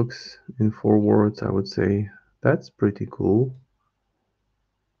how it looks in 4 words, I would say that's pretty cool.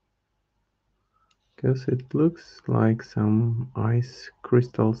 Because it looks like some ice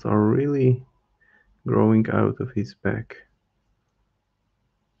crystals are really growing out of his back.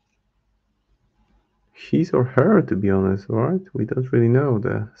 His or her, to be honest, right? We don't really know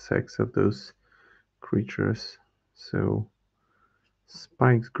the sex of those creatures. So,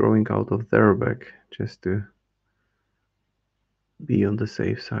 spikes growing out of their back just to be on the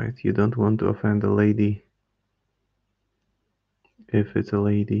safe side. You don't want to offend a lady if it's a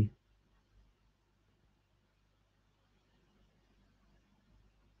lady.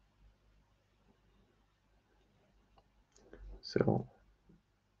 So,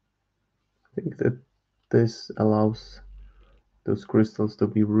 I think that this allows those crystals to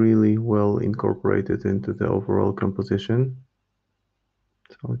be really well incorporated into the overall composition.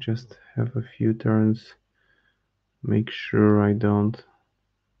 So I'll just have a few turns, make sure I don't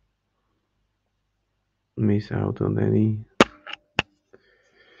miss out on any.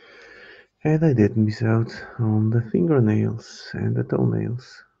 And I did miss out on the fingernails and the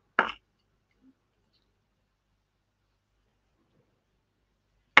toenails.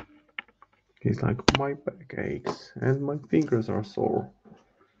 He's like, my back aches and my fingers are sore.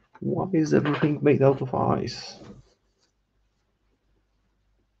 Why is everything made out of ice?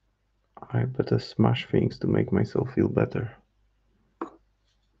 I better smash things to make myself feel better.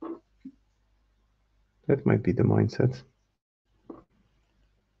 That might be the mindset.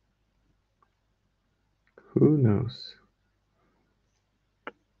 Who knows?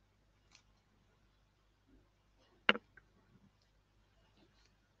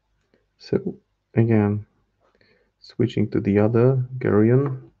 So, again, switching to the other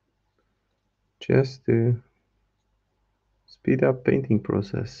Geryon, just to speed up painting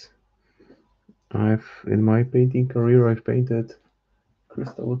process. In my painting career, I've painted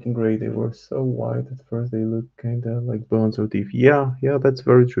crystal looking gray. They were so white at first, they look kind of like bones or teeth. Yeah, that's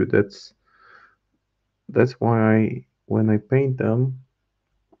very true. That's why when I paint them,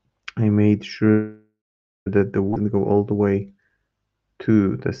 I made sure that the water didn't go all the way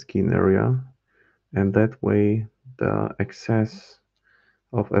to the skin area, and that way the excess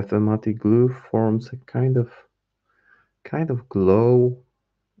of athematic glue forms a kind of glow,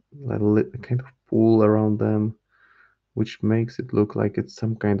 a kind of pool around them, which makes it look like it's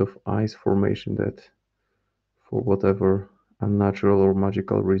some kind of ice formation that, for whatever unnatural or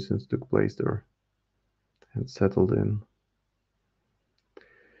magical reasons, took place there and settled in.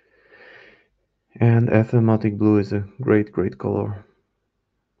 And athematic blue is a great color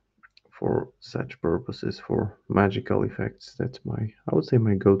for such purposes, for magical effects. That's I would say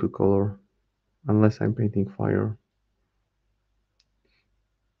my go-to color, unless I'm painting fire.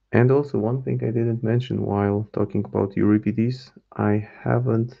 And also one thing I didn't mention while talking about Euripides, I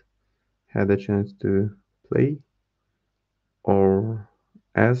haven't had a chance to play or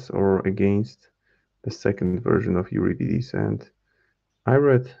as or against the second version of Euripides, and I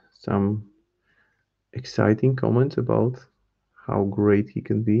read some exciting comments about how great he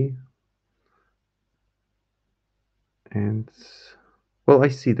can be. And well, I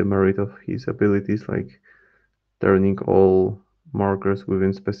see the merit of his abilities, like turning all markers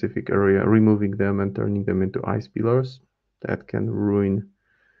within specific area, removing them and turning them into ice pillars. That can ruin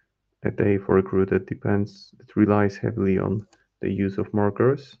a day for a crew that relies heavily on the use of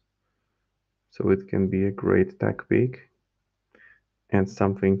markers. So it can be a great tech pick and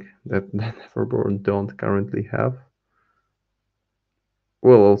something that Neverborn don't currently have.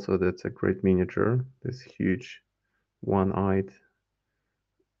 Well, also that's a great miniature, this huge one-eyed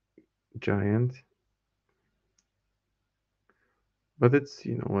giant. But it's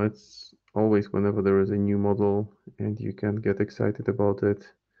always whenever there is a new model and you can get excited about it,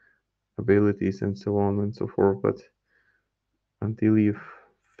 abilities and so on and so forth. But until you've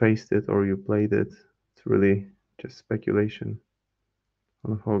faced it or you played it, it's really just speculation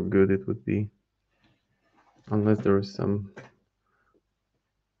on how good it would be. Unless there is some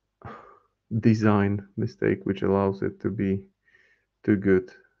design mistake which allows it to be too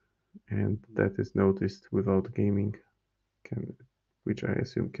good, and that is noticed without gaming, which I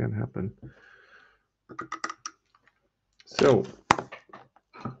assume can happen. So,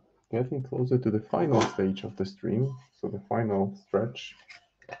 getting closer to the final stage of the stream, so the final stretch,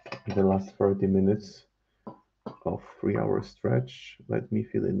 the last 30 minutes of 3-hour stretch. Let me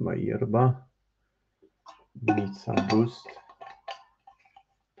fill in my yerba. Need some boost.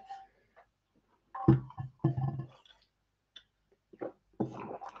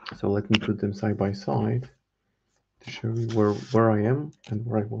 So let me put them side by side to show you where I am and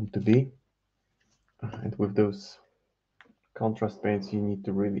where I want to be. And with those contrast paints, you need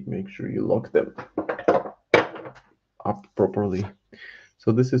to really make sure you lock them up properly.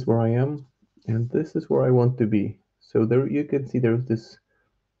 So this is where I am, and this is where I want to be. So there you can see there's this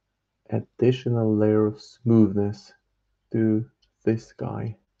additional layer of smoothness to this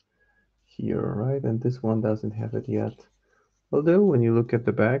guy here, right? And this one doesn't have it yet. Although when you look at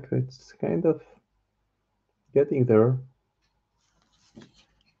the back, it's kind of getting there.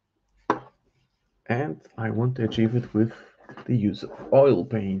 And I want to achieve it with the use of oil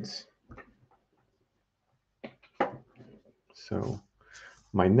paints. So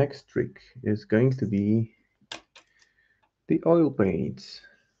my next trick is going to be the oil paints.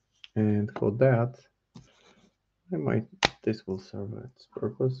 And for that, this will serve its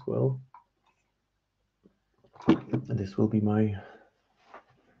purpose well. This will be my,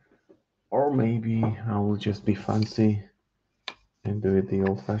 or maybe I will just be fancy and do it the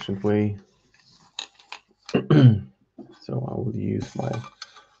old-fashioned way. So I will use my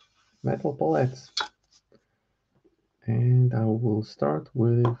metal palettes. And I will start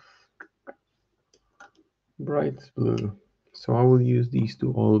with bright blue. So I will use these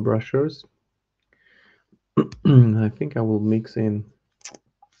two oil brushers. I think I will mix them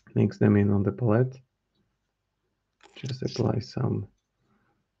in on the palette. Just apply some.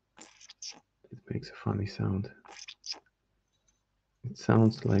 It makes a funny sound. It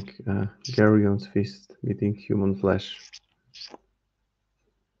sounds like Geryon's fist meeting human flesh.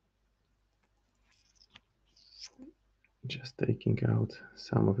 Just taking out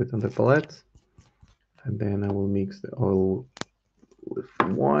some of it on the palette. And then I will mix the oil with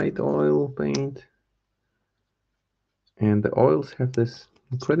white oil paint. And the oils have this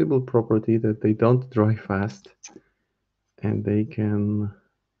incredible property that they don't dry fast. And they can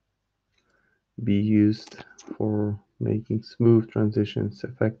be used for making smooth transitions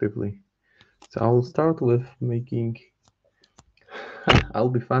effectively. So I'll start with making, I'll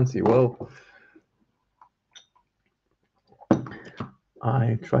be fancy. Well,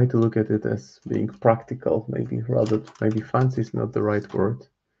 I try to look at it as being practical, maybe fancy is not the right word.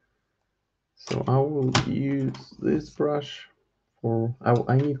 So I will use this brush for,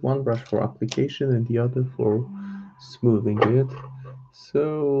 I need one brush for application and the other for smoothing it.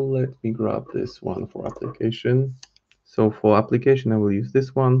 So let me grab this one for application. So for application, I will use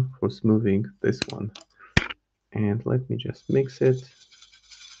this one, for smoothing, this one. And let me just mix it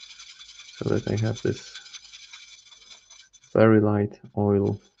so that I have this very light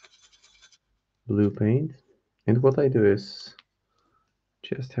oil blue paint. And what I do is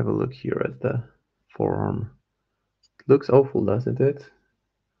just have a look here at the forearm. It looks awful, doesn't it?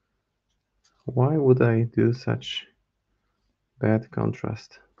 Why would I do such bad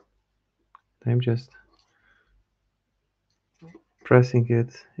contrast? I'm just pressing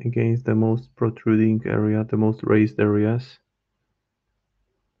it against the most protruding area, the most raised areas.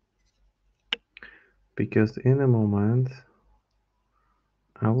 Because in a moment,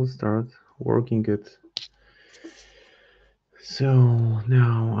 I will start working it. So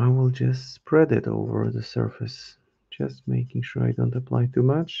now I will just spread it over the surface, just making sure I don't apply too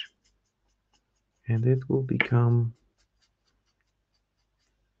much. And it will become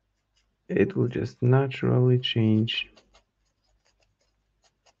it will just naturally change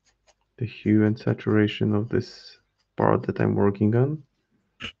the hue and saturation of this part that I'm working on.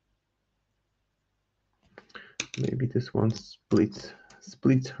 Maybe this one splits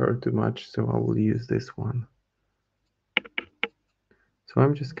her too much, so I will use this one. So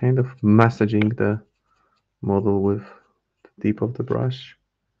I'm just kind of massaging the model with the tip of the brush.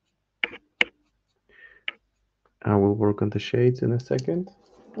 I will work on the shades in a second.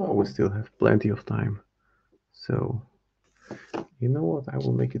 Oh, we still have plenty of time. So, you know what? I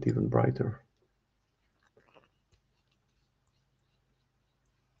will make it even brighter.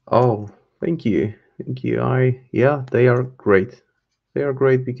 Oh, thank you. Thank you. Yeah, they are great. They are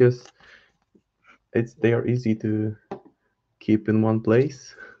great because they are easy to keep in one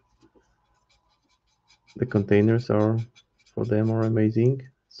place. The containers are for them are amazing,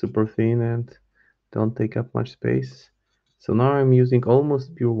 super thin and don't take up much space. So now I'm using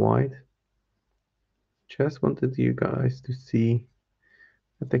almost pure white. Just wanted you guys to see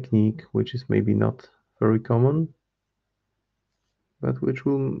a technique which is maybe not very common, but which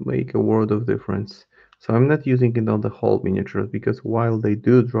will make a world of difference. So I'm not using it on the whole miniatures because while they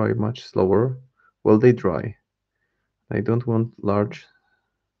do dry much slower, well, they dry. I don't want large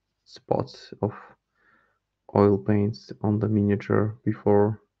spots of oil paints on the miniature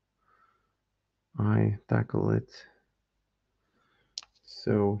before I tackle it.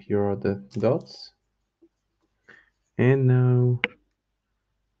 So here are the dots. And now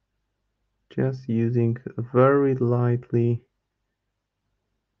just using very lightly,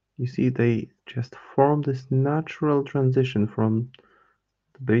 you see they just form this natural transition from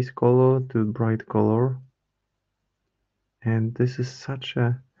the base color to bright color. And this is such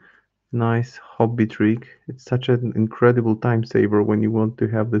a nice hobby trick. It's such an incredible time saver when you want to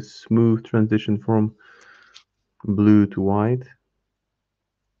have this smooth transition from blue to white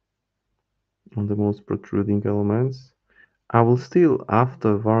on the most protruding elements. I will still,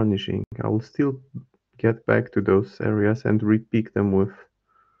 after varnishing, I will still get back to those areas and repick them with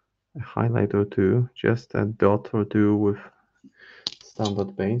a highlight or two, just a dot or two with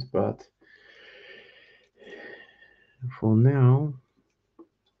standard paints, but for now,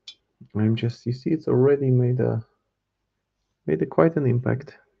 I'm just, you see, it's already made a quite an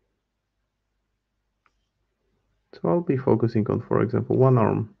impact. So I'll be focusing on, for example, one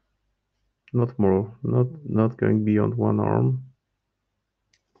arm, not more, not going beyond one arm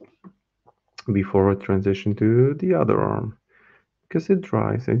before I transition to the other arm, because it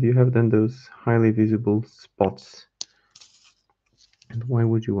dries and you have then those highly visible spots. And why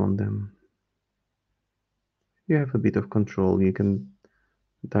would you want them? You have a bit of control. You can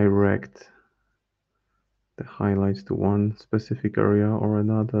direct the highlights to one specific area or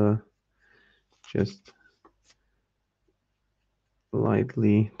another, just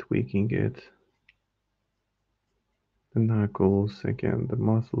lightly tweaking it. The knuckles, again, the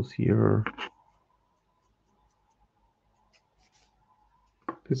muscles here.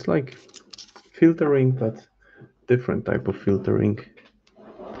 It's like filtering, but different type of filtering.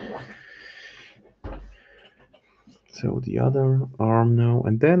 So the other arm now,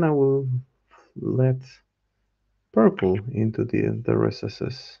 and then I will let purple into the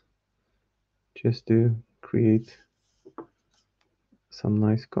recesses just to create some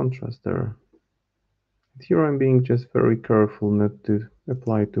nice contrast there. Here I'm being just very careful not to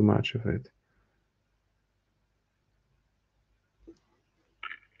apply too much of it,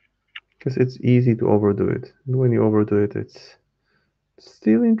 because it's easy to overdo it. And when you overdo it, it's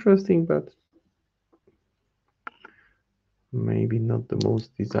still interesting, but maybe not the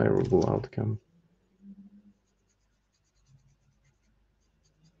most desirable outcome.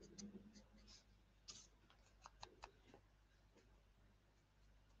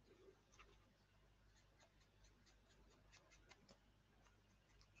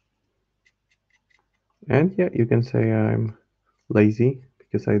 And yeah, you can say I'm lazy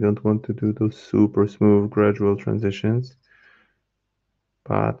because I don't want to do those super smooth gradual transitions,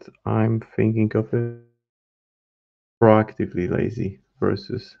 but I'm thinking of it proactively lazy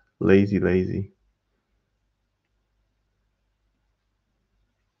versus lazy.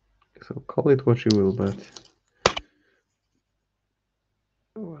 So call it what you will, but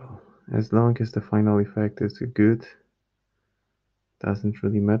well, as long as the final effect is good, doesn't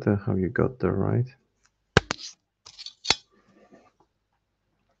really matter how you got there, right?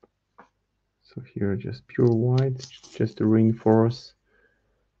 So here just pure white, just to reinforce.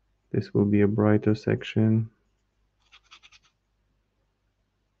 This will be a brighter section.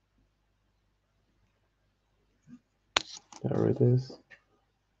 There it is.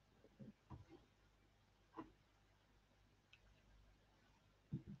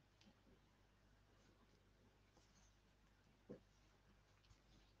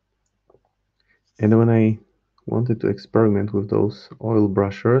 And when I wanted to experiment with those oil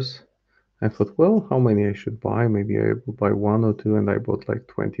brushers, I thought, well, how many I should buy? Maybe I will buy one or two, and I bought like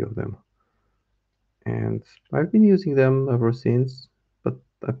 20 of them. And I've been using them ever since, but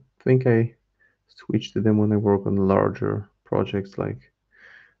I think I switched to them when I work on larger projects. Like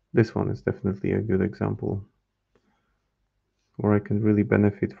this one is definitely a good example where I can really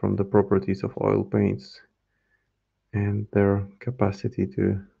benefit from the properties of oil paints and their capacity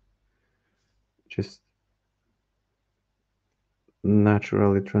to just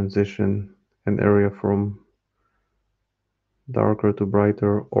naturally transition an area from darker to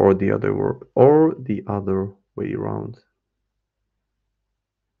brighter, or the other way around.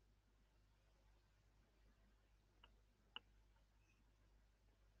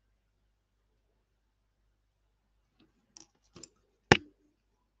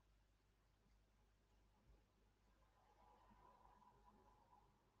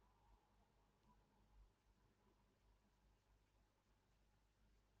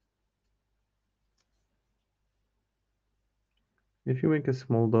 If you make a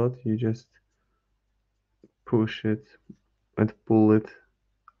small dot, you just push it and pull it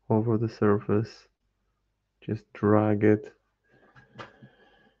over the surface. Just drag it.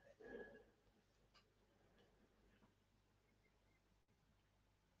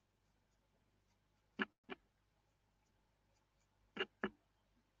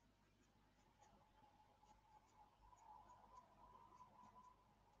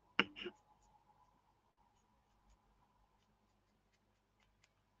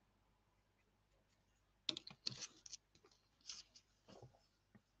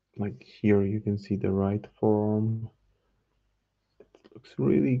 Like here, you can see the right forearm. It looks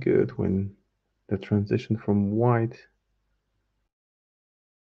really good when the transition from white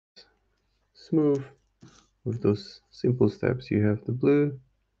smooth with those simple steps. You have the blue,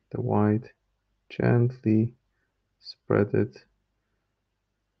 the white, gently spread it,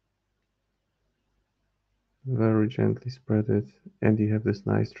 very gently spread it, and you have this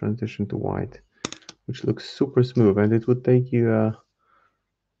nice transition to white, which looks super smooth. And it would take you,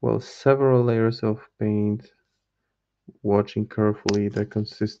 well, several layers of paint, watching carefully the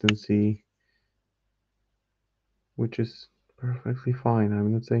consistency, which is perfectly fine.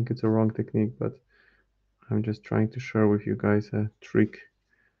 I'm not saying it's a wrong technique, but I'm just trying to share with you guys a trick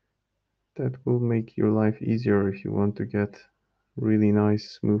that will make your life easier if you want to get really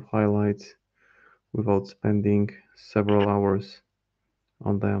nice smooth highlights without spending several hours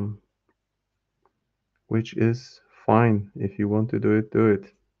on them, which is fine. If you want to do it, do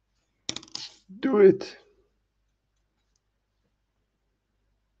it. Do it!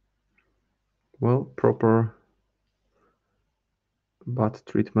 Well, proper butt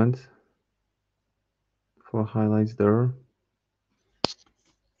treatment for highlights there.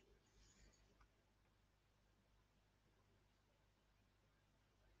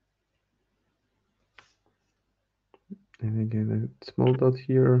 And again, a small dot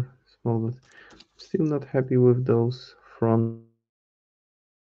here, small dot. Still not happy with those front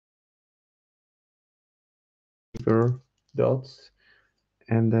bigger dots.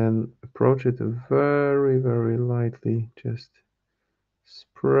 And then approach it very, very lightly. Just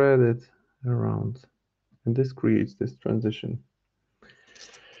spread it around. And this creates this transition.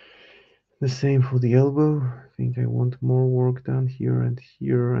 The same for the elbow. I think I want more work done here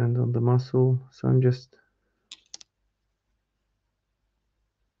and on the muscle. So I'm just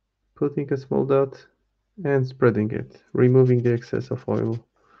putting a small dot and spreading it, removing the excess of oil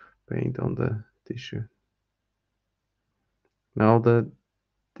paint on the tissue. Now the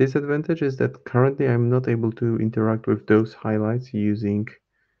disadvantage is that currently I'm not able to interact with those highlights using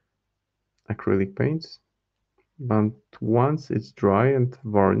acrylic paints, but once it's dry and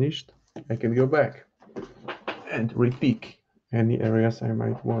varnished, I can go back and repick any areas I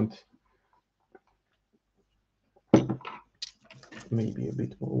might want. Maybe a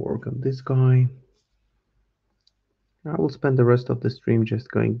bit more work on this guy. I will spend the rest of the stream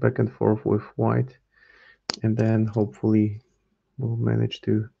just going back and forth with white, and then hopefully we'll manage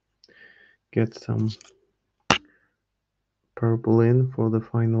to get some purple in for the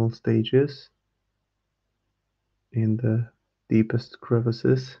final stages in the deepest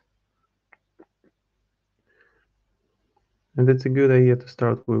crevices. And it's a good idea to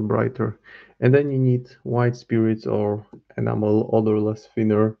start with brighter. And then you need white spirits or enamel odorless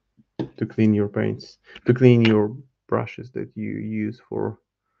thinner to clean your paints, to clean your brushes that you use for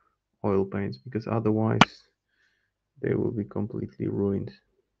oil paints, because otherwise they will be completely ruined.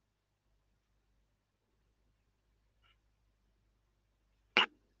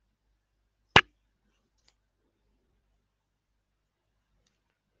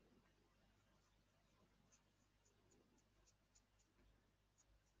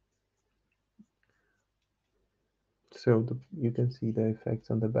 So you can see the effects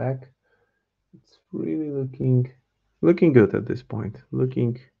on the back. It's really looking good at this point.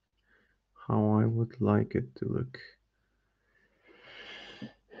 Looking how I would like it to look.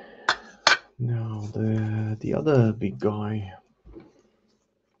 Now the other big guy.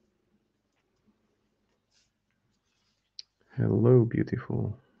 Hello,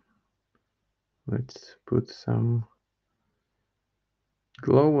 beautiful. Let's put some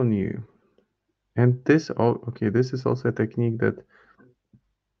glow on you. And this okay, this is also a technique that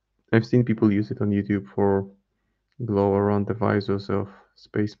I've seen people use it on YouTube for glow around the visors of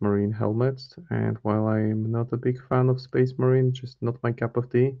Space Marine helmets. And while I'm not a big fan of Space Marine, just not my cup of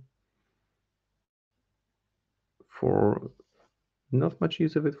tea, for not much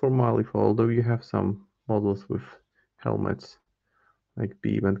use of it for Malifaux, although you have some models with helmets like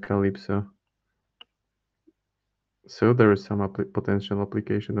Beam and Calypso. So there is some potential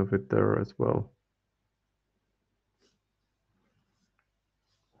application of it there as well.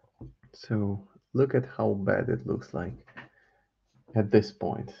 So look at how bad it looks like at this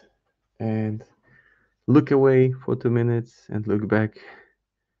point. And look away for 2 minutes and look back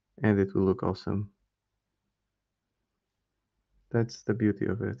and it will look awesome. That's the beauty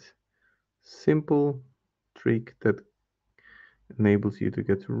of it. Simple trick that enables you to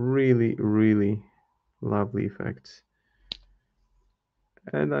get really, really lovely effects.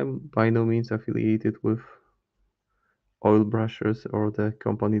 And I'm by no means affiliated with oil brushers or the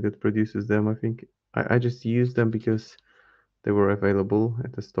company that produces them. I think I just use them because they were available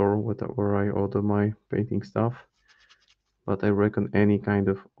at the store where I order my painting stuff. But I reckon any kind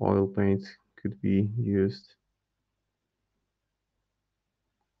of oil paint could be used.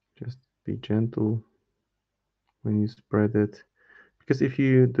 Just be gentle when you spread it. Because if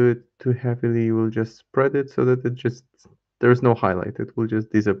you do it too heavily, you will just spread it so that there's no highlight. It will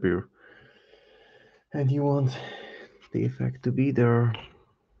just disappear. And you want the effect to be there.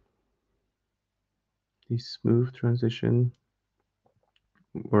 The smooth transition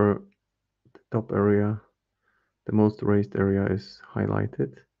where the top area, the most raised area is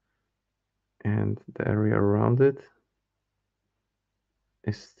highlighted and the area around it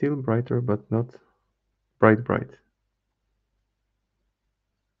is still brighter but not bright.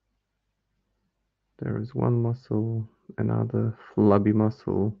 There is one muscle, another flabby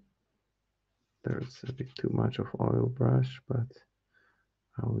muscle. There's a bit too much of oil brush, but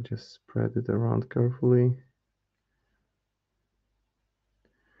I will just spread it around carefully.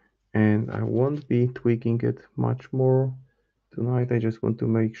 And I won't be tweaking it much more tonight. I just want to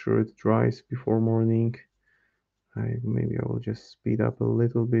make sure it dries before morning. Maybe I will just speed up a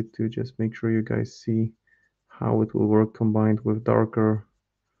little bit to just make sure you guys see how it will work combined with darker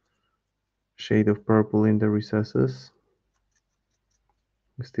shade of purple in the recesses.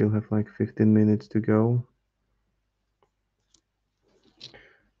 We still have like 15 minutes to go.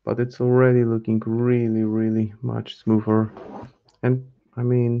 But it's already looking really, really much smoother. And I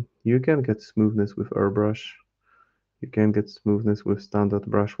mean, you can get smoothness with airbrush. You can get smoothness with standard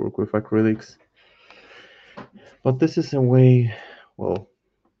brushwork with acrylics. But this is a way, well,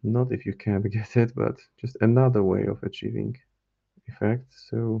 not if you can't get it, but just another way of achieving effect.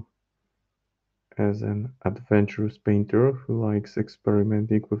 So as an adventurous painter who likes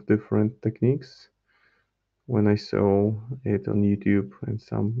experimenting with different techniques, when I saw it on YouTube and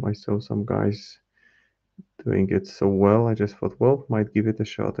I saw some guys doing it so well, I just thought, well, might give it a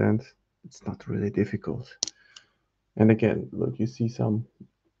shot, and it's not really difficult. And again, look, you see some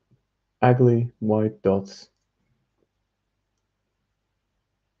ugly white dots.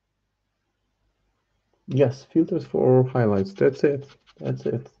 Yes, filters for highlights. That's it. That's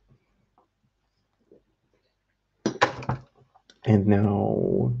it. And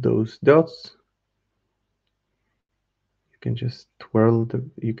now those dots, you can just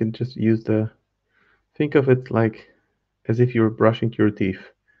you can just use think of it like as if you're brushing your teeth.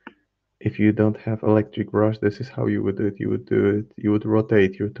 If you don't have electric brush, this is how you would do it. You would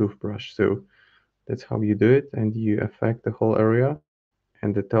rotate your toothbrush. So that's how you do it, and you affect the whole area,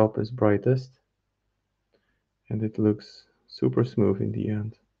 and the top is brightest, and it looks super smooth in the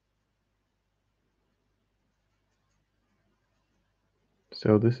end.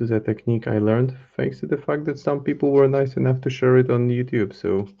 So this is a technique I learned thanks to the fact that some people were nice enough to share it on YouTube.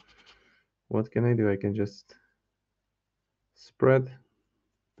 So what can I do? I can just spread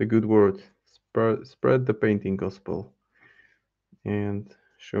the good word, spread the painting gospel, and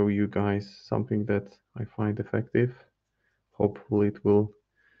show you guys something that I find effective. Hopefully it will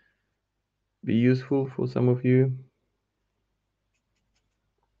be useful for some of you.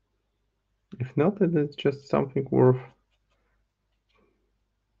 If not, then it's just something worth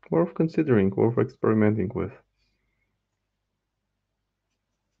considering, worth experimenting with.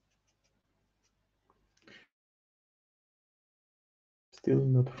 still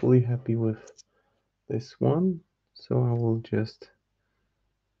not fully happy with this one, so I will just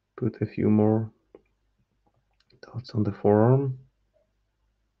put a few more dots on the forearm.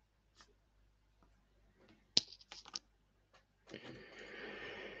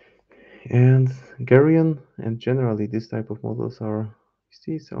 And Geryon and generally this type of models are, you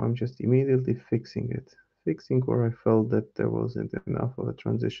see, so I'm just immediately fixing where I felt that there wasn't enough of a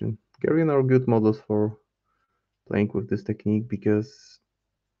transition. Geryon are good models for playing with this technique because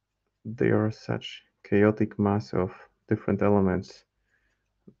they are such chaotic mass of different elements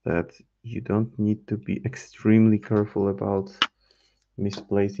that you don't need to be extremely careful about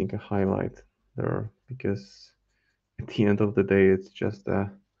misplacing a highlight there, because at the end of the day it's just a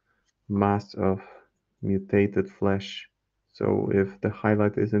mass of mutated flesh. So if the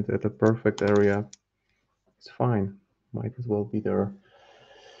highlight isn't at a perfect area, it's fine. Might as well be there.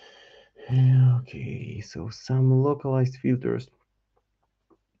 Okay, so some localized filters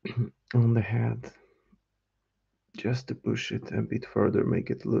on the head just to push it a bit further, make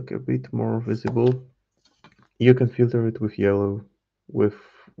it look a bit more visible. You can filter it with yellow, with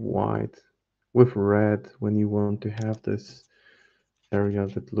white, with red when you want to have this area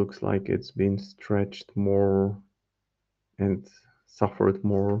that looks like it's been stretched more and suffered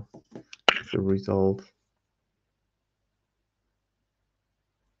more as a result.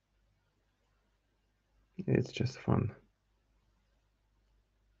 It's just fun.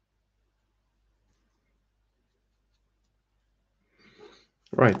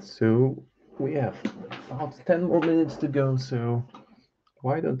 Right, so we have about 10 more minutes to go, so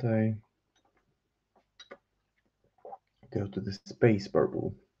why don't I go to the space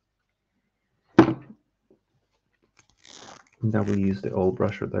purple? And I will use the old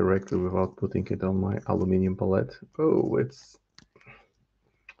brusher directly without putting it on my aluminum palette. Oh,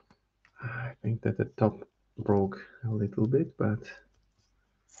 I think that the top broke a little bit, but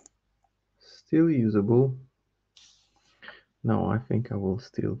still usable. No, I think I will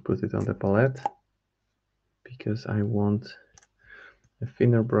still put it on the palette because I want a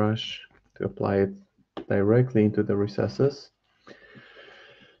thinner brush to apply it directly into the recesses.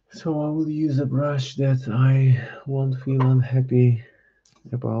 So I will use a brush that I won't feel unhappy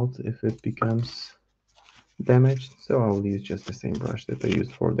about if it becomes damaged. So I will use just the same brush that I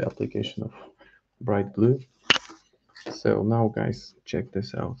used for the application of bright blue. So now guys, check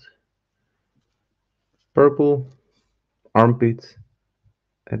this out. Purple, armpit,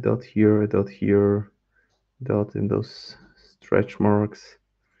 a dot here, a dot here, dot in those stretch marks.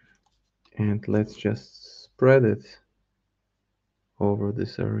 And let's just spread it over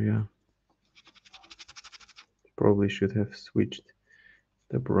this area. Probably should have switched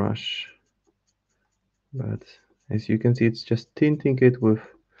the brush, but as you can see, it's just tinting it with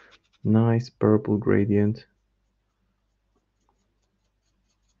nice purple gradient,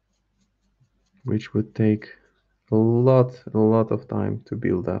 which would take a lot of time to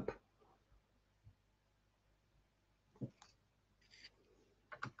build up.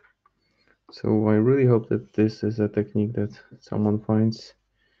 So I really hope that this is a technique that someone finds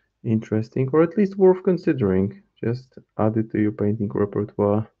interesting, or at least worth considering. Just add it to your painting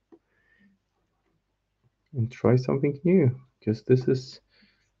repertoire and try something new, because this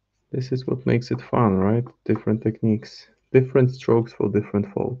is what makes it fun, right? Different techniques, different strokes for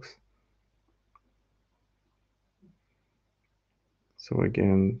different folks. So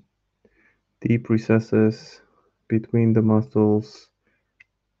again, deep recesses between the muscles,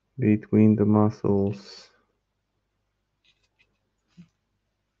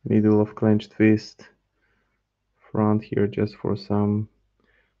 middle of clenched fist, front here just for some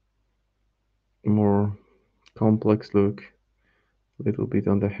more complex look, little bit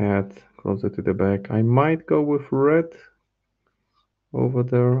on the head, closer to the back. I might go with red over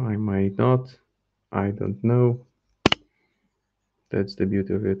there, I might not, I don't know. That's the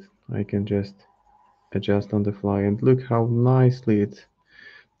beauty of it. I can just adjust on the fly, and look how nicely it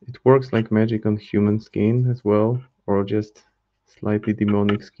works like magic on human skin as well, or just slightly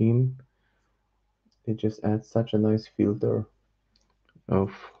demonic skin. It just adds such a nice filter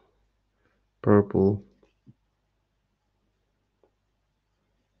of purple.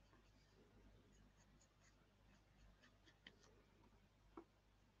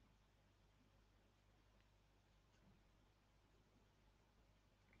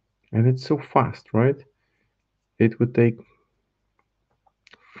 And it's so fast, right? It would take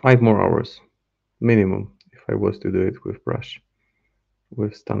 5 more hours minimum if I was to do it with brush,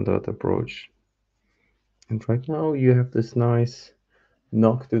 with standard approach. And right now you have this nice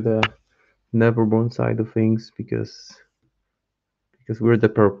knock to the neverborn side of things, because we're the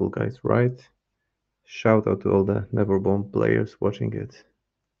purple guys, right? Shout out to all the Never Bomb players watching it.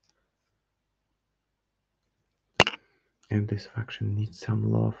 And this faction needs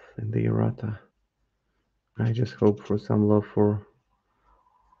some love in the errata. I just hope for some love for,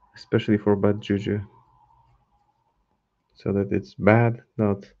 especially for bad juju. So that it's bad,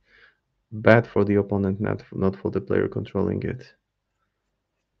 not bad for the opponent, not for the player controlling it.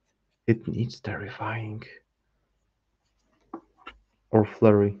 It needs terrifying or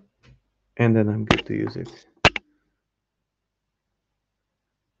flurry, and then I'm good to use it.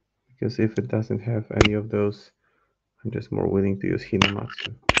 Because if it doesn't have any of those, I'm just more willing to use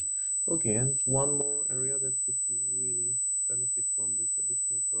Hinamatsu. Okay, and one more area that could really benefit from this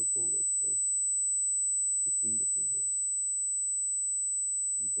additional purple. Look, those between the fingers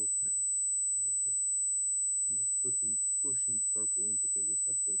on both hands. I'm just pushing purple into the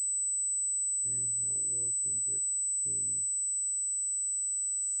recesses, and now working it in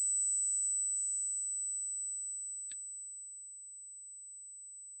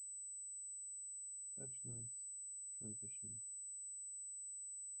such nice transition.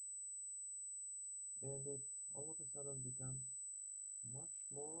 And it all of a sudden becomes much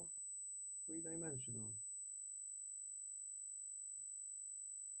more three-dimensional.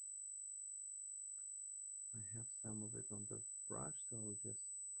 I have some of it on the brush, so I'll just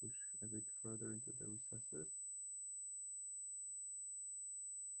push a bit further into the recesses.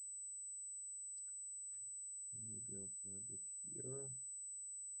 Maybe also a bit here.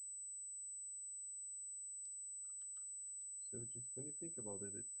 So just when you think about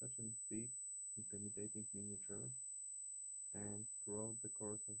it, it's such a big, intimidating miniature, and throughout the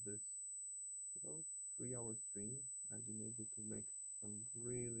course of this, well, 3-hour stream, I've been able to make some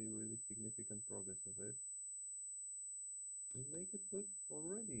really significant progress of it and make it look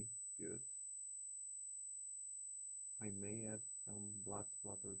already good. I may add some blood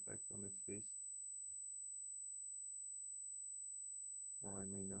splatter effects on its fist, or I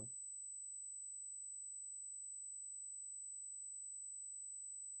may not.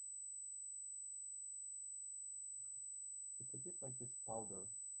 It's a bit like this powder.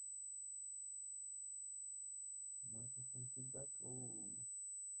 Microphone feedback? Oh,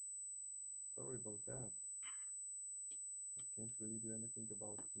 sorry about that. I can't really do anything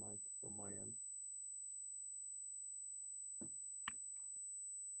about mic from my end.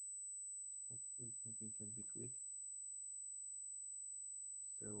 Hopefully something can be tweaked.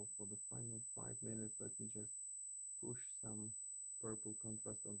 So for the final 5 minutes, let me just push some purple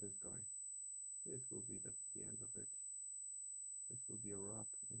contrast on this guy. This will be the end of it. This will be a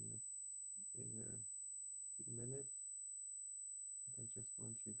wrap in a few minutes. But I just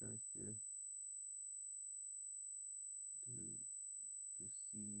want you guys to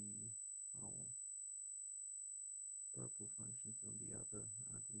see how purple functions on the other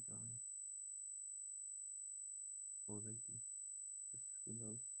ugly guy or lady, because who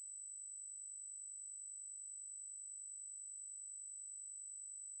knows.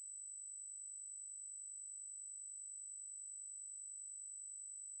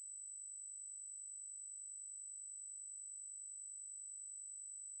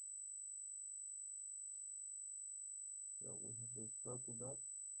 So we have those purple dots,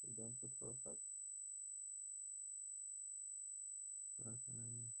 they don't look perfect, but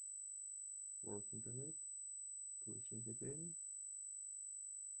I'm working on it, pushing it in,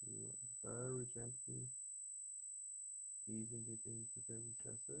 very gently easing it into the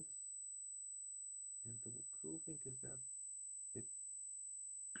recesses. And the cool thing is that it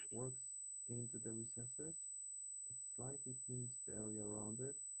works into the recesses, it slightly cleans the area around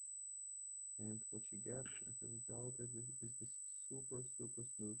it, and what you get as a result is this super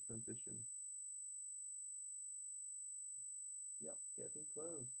smooth transition. Yep, getting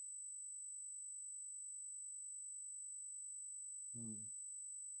close.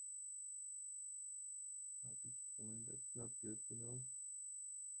 High pitched point, that's not good, you know.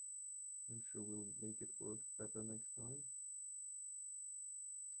 I'm sure we'll make it work better next time.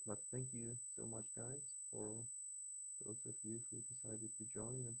 But thank you so much, guys, for those of you who decided to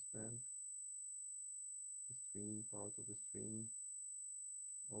join and spend the stream, part of the stream.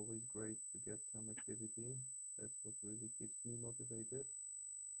 Always great to get some activity. That's what really keeps me motivated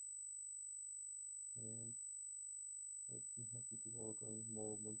and makes me happy to work on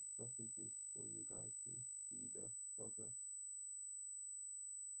more monstrosities for you guys to see the progress.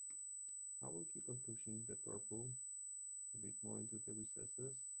 I will keep on pushing the purple a bit more into the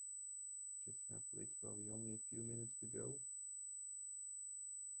recesses. Just have literally only a few minutes to go.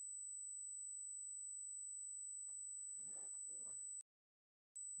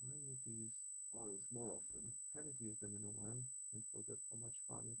 I need to use oils more often. Haven't used them in a while and forgot how much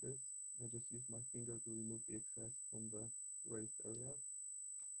fun it is. I just use my finger to remove the excess from the raised area.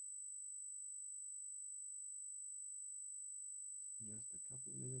 Just a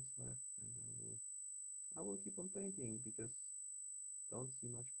couple minutes left, and I will keep on painting because don't see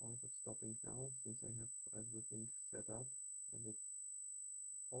much point of stopping now since I have everything set up, and it's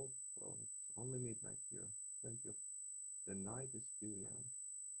all well. It's only midnight here. Plenty of the night is still young.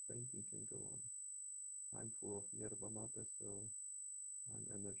 Painting can go on. I'm full of yerba mate, so I'm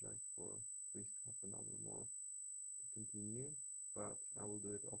energized for at least half an hour more to continue, but I will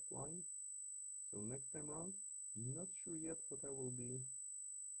do it offline. So next time around, not sure yet what I will be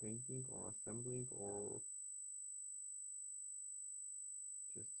painting or assembling or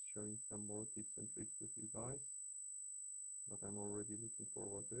just sharing some more tips and tricks with you guys, but I'm already looking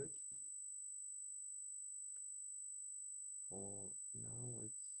forward to it. For now,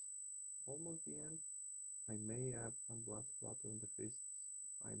 it's almost the end. I may add some blood splatter on the fists.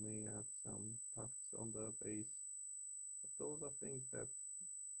 I may add some tufts on the base. But those are things that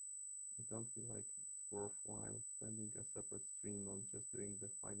I don't feel like it's worthwhile spending a separate stream on just doing the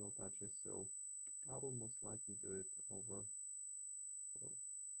final touches. So I will most likely do it over, well,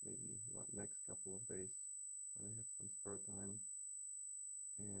 maybe next couple of days when I have some spare time.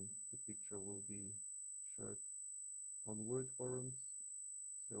 And the picture will be shared on Word forums.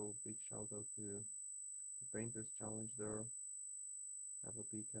 So big shout out to the Painters Challenge there. Have a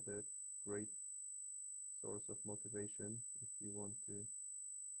peek at it. Great source of motivation if you want to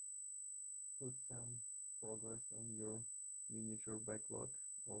put some progress on your miniature backlog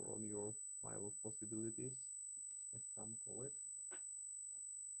or on your pile of possibilities, as some call it.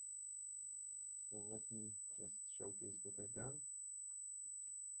 So let me just showcase what I've done.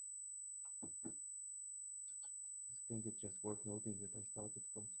 I think it's just worth noting that I started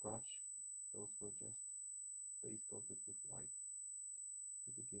from scratch. Those were just base coated with white to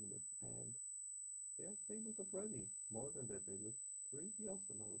begin with, and they're tabletop ready. More than that, they look pretty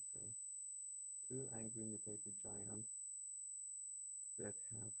awesome, I would say. Two angry mutated giants that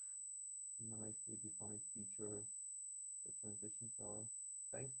have nicely defined features. The transitions are,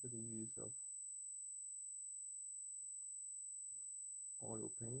 thanks to the use of oil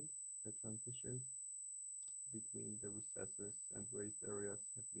paints, the transitions between the recesses and raised areas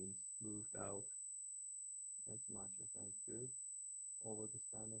have been smoothed out as much as I could over the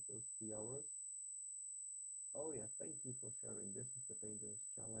span of those 3 hours. Oh yeah, thank you for sharing. This is the Painters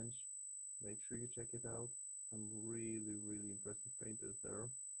Challenge. Make sure you check it out. Some really, really impressive painters there.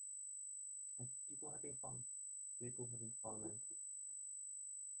 And people having fun. People having fun and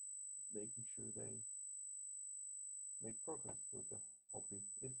making sure they make progress with the hobby.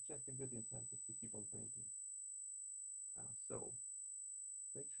 It's just a good incentive to keep on painting. So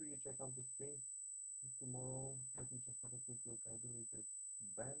make sure you check out the streams tomorrow. Let me just have a quick look. I believe it's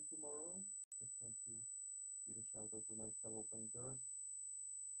Ben tomorrow. Just want to give a shout out to my fellow painters.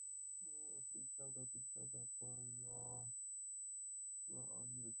 Quick shout out, where you are. Where are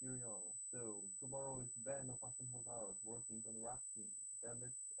you? Here you are. So tomorrow is Ben of Ashenhold Art working on rafting. Then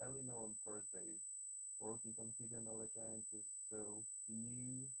it's Eleanor on Thursday working on hidden allegiances. So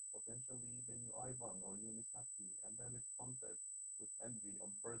potentially the new Ivan or new Misaki. And then it's Haunted with Envy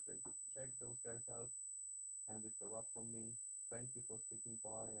on Thursday. Check those guys out. And it's a wrap from me. Thank you for sticking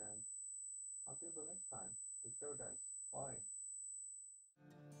by, and until the next time, take care, guys. Bye.